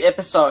 2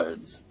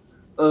 episodes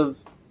of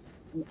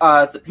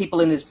the people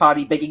in this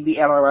party begging the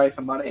NRA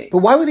for money. But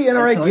why would the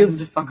NRA telling them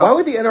to fuck Why off.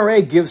 would the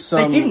NRA give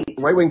some didn't.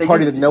 right-wing They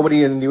party that didn't.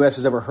 nobody in the U.S.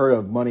 has ever heard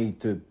of money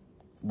to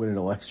win an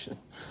election?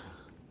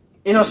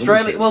 In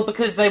Australia, well,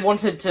 because they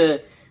wanted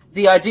to.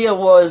 The idea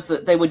was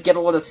that they would get a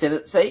lot of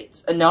Senate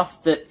seats,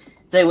 enough that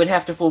they would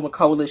have to form a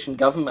coalition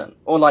government,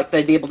 or like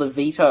they'd be able to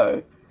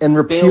veto And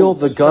repeal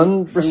bills the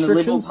gun from the Liberal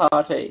restrictions?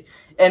 Party,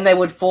 and they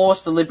would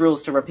force the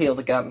Liberals to repeal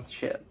the gun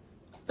shit.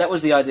 That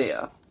was the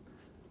idea.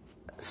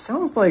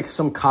 Sounds like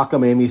some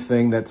cockamamie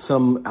thing that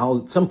some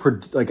Al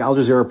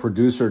Jazeera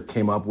producer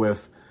came up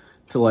with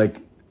to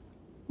like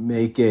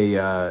make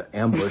a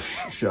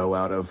ambush show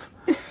out of.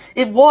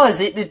 It was,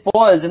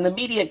 and the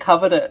media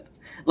covered it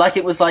like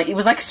it was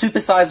like Super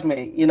Size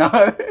Me, you know,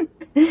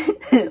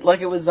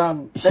 like it was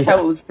that's how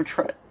it was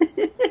portrayed.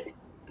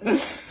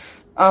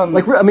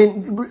 Like, I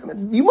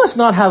mean, you must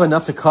not have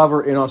enough to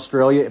cover in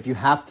Australia if you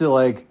have to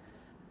like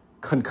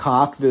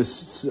concoct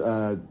this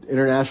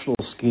international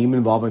scheme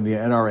involving the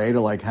NRA to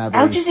like have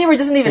Al Jazeera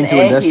doesn't even thing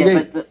to air here,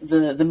 investigate?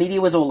 but the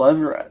media was all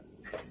over it.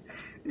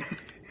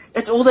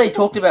 It's all they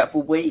talked about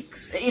for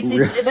weeks. They do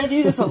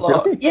this a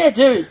lot. Really? Yeah,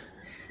 dude.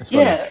 funny.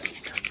 Yeah.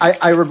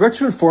 I regret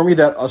to inform you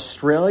that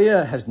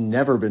Australia has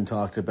never been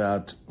talked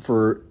about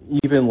for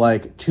even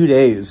like 2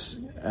 days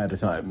at a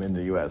time in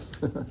the U.S.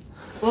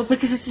 Well,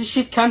 because it's a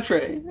shit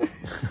country.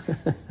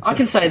 I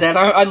can say that.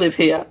 I live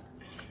here.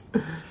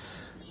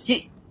 Yeah,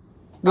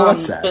 Well,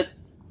 that's sad. But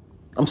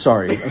I'm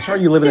sorry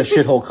you live in a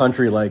shithole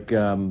country like.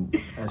 I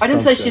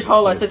didn't say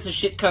shithole. I said it's a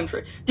shit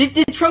country.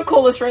 Did Trump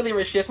call Australia a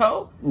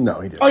shithole? No,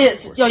 he didn't. Oh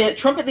yeah,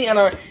 Trump at the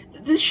NRA.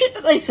 The shit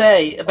that they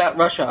say about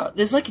Russia.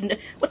 There's like,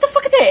 what the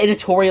fuck are their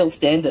editorial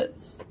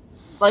standards?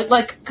 Like,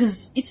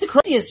 because it's the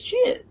craziest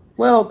shit.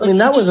 Well, I mean, he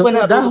that just was went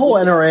out that with whole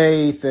the-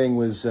 NRA thing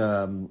was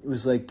it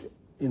was like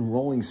in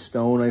Rolling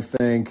Stone, I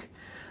think.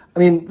 I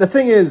mean, the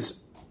thing is,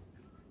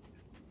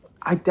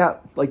 I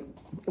doubt like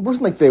it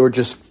wasn't like they were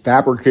just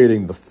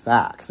fabricating the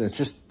facts. It's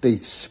just they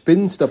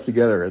spin stuff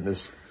together in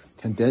this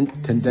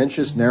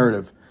tendentious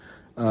narrative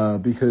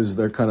because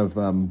they're kind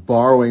of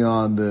borrowing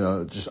on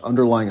the just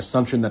underlying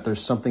assumption that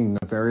there's something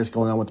nefarious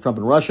going on with Trump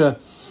and Russia,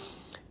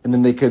 and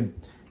then they could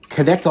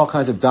connect all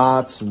kinds of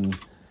dots, and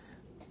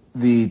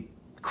the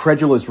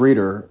credulous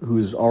reader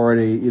who's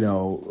already,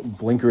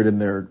 blinkered in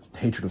their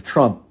hatred of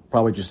Trump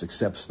probably just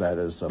accepts that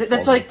as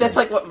That's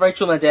like what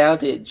Rachel Maddow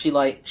did.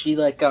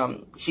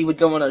 She would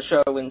go on a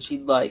show and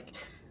she'd like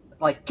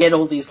get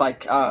all these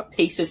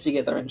pieces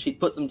together and she'd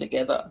put them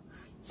together.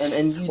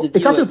 And you,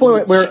 it got to the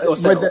point where shit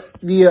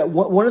yourself.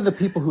 one of the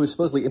people who was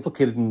supposedly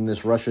implicated in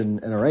this Russian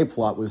NRA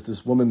plot was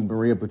this woman,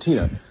 Maria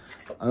Butina.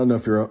 I don't know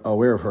if you're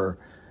aware of her.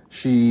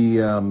 She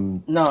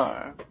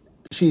No.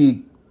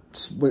 she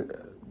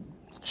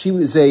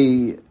was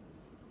a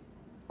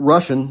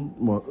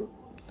Russian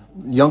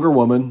younger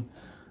woman.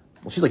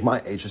 Well, she's like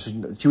my age.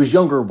 She was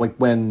younger, like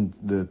when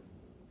the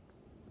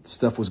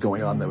stuff was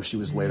going on that she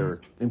was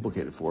later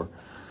implicated for.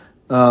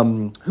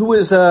 Who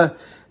was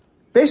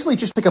basically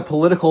just like a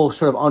political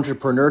sort of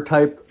entrepreneur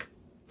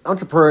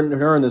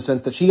in the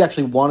sense that she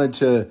actually wanted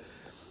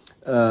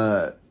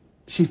to.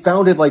 She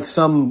founded like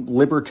some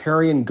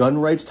libertarian gun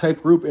rights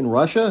type group in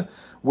Russia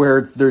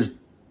where there's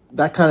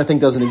that kind of thing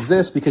doesn't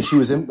exist because she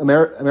was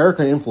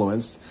American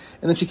influenced,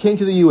 and then she came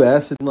to the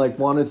U.S. and like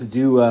wanted to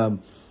do,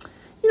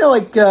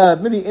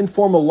 maybe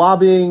informal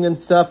lobbying and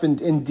stuff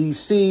in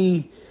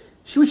D.C.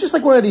 She was just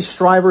like one of these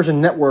strivers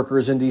and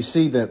networkers in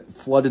D.C. that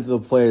flooded the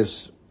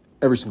place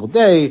every single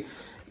day,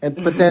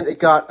 but then it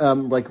got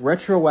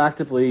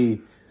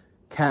retroactively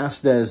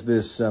cast as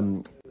this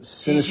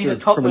sinister she's a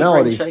top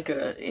criminality.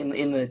 shaker in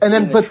the. And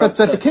then, but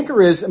the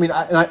kicker is, I mean,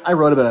 I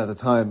wrote about it at the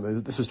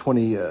time. This was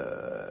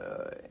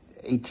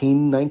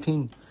 2018,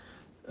 19.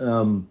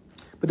 But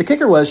the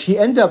kicker was she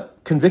ended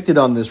up convicted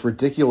on this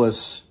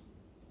ridiculous.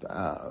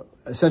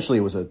 Essentially,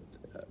 it was a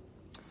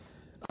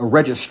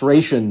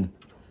registration,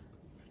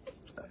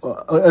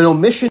 an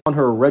omission on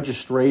her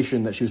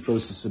registration that she was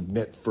supposed to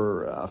submit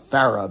for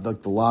FARA, the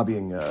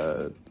lobbying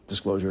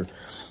disclosure.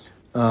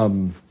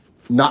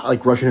 Not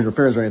like Russian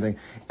interference or anything.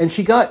 And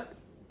she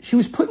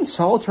was put in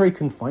solitary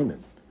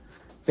confinement.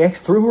 They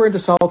threw her into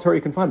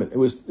solitary confinement. It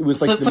was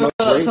like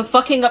for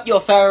fucking up your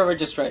FARA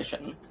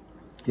registration.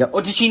 Yep.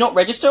 Or did she not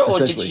register, or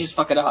did she just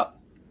fuck it up?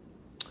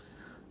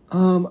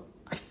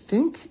 I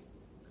think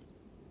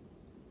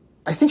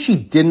she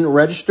didn't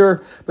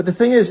register, but the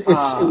thing is, it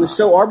was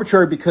so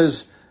arbitrary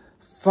because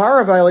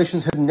FARA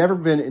violations had never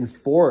been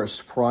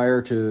enforced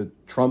prior to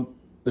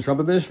the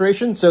Trump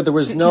administration, so there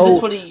was no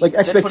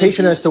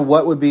expectation as to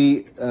what would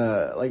be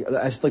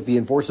the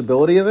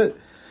enforceability of it.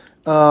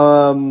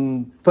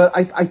 But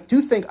I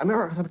do think I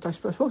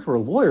spoke to her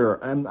lawyer,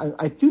 and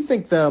I do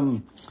think there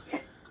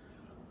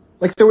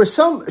was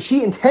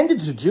she intended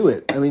to do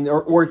it. I mean,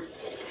 or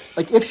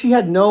if she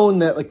had known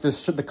that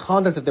the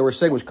conduct that they were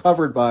saying was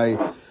covered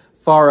by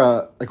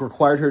FARA,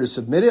 required her to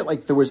submit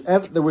it. There was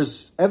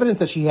evidence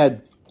that she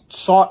had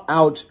sought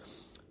out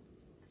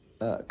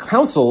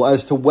counsel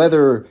as to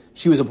whether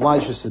she was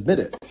obliged to submit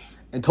it,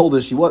 and told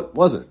us she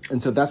wasn't,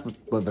 and so that's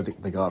what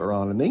they got her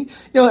on, and they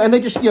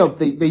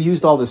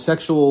used all the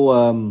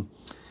sexual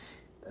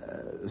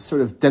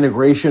sort of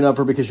denigration of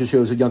her because she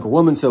was a younger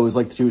woman, so it was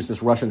like she was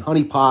this Russian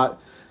honeypot,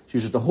 she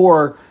was just a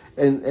whore,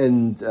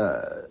 and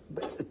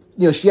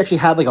she actually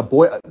had an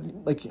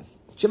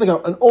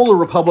older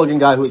Republican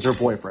guy who was her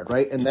boyfriend,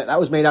 right, and that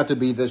was made out to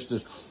be this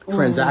just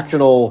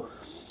transactional,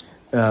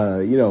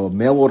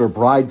 mail order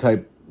bride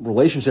type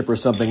relationship or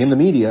something in the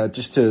media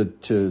just to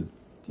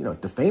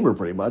defame her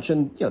pretty much,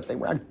 and they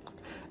were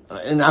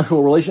an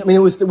actual relationship. I mean, it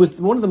was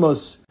one of the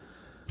most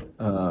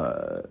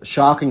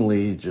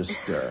shockingly just.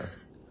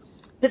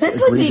 But that's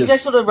like the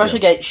exact sort of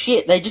Russiagate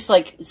shit. They just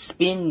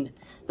spin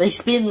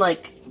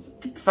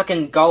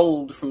fucking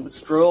gold from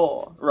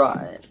straw,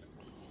 right?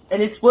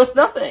 And it's worth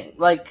nothing.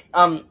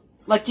 And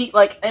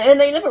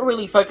they never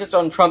really focused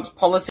on Trump's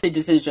policy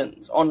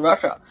decisions on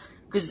Russia.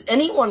 Because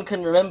anyone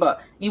can remember,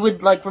 you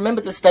would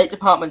remember the State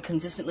Department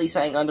consistently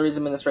saying under his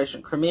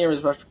administration, Crimea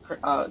is Russia.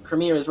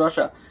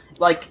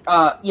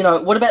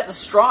 What about the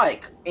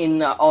strike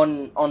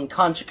on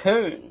Khan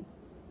Shaykhun?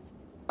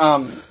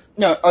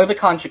 Over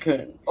Khan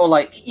Shaykhun, or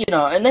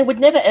and they would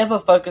never ever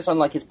focus on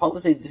his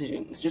policy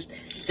decisions, just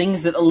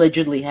things that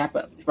allegedly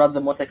happened rather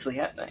than what's actually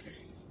happening.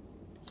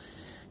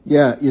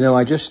 Yeah,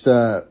 it just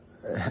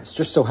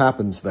so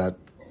happens that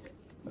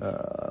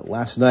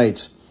last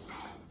night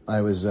I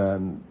was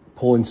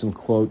pulling some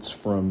quotes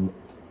from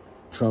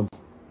Trump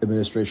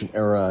administration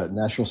era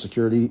national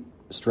security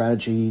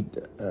strategy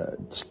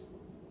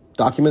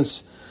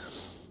documents,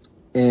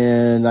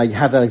 and I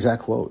have that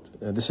exact quote.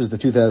 This is the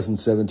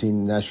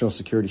 2017 national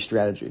security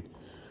strategy.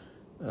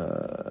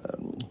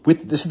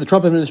 This is the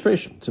Trump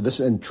administration. So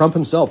and Trump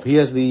himself, he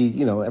has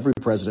every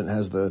president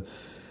has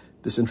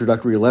this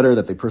introductory letter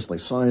that they personally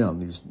sign on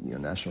these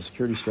national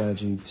security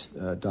strategy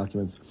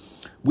documents.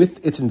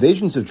 With its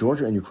invasions of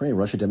Georgia and Ukraine,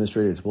 Russia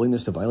demonstrated its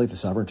willingness to violate the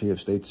sovereignty of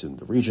states in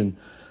the region.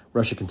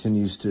 Russia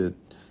continues to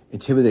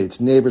intimidate its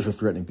neighbors with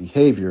threatening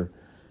behavior,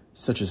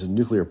 such as a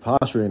nuclear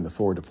posture and the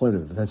forward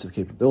deployment of defensive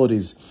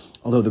capabilities.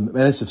 Although the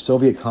menace of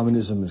Soviet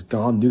communism is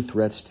gone, new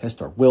threats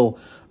test our will.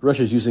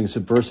 Russia is using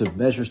subversive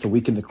measures to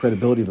weaken the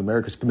credibility of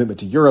America's commitment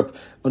to Europe,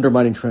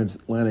 undermining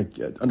transatlantic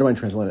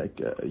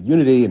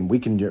unity, and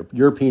weaken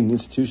European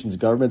institutions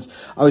and governments.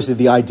 Obviously,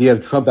 the idea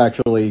of Trump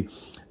actually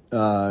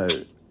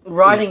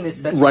writing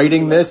this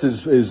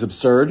is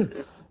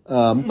absurd.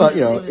 But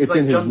it's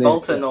in his John name.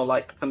 Bolton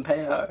or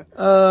Pompeo.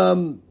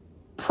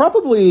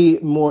 Probably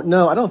more.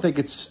 No, I don't think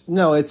it's.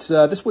 No, it's.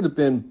 This would have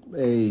been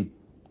a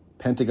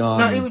Pentagon.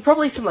 No, it would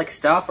probably some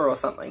staffer or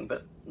something.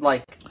 But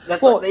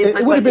that's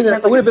it would have been.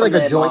 It would have been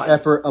a joint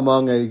effort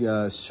among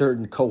a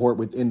certain cohort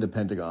within the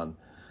Pentagon.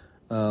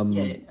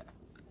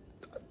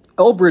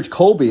 Elbridge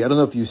Colby. I don't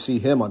know if you see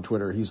him on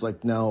Twitter. He's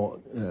now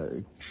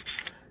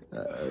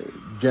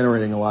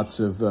generating lots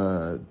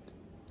of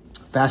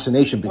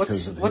fascination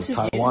because of his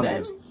Taiwan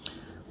news.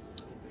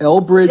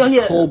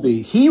 Elbridge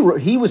Colby. He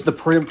was the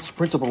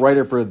principal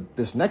writer for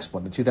this next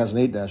one, the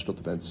 2008 National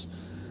Defense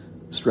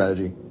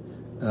Strategy.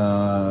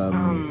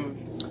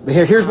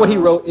 Here's what he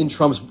wrote in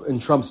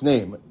Trump's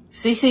name.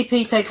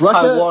 CCP takes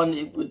Taiwan,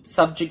 it would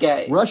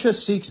subjugate. Russia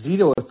seeks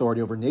veto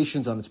authority over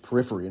nations on its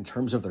periphery in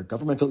terms of their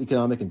governmental,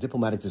 economic, and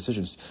diplomatic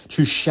decisions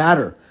to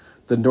shatter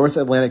the North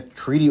Atlantic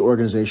Treaty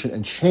Organization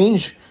and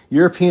change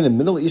European and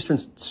Middle Eastern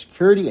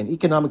security and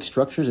economic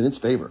structures in its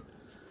favor.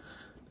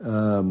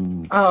 Blah,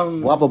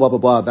 blah, blah, blah,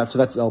 blah. That's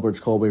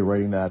Elbridge Colby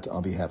writing that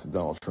on behalf of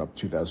Donald Trump,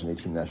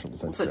 2018 National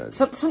Defense Strategy.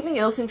 Something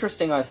else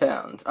interesting I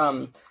found.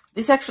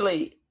 This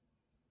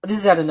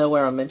is out of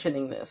nowhere. I'm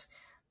mentioning this.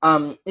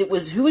 It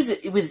was who is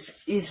it? It was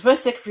his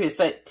first Secretary of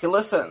State,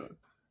 Tillerson.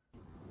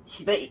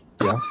 He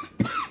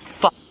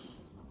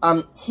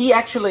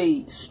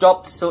actually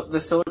stopped the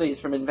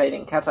Saudis from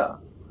invading Qatar.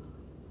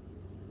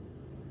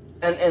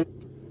 And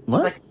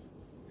what?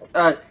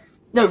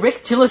 No,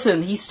 Rex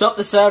Tillerson. He stopped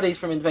the Saudis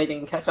from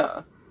invading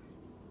Qatar.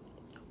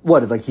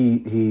 What? Like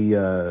he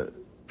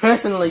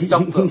personally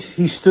stopped them.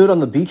 He stood on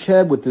the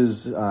beachhead with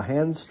his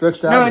hands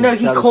stretched out. No.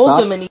 He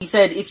called them and he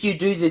said, "If you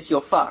do this,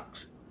 you're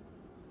fucked."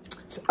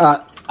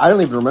 I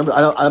don't even remember.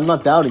 I'm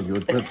not doubting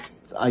you, but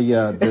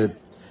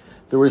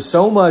there was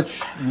so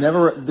much.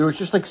 There was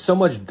just like so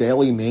much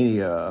daily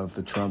mania of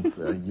the Trump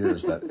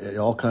years that it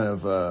all kind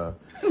of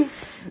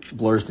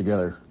blurs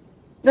together.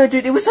 No,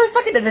 dude, it was so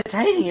fucking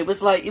entertaining. It was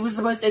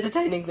the most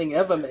entertaining thing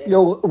ever, man.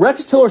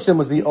 Rex Tillerson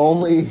was the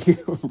only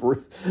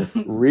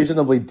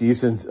reasonably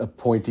decent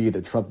appointee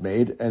that Trump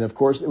made, and of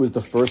course, it was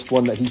the first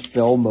one that he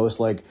fell most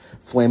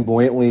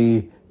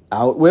flamboyantly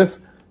out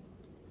with,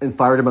 and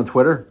fired him on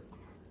Twitter.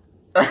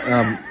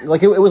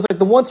 It was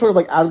the one sort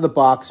of out of the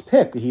box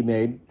pick that he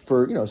made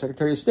for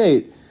Secretary of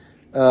State.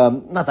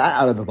 Not that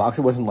out of the box.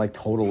 It wasn't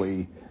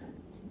totally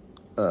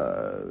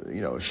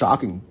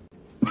shocking,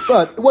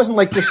 but it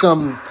wasn't just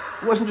some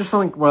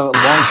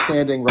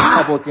long-standing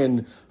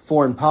Republican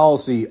foreign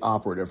policy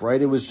operative,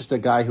 right? It was just a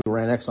guy who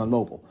ran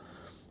ExxonMobil.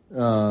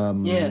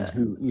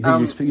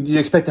 You'd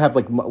expect to have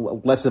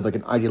less of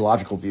an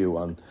ideological view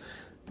on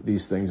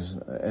these things,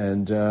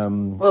 and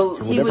for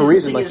whatever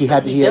reason, he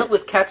dealt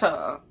with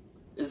Qatar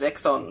as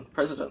Exxon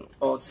president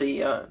or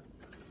CEO.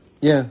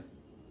 Yeah.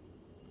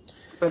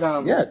 But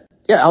Al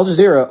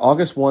Jazeera,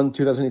 August 1,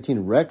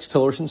 2018. Rex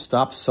Tillerson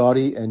stopped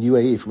Saudi and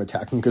UAE from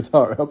attacking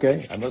Qatar.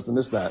 Okay, I must have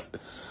missed that.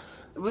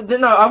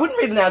 No, I wouldn't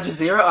read an Al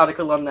Jazeera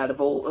article on that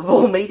of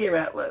all media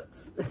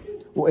outlets.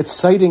 Well, it's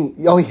citing.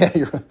 Oh yeah,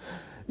 you're right.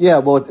 Yeah,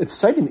 well, it's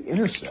citing The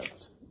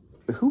Intercept.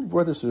 Who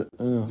brought this?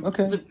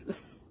 Okay.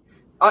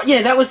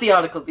 That was the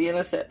article, The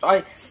Intercept.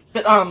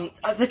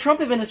 The Trump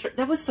administration.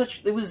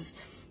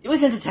 It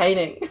was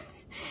entertaining.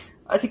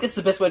 I think that's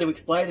the best way to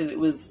explain it. It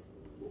was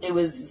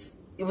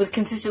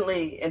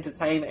consistently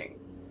entertaining.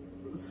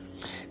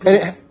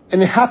 And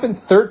it happened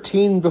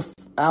 13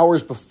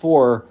 hours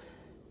before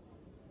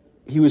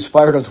he was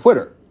fired on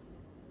Twitter.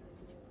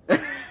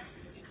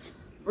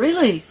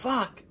 Really?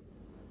 Fuck.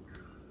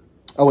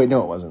 Oh wait,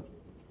 no, it wasn't.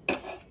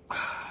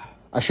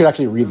 I should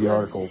actually read the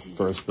article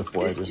first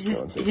before I just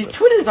go and say his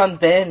Twitter's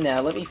unbanned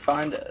now. Let me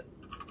find it.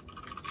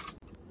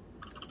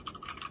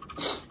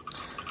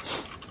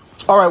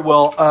 All right,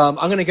 well, I'm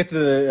going to get to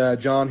the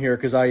John here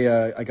because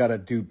I got to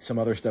do some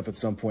other stuff at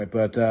some point,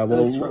 but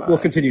we'll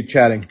continue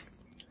chatting.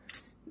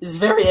 It's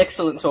very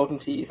excellent talking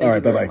to you.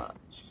 Thank you very much.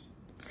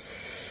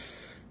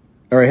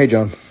 All right, hey,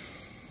 John.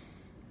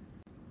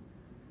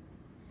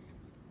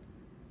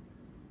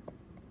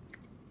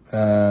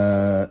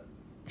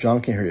 John,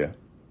 can't hear you.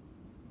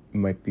 You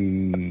might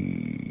be.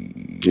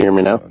 Can you hear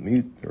me now?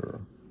 Mute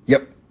or...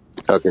 Yep.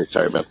 Okay,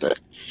 sorry about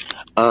that.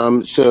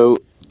 So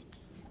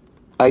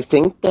I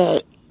think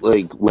that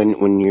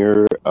when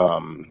you're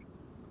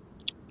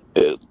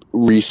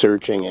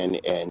researching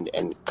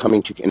and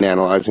coming to and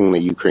analyzing the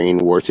Ukraine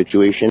war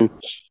situation,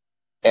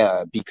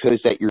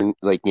 because that you're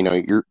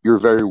a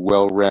very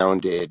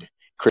well-rounded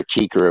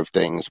critiquer of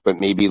things, but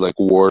maybe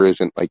war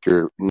isn't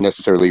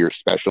necessarily your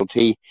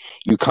specialty.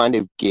 You kind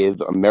of give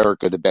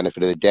America the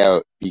benefit of the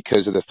doubt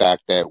because of the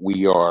fact that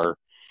we are,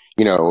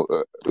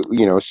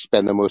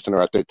 spend the most and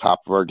are at the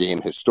top of our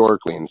game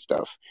historically and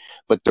stuff.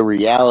 But the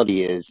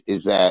reality is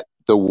that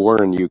the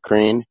war in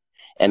Ukraine,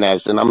 and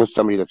I'm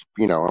somebody that's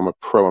I'm a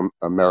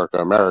pro-America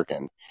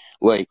American.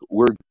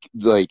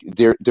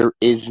 There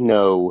is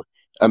no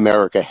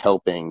America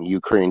helping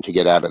Ukraine to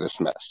get out of this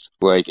mess.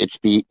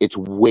 It's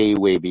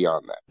way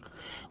beyond that.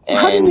 And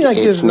how do you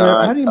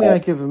mean I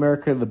give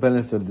America the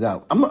benefit of the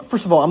doubt?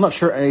 First of all, I'm not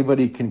sure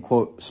anybody can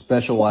quote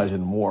specialize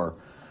in war.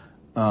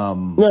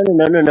 No.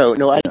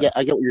 I get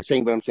what you're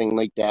saying, but I'm saying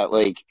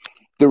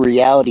the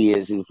reality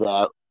is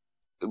that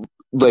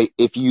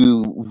if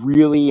you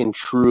really and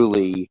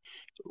truly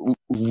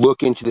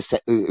look into the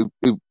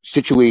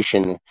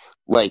situation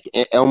at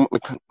an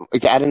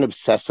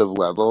obsessive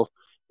level,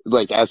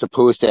 as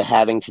opposed to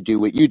having to do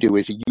what you do,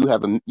 is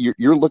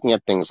you're looking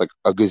at things a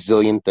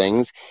gazillion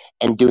things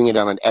and doing it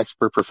on an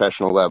expert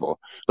professional level.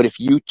 But if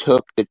you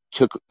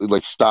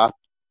stopped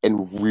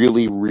and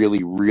really,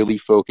 really, really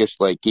focused,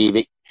 gave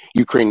it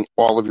Ukraine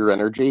all of your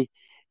energy,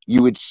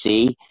 you would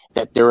see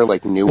that there are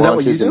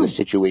nuances in the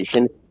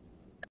situation.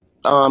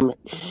 To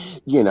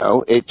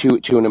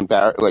an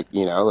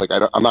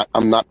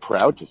I'm not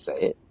proud to say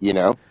it,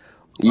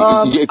 If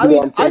I you know what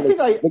mean, I'm I saying,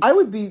 think I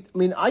would be. I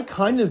mean, I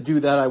kind of do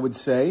that. I would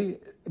say,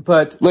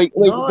 but but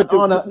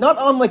not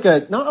on like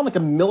a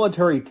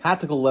military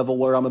tactical level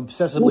where I'm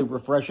obsessively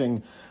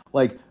refreshing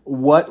like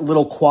what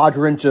little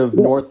quadrant of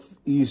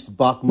northeast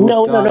Bakhmut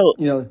no, no, got.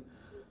 no,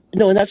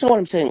 no, and that's not what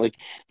I'm saying.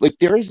 Like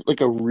there is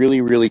like a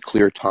really, really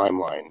clear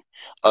timeline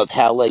of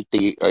how like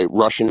the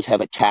Russians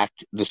have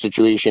attacked the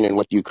situation and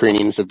what the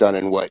Ukrainians have done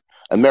and what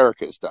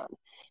America's done,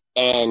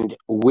 and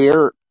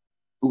where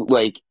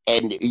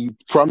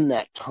from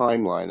that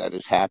timeline that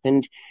has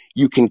happened,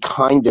 you can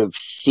kind of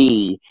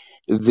see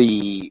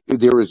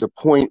there is a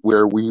point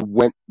where we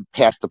went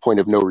past the point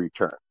of no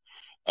return.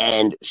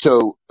 And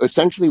so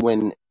essentially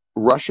when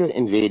Russia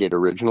invaded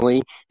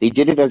originally, they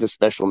did it as a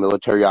special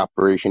military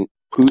operation.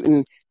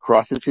 Putin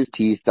crosses his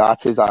T's,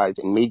 dots his I's,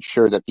 and made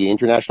sure that the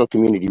international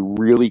community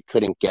really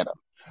couldn't get him,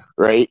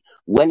 right?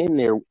 Went in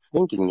there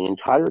thinking the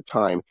entire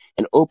time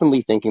and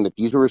openly thinking that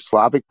these were his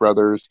Slavic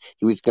brothers.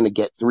 He was going to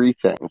get three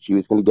things. He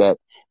was going to get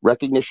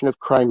recognition of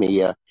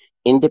Crimea,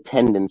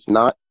 independence,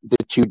 not the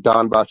two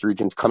Donbass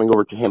regions coming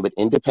over to him, but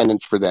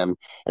independence for them,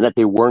 and that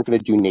they weren't going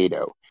to do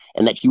NATO,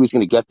 and that he was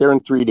going to get there in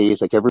 3 days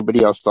like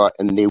everybody else thought,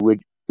 and they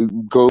would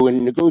go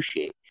and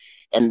negotiate.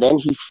 And then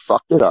he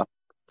fucked it up.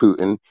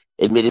 Putin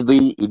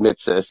admittedly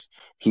admits this.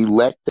 He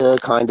let the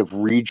kind of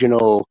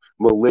regional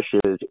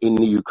militias in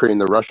the Ukraine,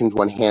 the Russians,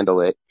 one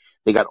handle it.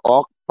 They got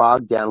all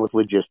bogged down with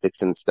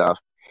logistics and stuff.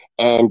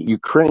 And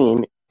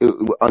Ukraine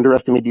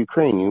underestimated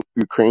Ukraine.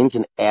 Ukraine's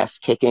an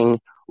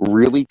ass-kicking,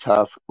 really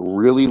tough,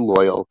 really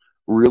loyal,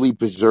 really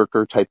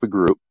berserker type of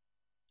group.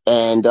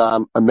 And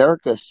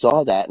America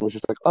saw that and was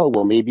just like, oh,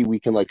 well, maybe we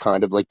can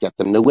kind of get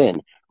them to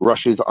win.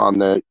 Russia's on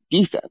the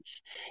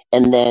defense.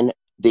 And then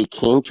they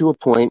came to a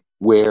point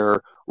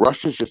where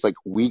Russia's just like,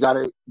 we got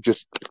to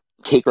just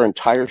take our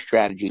entire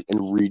strategy and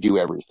redo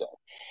everything.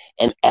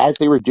 And as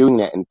they were doing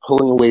that and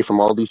pulling away from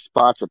all these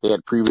spots that they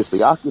had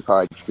previously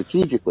occupied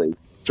strategically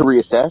to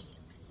reassess,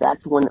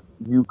 that's when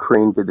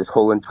Ukraine did this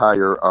whole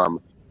entire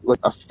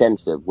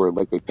offensive where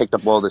they picked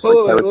up all this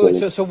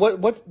territory. So what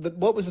was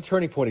the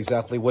turning point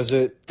exactly? Was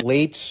it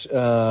late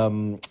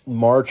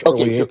March,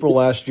 Okay, early April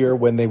last year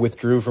when they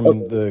withdrew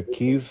from the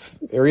Kyiv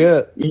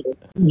area?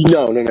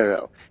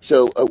 No.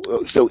 So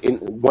in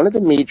one of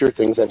the major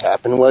things that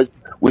happened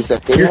was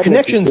that they Your had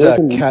connection's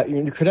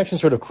your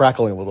connection's sort of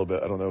crackling a little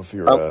bit. I don't know if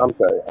you're.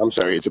 I'm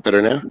sorry. Is it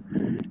better now?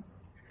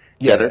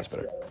 Yeah, better? It's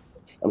better.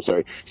 I'm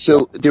sorry.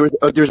 So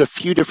there's a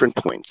few different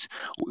points.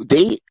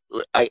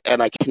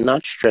 I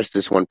cannot stress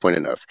this one point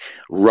enough.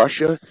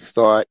 Russia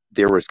thought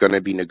there was going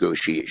to be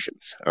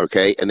negotiations,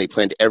 okay, and they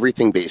planned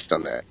everything based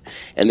on that.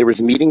 And there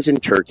was meetings in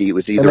Turkey. It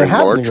was either and they in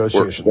had March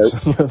negotiations.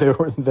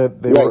 or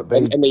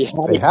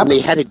they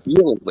had a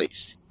deal in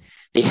place.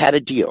 They had a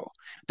deal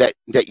that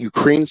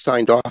Ukraine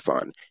signed off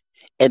on.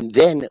 And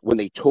then when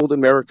they told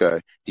America,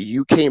 the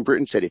UK and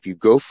Britain said, if you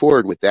go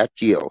forward with that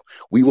deal,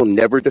 we will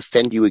never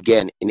defend you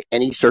again in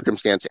any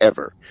circumstance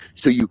ever.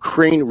 So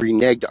Ukraine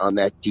reneged on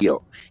that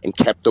deal and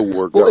kept the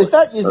war going. Well, is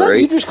that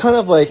you just kind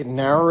of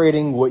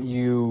narrating what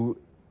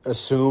you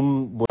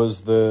assume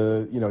was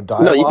the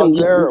dialogue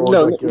there,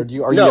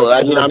 or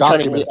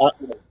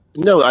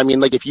No, I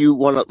mean, if you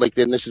want to,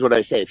 then this is what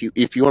I say. If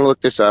you want to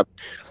look this up,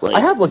 I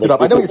have looked it up.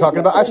 I know what you're talking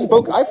about. I've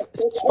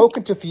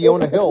spoken to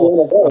Fiona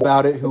Hill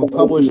about it, who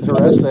published her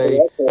essay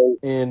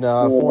in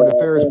Foreign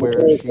Affairs,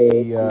 where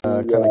she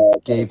kind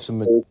of gave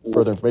some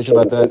further information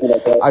about that.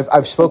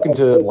 I've spoken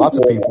to lots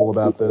of people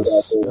about this,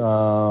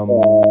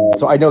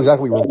 so I know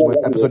exactly what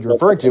episode you're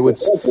referring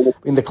to.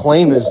 The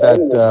claim is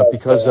that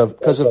because of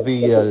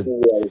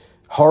the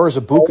horrors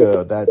of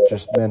Bucha, that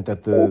just meant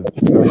that the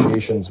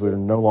negotiations were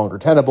no longer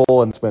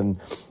tenable, and it's when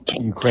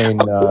Ukraine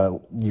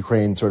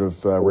sort of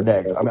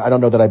reneged. I mean, I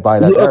don't know that I buy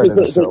that narrative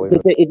necessarily.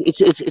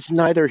 It's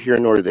neither here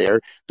nor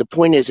there. The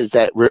point is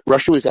that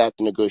Russia was at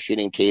the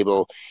negotiating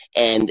table,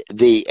 and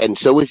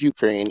so was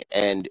Ukraine,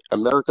 and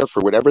America,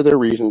 for whatever their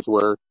reasons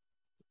were,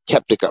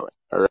 kept it going.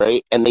 All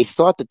right, and they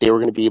thought that they were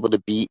going to be able to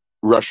beat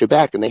Russia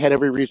back, and they had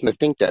every reason to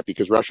think that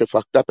because Russia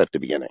fucked up at the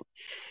beginning.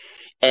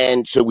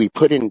 And so we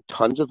put in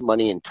tons of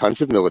money and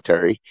tons of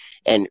military,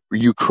 and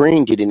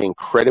Ukraine did an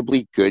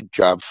incredibly good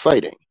job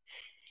fighting.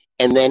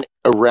 And then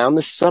around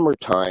the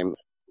summertime,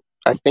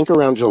 I think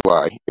around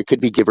July, it could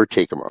be give or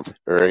take a month,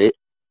 all right?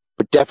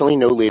 But definitely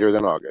no later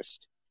than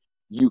August.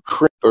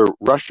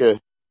 Russia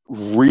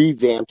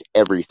revamped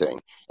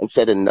everything and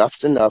said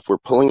enough's enough. We're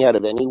pulling out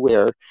of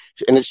anywhere.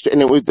 And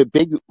it was the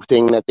big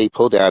thing that they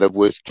pulled out of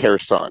was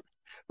Kherson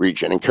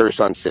region and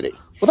Kherson City.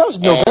 Well, that was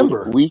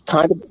November. And we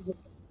kind of...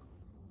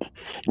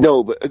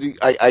 No, but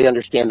I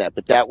understand that,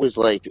 but that was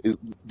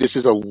this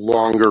is a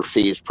longer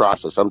phase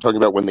process. I'm talking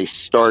about when they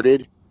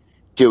started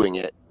doing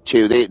it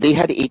too. They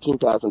had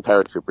 18,000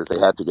 paratroopers they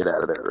had to get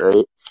out of there,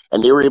 right?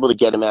 And they were able to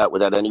get them out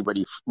without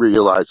anybody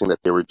realizing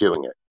that they were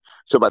doing it.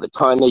 So by the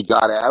time they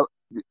got out,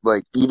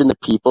 even the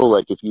people,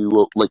 if you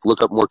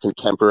look up more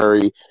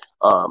contemporary,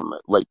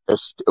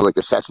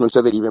 assessments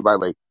of it, even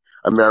by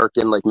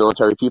American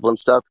military people and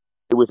stuff,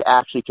 it was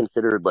actually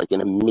considered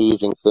an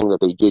amazing thing that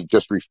they did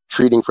just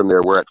retreating from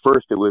there, where at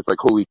first it was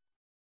holy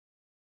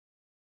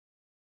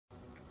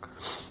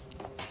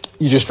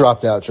You just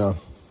dropped out, John.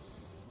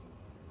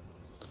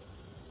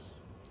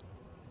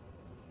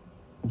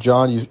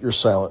 John, you're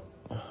silent.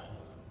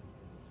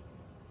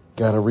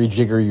 Got to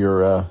rejigger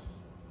your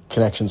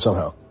connection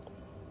somehow.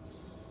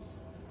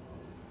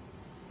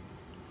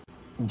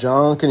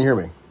 John, can you hear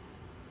me?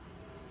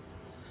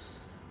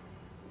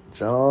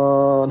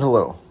 John,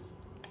 hello.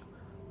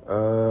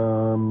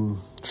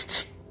 I'm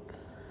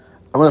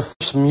going to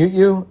first mute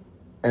you,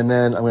 and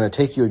then I'm going to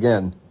take you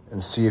again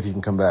and see if you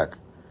can come back.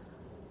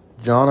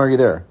 John, are you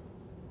there?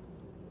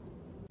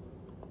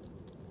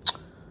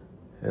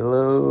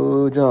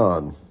 Hello,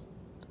 John.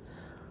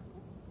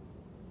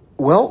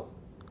 Well,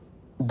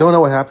 don't know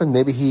what happened.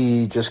 Maybe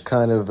he just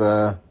kind of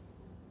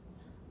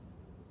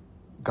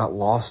got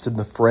lost in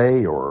the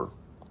fray, or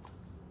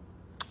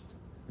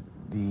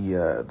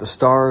the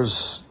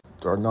stars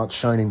are not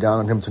shining down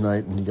on him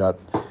tonight, and he got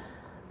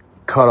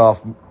cut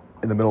off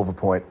in the middle of the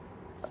point.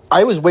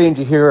 I was waiting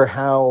to hear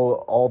how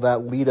all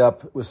that lead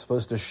up was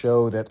supposed to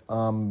show that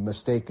I'm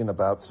mistaken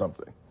about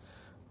something.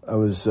 I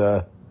was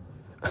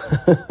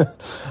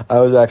I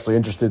was actually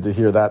interested to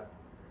hear that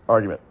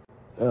argument.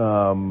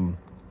 John,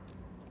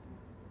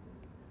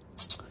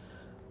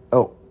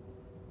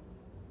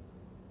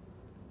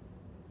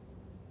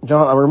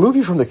 I'll remove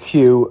you from the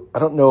queue. I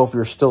don't know if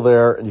you're still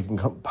there and you can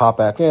pop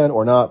back in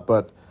or not,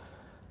 but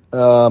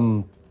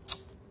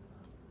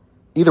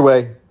either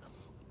way,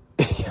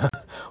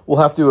 we'll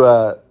have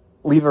to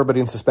leave everybody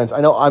in suspense. I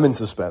know I'm in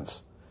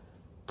suspense.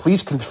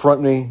 Please confront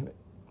me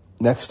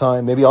next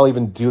time. Maybe I'll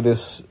even do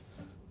this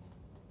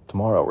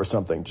tomorrow or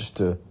something, just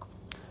to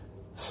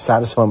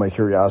satisfy my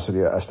curiosity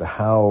as to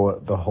how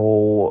the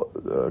whole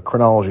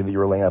chronology that you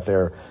were laying out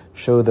there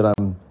showed that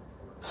I'm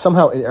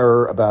somehow in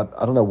error about,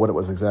 I don't know what it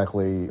was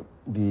exactly,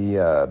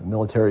 the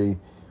military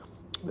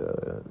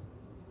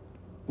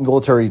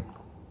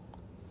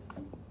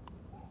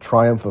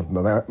triumph of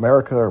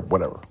America or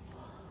whatever.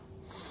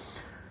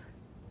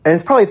 And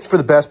it's probably for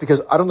the best,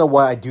 because I don't know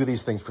why I do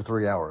these things for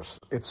 3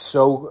 hours. It's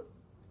so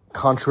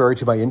contrary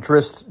to my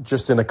interest,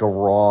 just in like a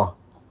raw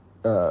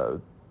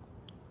time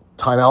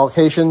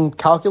allocation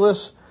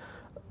calculus.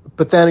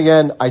 But then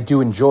again, I do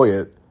enjoy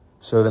it,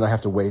 so then I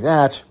have to weigh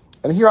that.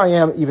 And here I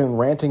am even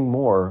ranting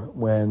more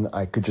when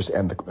I could just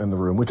end the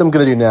room, which I'm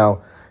going to do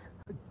now.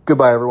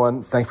 Goodbye,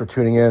 everyone. Thanks for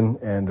tuning in,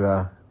 and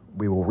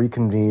we will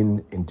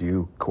reconvene in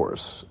due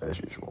course, as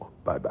usual.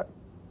 Bye-bye.